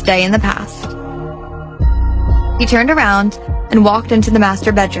stay in the past. He turned around and walked into the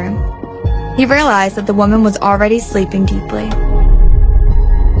master bedroom. He realized that the woman was already sleeping deeply.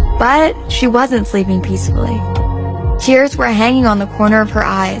 But she wasn't sleeping peacefully. Tears were hanging on the corner of her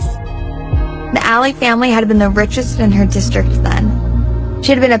eyes. The Alley family had been the richest in her district then.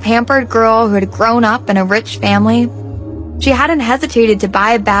 She had been a pampered girl who had grown up in a rich family. She hadn't hesitated to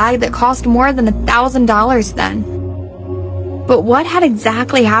buy a bag that cost more than $1,000 then. But what had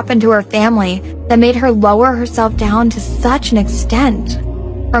exactly happened to her family that made her lower herself down to such an extent?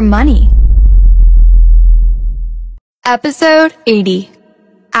 Her money. Episode 80.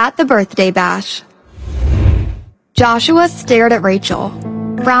 At the Birthday Bash. Joshua stared at Rachel,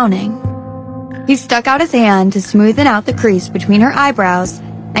 frowning. He stuck out his hand to smoothen out the crease between her eyebrows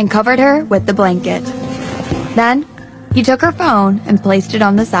and covered her with the blanket. Then, he took her phone and placed it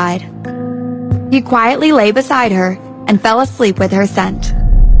on the side. He quietly lay beside her and fell asleep with her scent.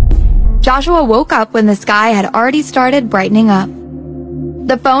 Joshua woke up when the sky had already started brightening up.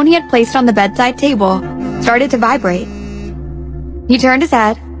 The phone he had placed on the bedside table started to vibrate. He turned his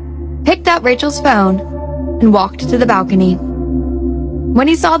head, picked up Rachel's phone, and walked to the balcony. When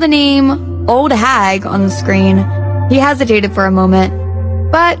he saw the name Old Hag on the screen, he hesitated for a moment,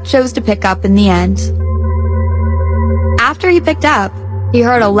 but chose to pick up in the end. After he picked up, he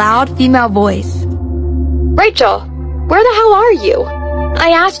heard a loud female voice. Rachel, where the hell are you?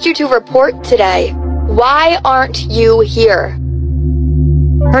 I asked you to report today. Why aren't you here?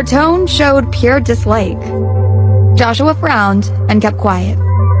 Her tone showed pure dislike. Joshua frowned and kept quiet.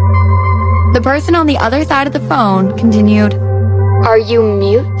 The person on the other side of the phone continued, Are you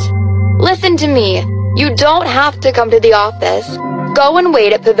mute? Listen to me. You don't have to come to the office. Go and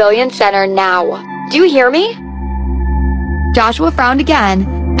wait at Pavilion Center now. Do you hear me? Joshua frowned again,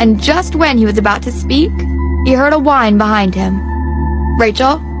 and just when he was about to speak, he heard a whine behind him.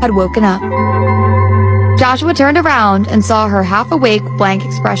 Rachel had woken up. Joshua turned around and saw her half-awake, blank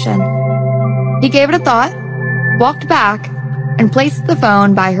expression. He gave it a thought, walked back, and placed the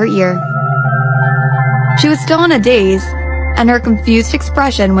phone by her ear. She was still in a daze, and her confused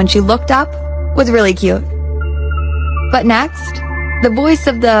expression when she looked up was really cute. But next, the voice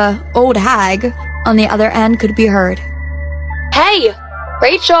of the old hag on the other end could be heard. Hey,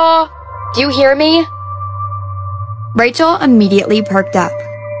 Rachel, do you hear me? Rachel immediately perked up.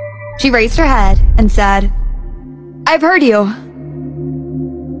 She raised her head and said, "I've heard you."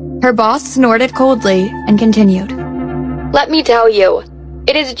 Her boss snorted coldly and continued. Let me tell you,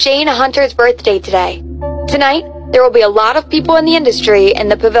 it is Jane Hunter's birthday today. Tonight, there will be a lot of people in the industry in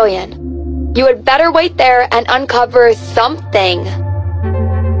the pavilion. You had better wait there and uncover something.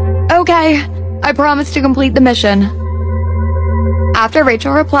 Okay, I promise to complete the mission. After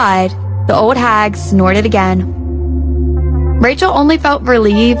Rachel replied, the old hag snorted again. Rachel only felt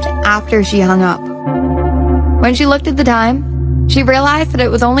relieved after she hung up. When she looked at the time, she realized that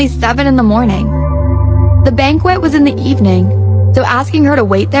it was only 7 in the morning. The banquet was in the evening, so asking her to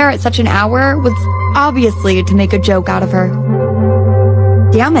wait there at such an hour was obviously to make a joke out of her.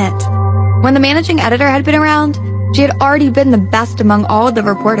 Damn it. When the managing editor had been around, she had already been the best among all of the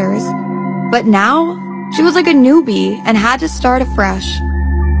reporters. But now, she was like a newbie and had to start afresh.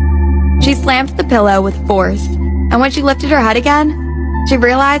 She slammed the pillow with force, and when she lifted her head again, she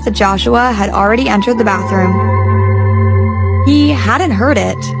realized that Joshua had already entered the bathroom. He hadn't heard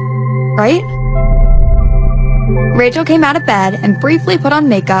it, right? Rachel came out of bed and briefly put on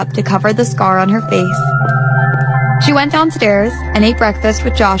makeup to cover the scar on her face. She went downstairs and ate breakfast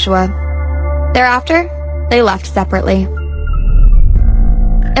with Joshua. Thereafter, they left separately.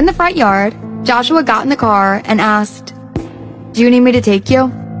 In the front yard, Joshua got in the car and asked, "Do you need me to take you?"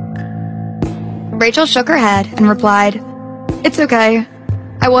 Rachel shook her head and replied, "It's okay.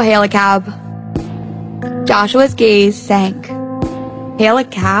 I will hail a cab." Joshua's gaze sank. Hail a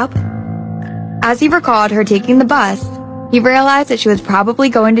cab? As he recalled her taking the bus, he realized that she was probably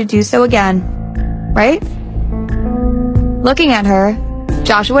going to do so again, right? Looking at her,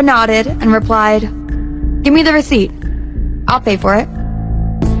 Joshua nodded and replied, "Give me the receipt. I'll pay for it."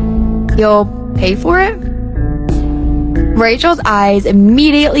 "You'll pay for it?" Rachel's eyes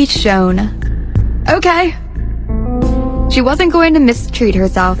immediately shone. Okay. She wasn't going to mistreat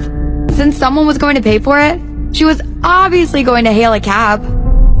herself. Since someone was going to pay for it, she was obviously going to hail a cab.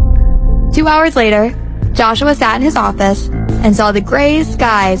 2 hours later, Joshua sat in his office and saw the gray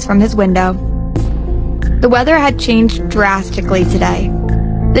skies from his window. The weather had changed drastically today.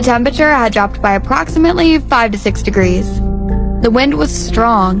 The temperature had dropped by approximately 5 to 6 degrees. The wind was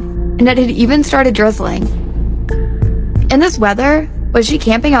strong, and it had even started drizzling. In this weather, was she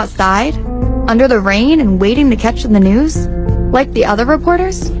camping outside, under the rain and waiting to catch the news, like the other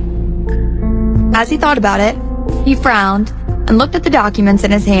reporters? As he thought about it, he frowned and looked at the documents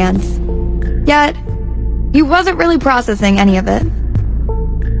in his hands. Yet, he wasn't really processing any of it.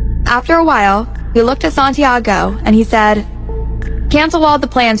 After a while, he looked at Santiago and he said, "Cancel all the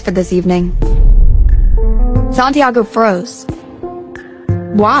plans for this evening." Santiago froze.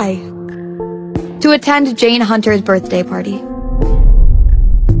 Why? To attend Jane Hunter's birthday party.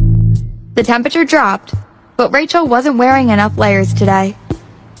 The temperature dropped, but Rachel wasn't wearing enough layers today.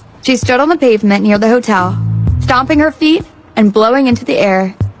 She stood on the pavement near the hotel, stomping her feet and blowing into the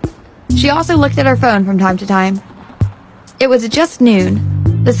air. She also looked at her phone from time to time. It was just noon.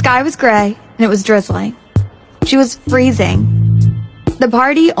 The sky was gray and it was drizzling. She was freezing. The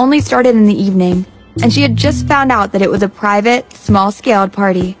party only started in the evening, and she had just found out that it was a private, small-scaled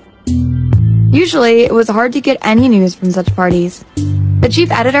party. Usually, it was hard to get any news from such parties. The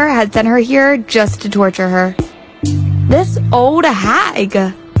chief editor had sent her here just to torture her. This old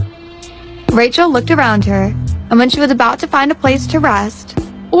hag! Rachel looked around her, and when she was about to find a place to rest,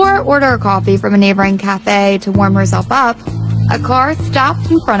 or order a coffee from a neighboring cafe to warm herself up, a car stopped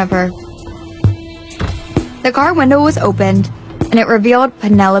in front of her. The car window was opened, and it revealed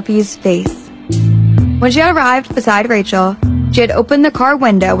Penelope's face. When she had arrived beside Rachel, she had opened the car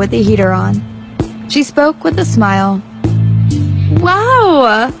window with the heater on. She spoke with a smile.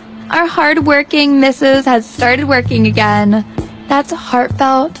 "Wow! Our hard-working Mrs. has started working again. That's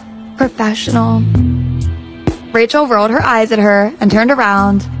heartfelt, professional." Rachel rolled her eyes at her and turned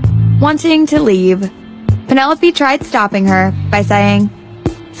around, wanting to leave. Penelope tried stopping her by saying,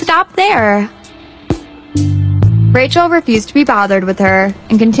 "Stop there." Rachel refused to be bothered with her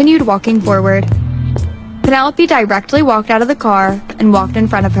and continued walking forward. Penelope directly walked out of the car and walked in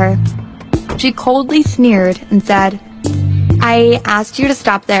front of her. She coldly sneered and said, "I asked you to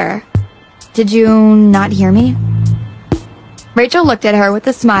stop there. Did you not hear me?" Rachel looked at her with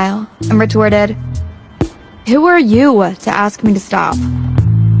a smile and retorted, "Who are you to ask me to stop?"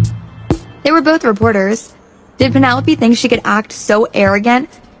 They were both reporters. Did Penelope think she could act so arrogant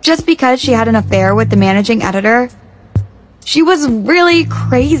just because she had an affair with the managing editor? She was really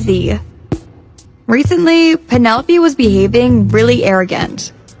crazy. Recently, Penelope was behaving really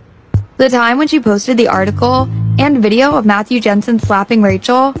arrogant. The time when she posted the article and video of Matthew Jensen slapping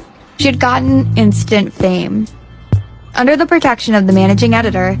Rachel, she had gotten instant fame. Under the protection of the managing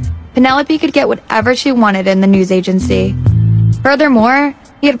editor, Penelope could get whatever she wanted in the news agency. Furthermore,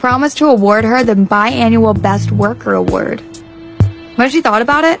 he had promised to award her the biannual Best Worker Award. When she thought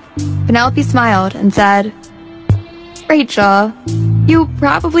about it, Penelope smiled and said, "Rachel, you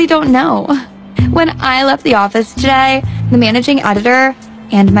probably don't know. When I left the office today, the managing editor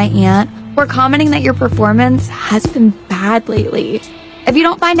and my aunt were commenting that your performance has been bad lately. If you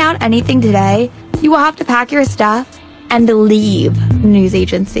don't find out anything today, you will have to pack your stuff and leave the news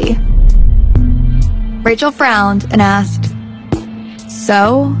agency." Rachel frowned and asked,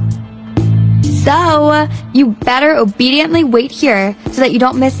 So, you better obediently wait here so that you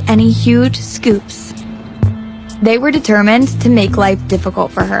don't miss any huge scoops. They were determined to make life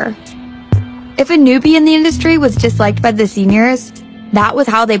difficult for her. If a newbie in the industry was disliked by the seniors, that was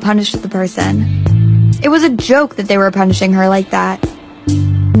how they punished the person. It was a joke that they were punishing her like that.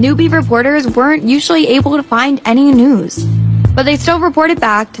 Newbie reporters weren't usually able to find any news, but they still reported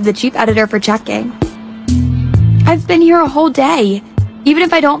back to the chief editor for checking. "I've been here a whole day. Even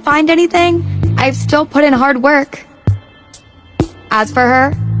if I don't find anything, I've still put in hard work." As for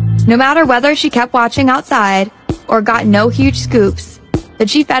her, no matter whether she kept watching outside or got no huge scoops, the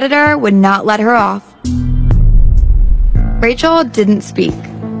chief editor would not let her off. Rachel didn't speak.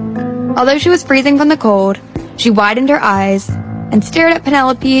 Although she was freezing from the cold, she widened her eyes and stared at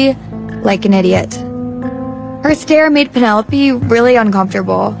Penelope like an idiot. Her stare made Penelope really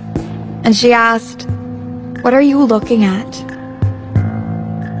uncomfortable, and she asked, "What are you looking at?"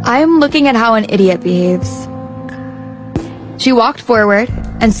 "I am looking at how an idiot behaves." She walked forward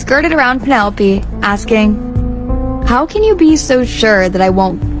and skirted around Penelope, asking, "How can you be so sure that I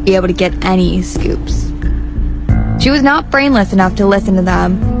won't be able to get any scoops?" She was not brainless enough to listen to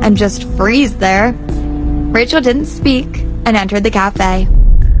them and just freeze there. Rachel didn't speak and entered the cafe.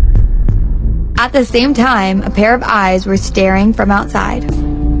 At the same time, a pair of eyes were staring from outside.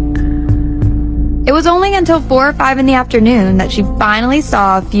 It was only until 4 or 5 in the afternoon that she finally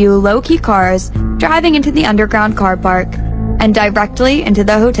saw a few low-key cars driving into the underground car park and directly into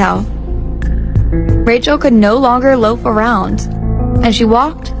the hotel. Rachel could no longer loaf around, and she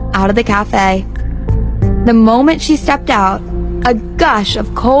walked out of the cafe. The moment she stepped out, a gush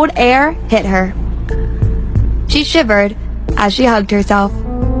of cold air hit her. She shivered as she hugged herself.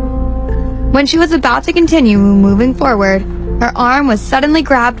 When she was about to continue moving forward, her arm was suddenly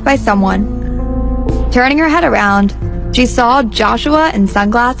grabbed by someone. Turning her head around, she saw Joshua in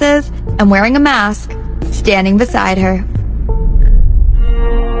sunglasses and wearing a mask standing beside her.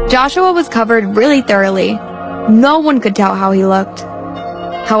 Joshua was covered really thoroughly. No one could tell how he looked.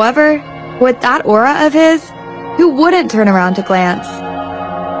 However, with that aura of his, who wouldn't turn around to glance?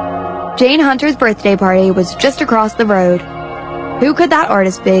 Jane Hunter's birthday party was just across the road. Who could that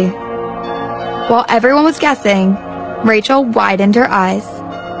artist be? While everyone was guessing, Rachel widened her eyes.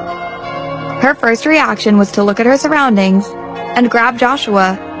 Her first reaction was to look at her surroundings and grab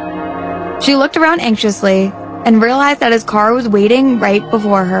Joshua. She looked around anxiously and realized that his car was waiting right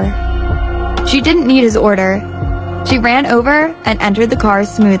before her. She didn't need his order. She ran over and entered the car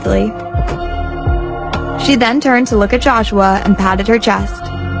smoothly. She then turned to look at Joshua and patted her chest.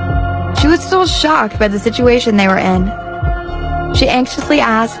 She was still shocked by the situation they were in. She anxiously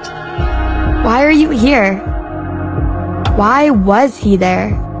asked, "Why are you here? Why was he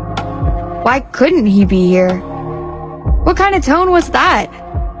there? Why couldn't he be here? What kind of tone was that?"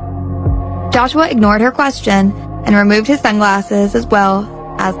 Joshua ignored her question and removed his sunglasses as well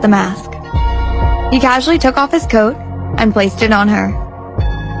as the mask. He casually took off his coat and placed it on her.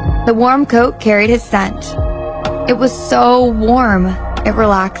 The warm coat carried his scent. It was so warm, it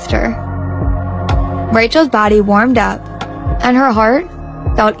relaxed her. Rachel's body warmed up, and her heart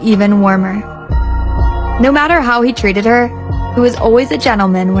felt even warmer. No matter how he treated her, he was always a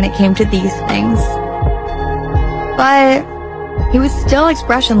gentleman when it came to these things. But he was still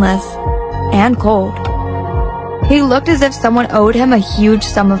expressionless and cold. He looked as if someone owed him a huge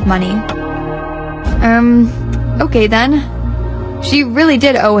sum of money. Okay then. She really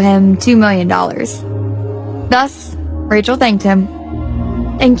did owe him $2 million. Thus, Rachel thanked him.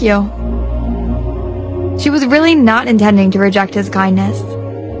 "Thank you." She was really not intending to reject his kindness.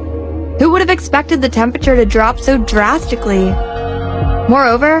 Who would have expected the temperature to drop so drastically?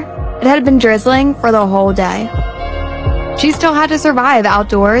 Moreover, it had been drizzling for the whole day. She still had to survive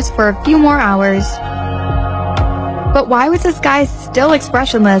outdoors for a few more hours. But why was this guy still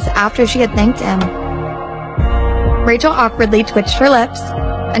expressionless after she had thanked him? Rachel awkwardly twitched her lips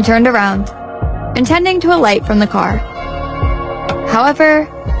and turned around, intending to alight from the car. However,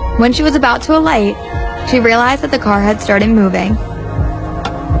 when she was about to alight, she realized that the car had started moving.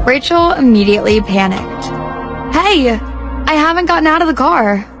 Rachel immediately panicked. "Hey, I haven't gotten out of the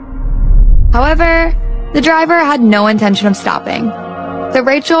car." However, the driver had no intention of stopping, so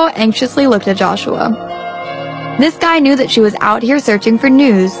Rachel anxiously looked at Joshua. This guy knew that she was out here searching for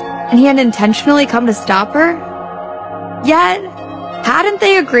news, and he had intentionally come to stop her? Yet, hadn't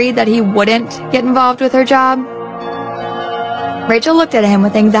they agreed that he wouldn't get involved with her job? Rachel looked at him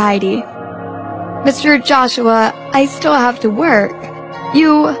with anxiety. "Mr. Joshua, I still have to work.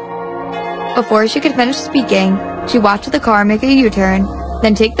 Before she could finish speaking, she watched the car make a U-turn,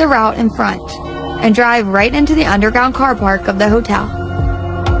 then take the route in front, and drive right into the underground car park of the hotel.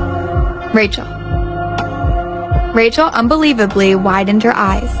 Rachel unbelievably widened her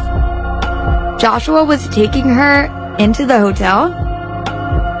eyes. Joshua was taking her into the hotel?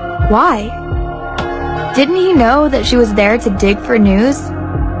 Why? Didn't he know that she was there to dig for news?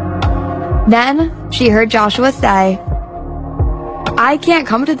 Then she heard Joshua say, "I can't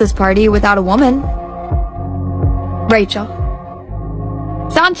come to this party without a woman." Rachel.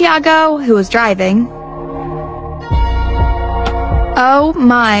 Santiago, who was driving. "Oh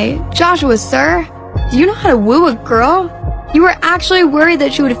my, Joshua, sir, do you know how to woo a girl? You were actually worried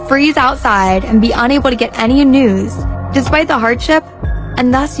that she would freeze outside and be unable to get any news, despite the hardship,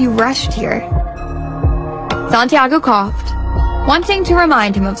 and thus you rushed here." Santiago coughed, wanting to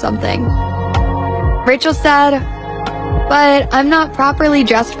remind him of something. Rachel said, "But I'm not properly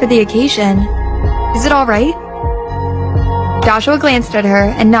dressed for the occasion. Is it all right?" Joshua glanced at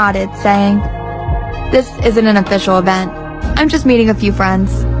her and nodded, saying, "This isn't an official event. I'm just meeting a few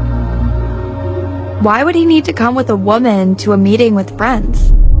friends." Why would he need to come with a woman to a meeting with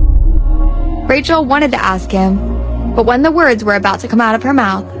friends? Rachel wanted to ask him, but when the words were about to come out of her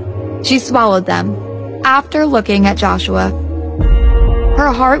mouth, she swallowed them after looking at Joshua.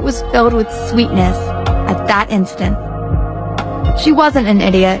 Her heart was filled with sweetness at that instant. She wasn't an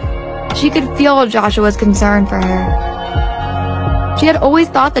idiot. She could feel Joshua's concern for her. She had always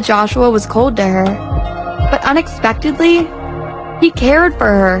thought that Joshua was cold to her, but unexpectedly, he cared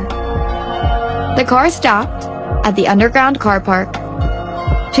for her. The car stopped at the underground car park.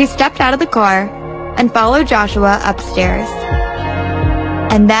 She stepped out of the car and followed Joshua upstairs.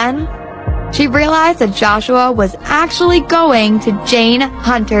 And then, she realized that Joshua was actually going to Jane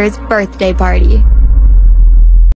Hunter's birthday party.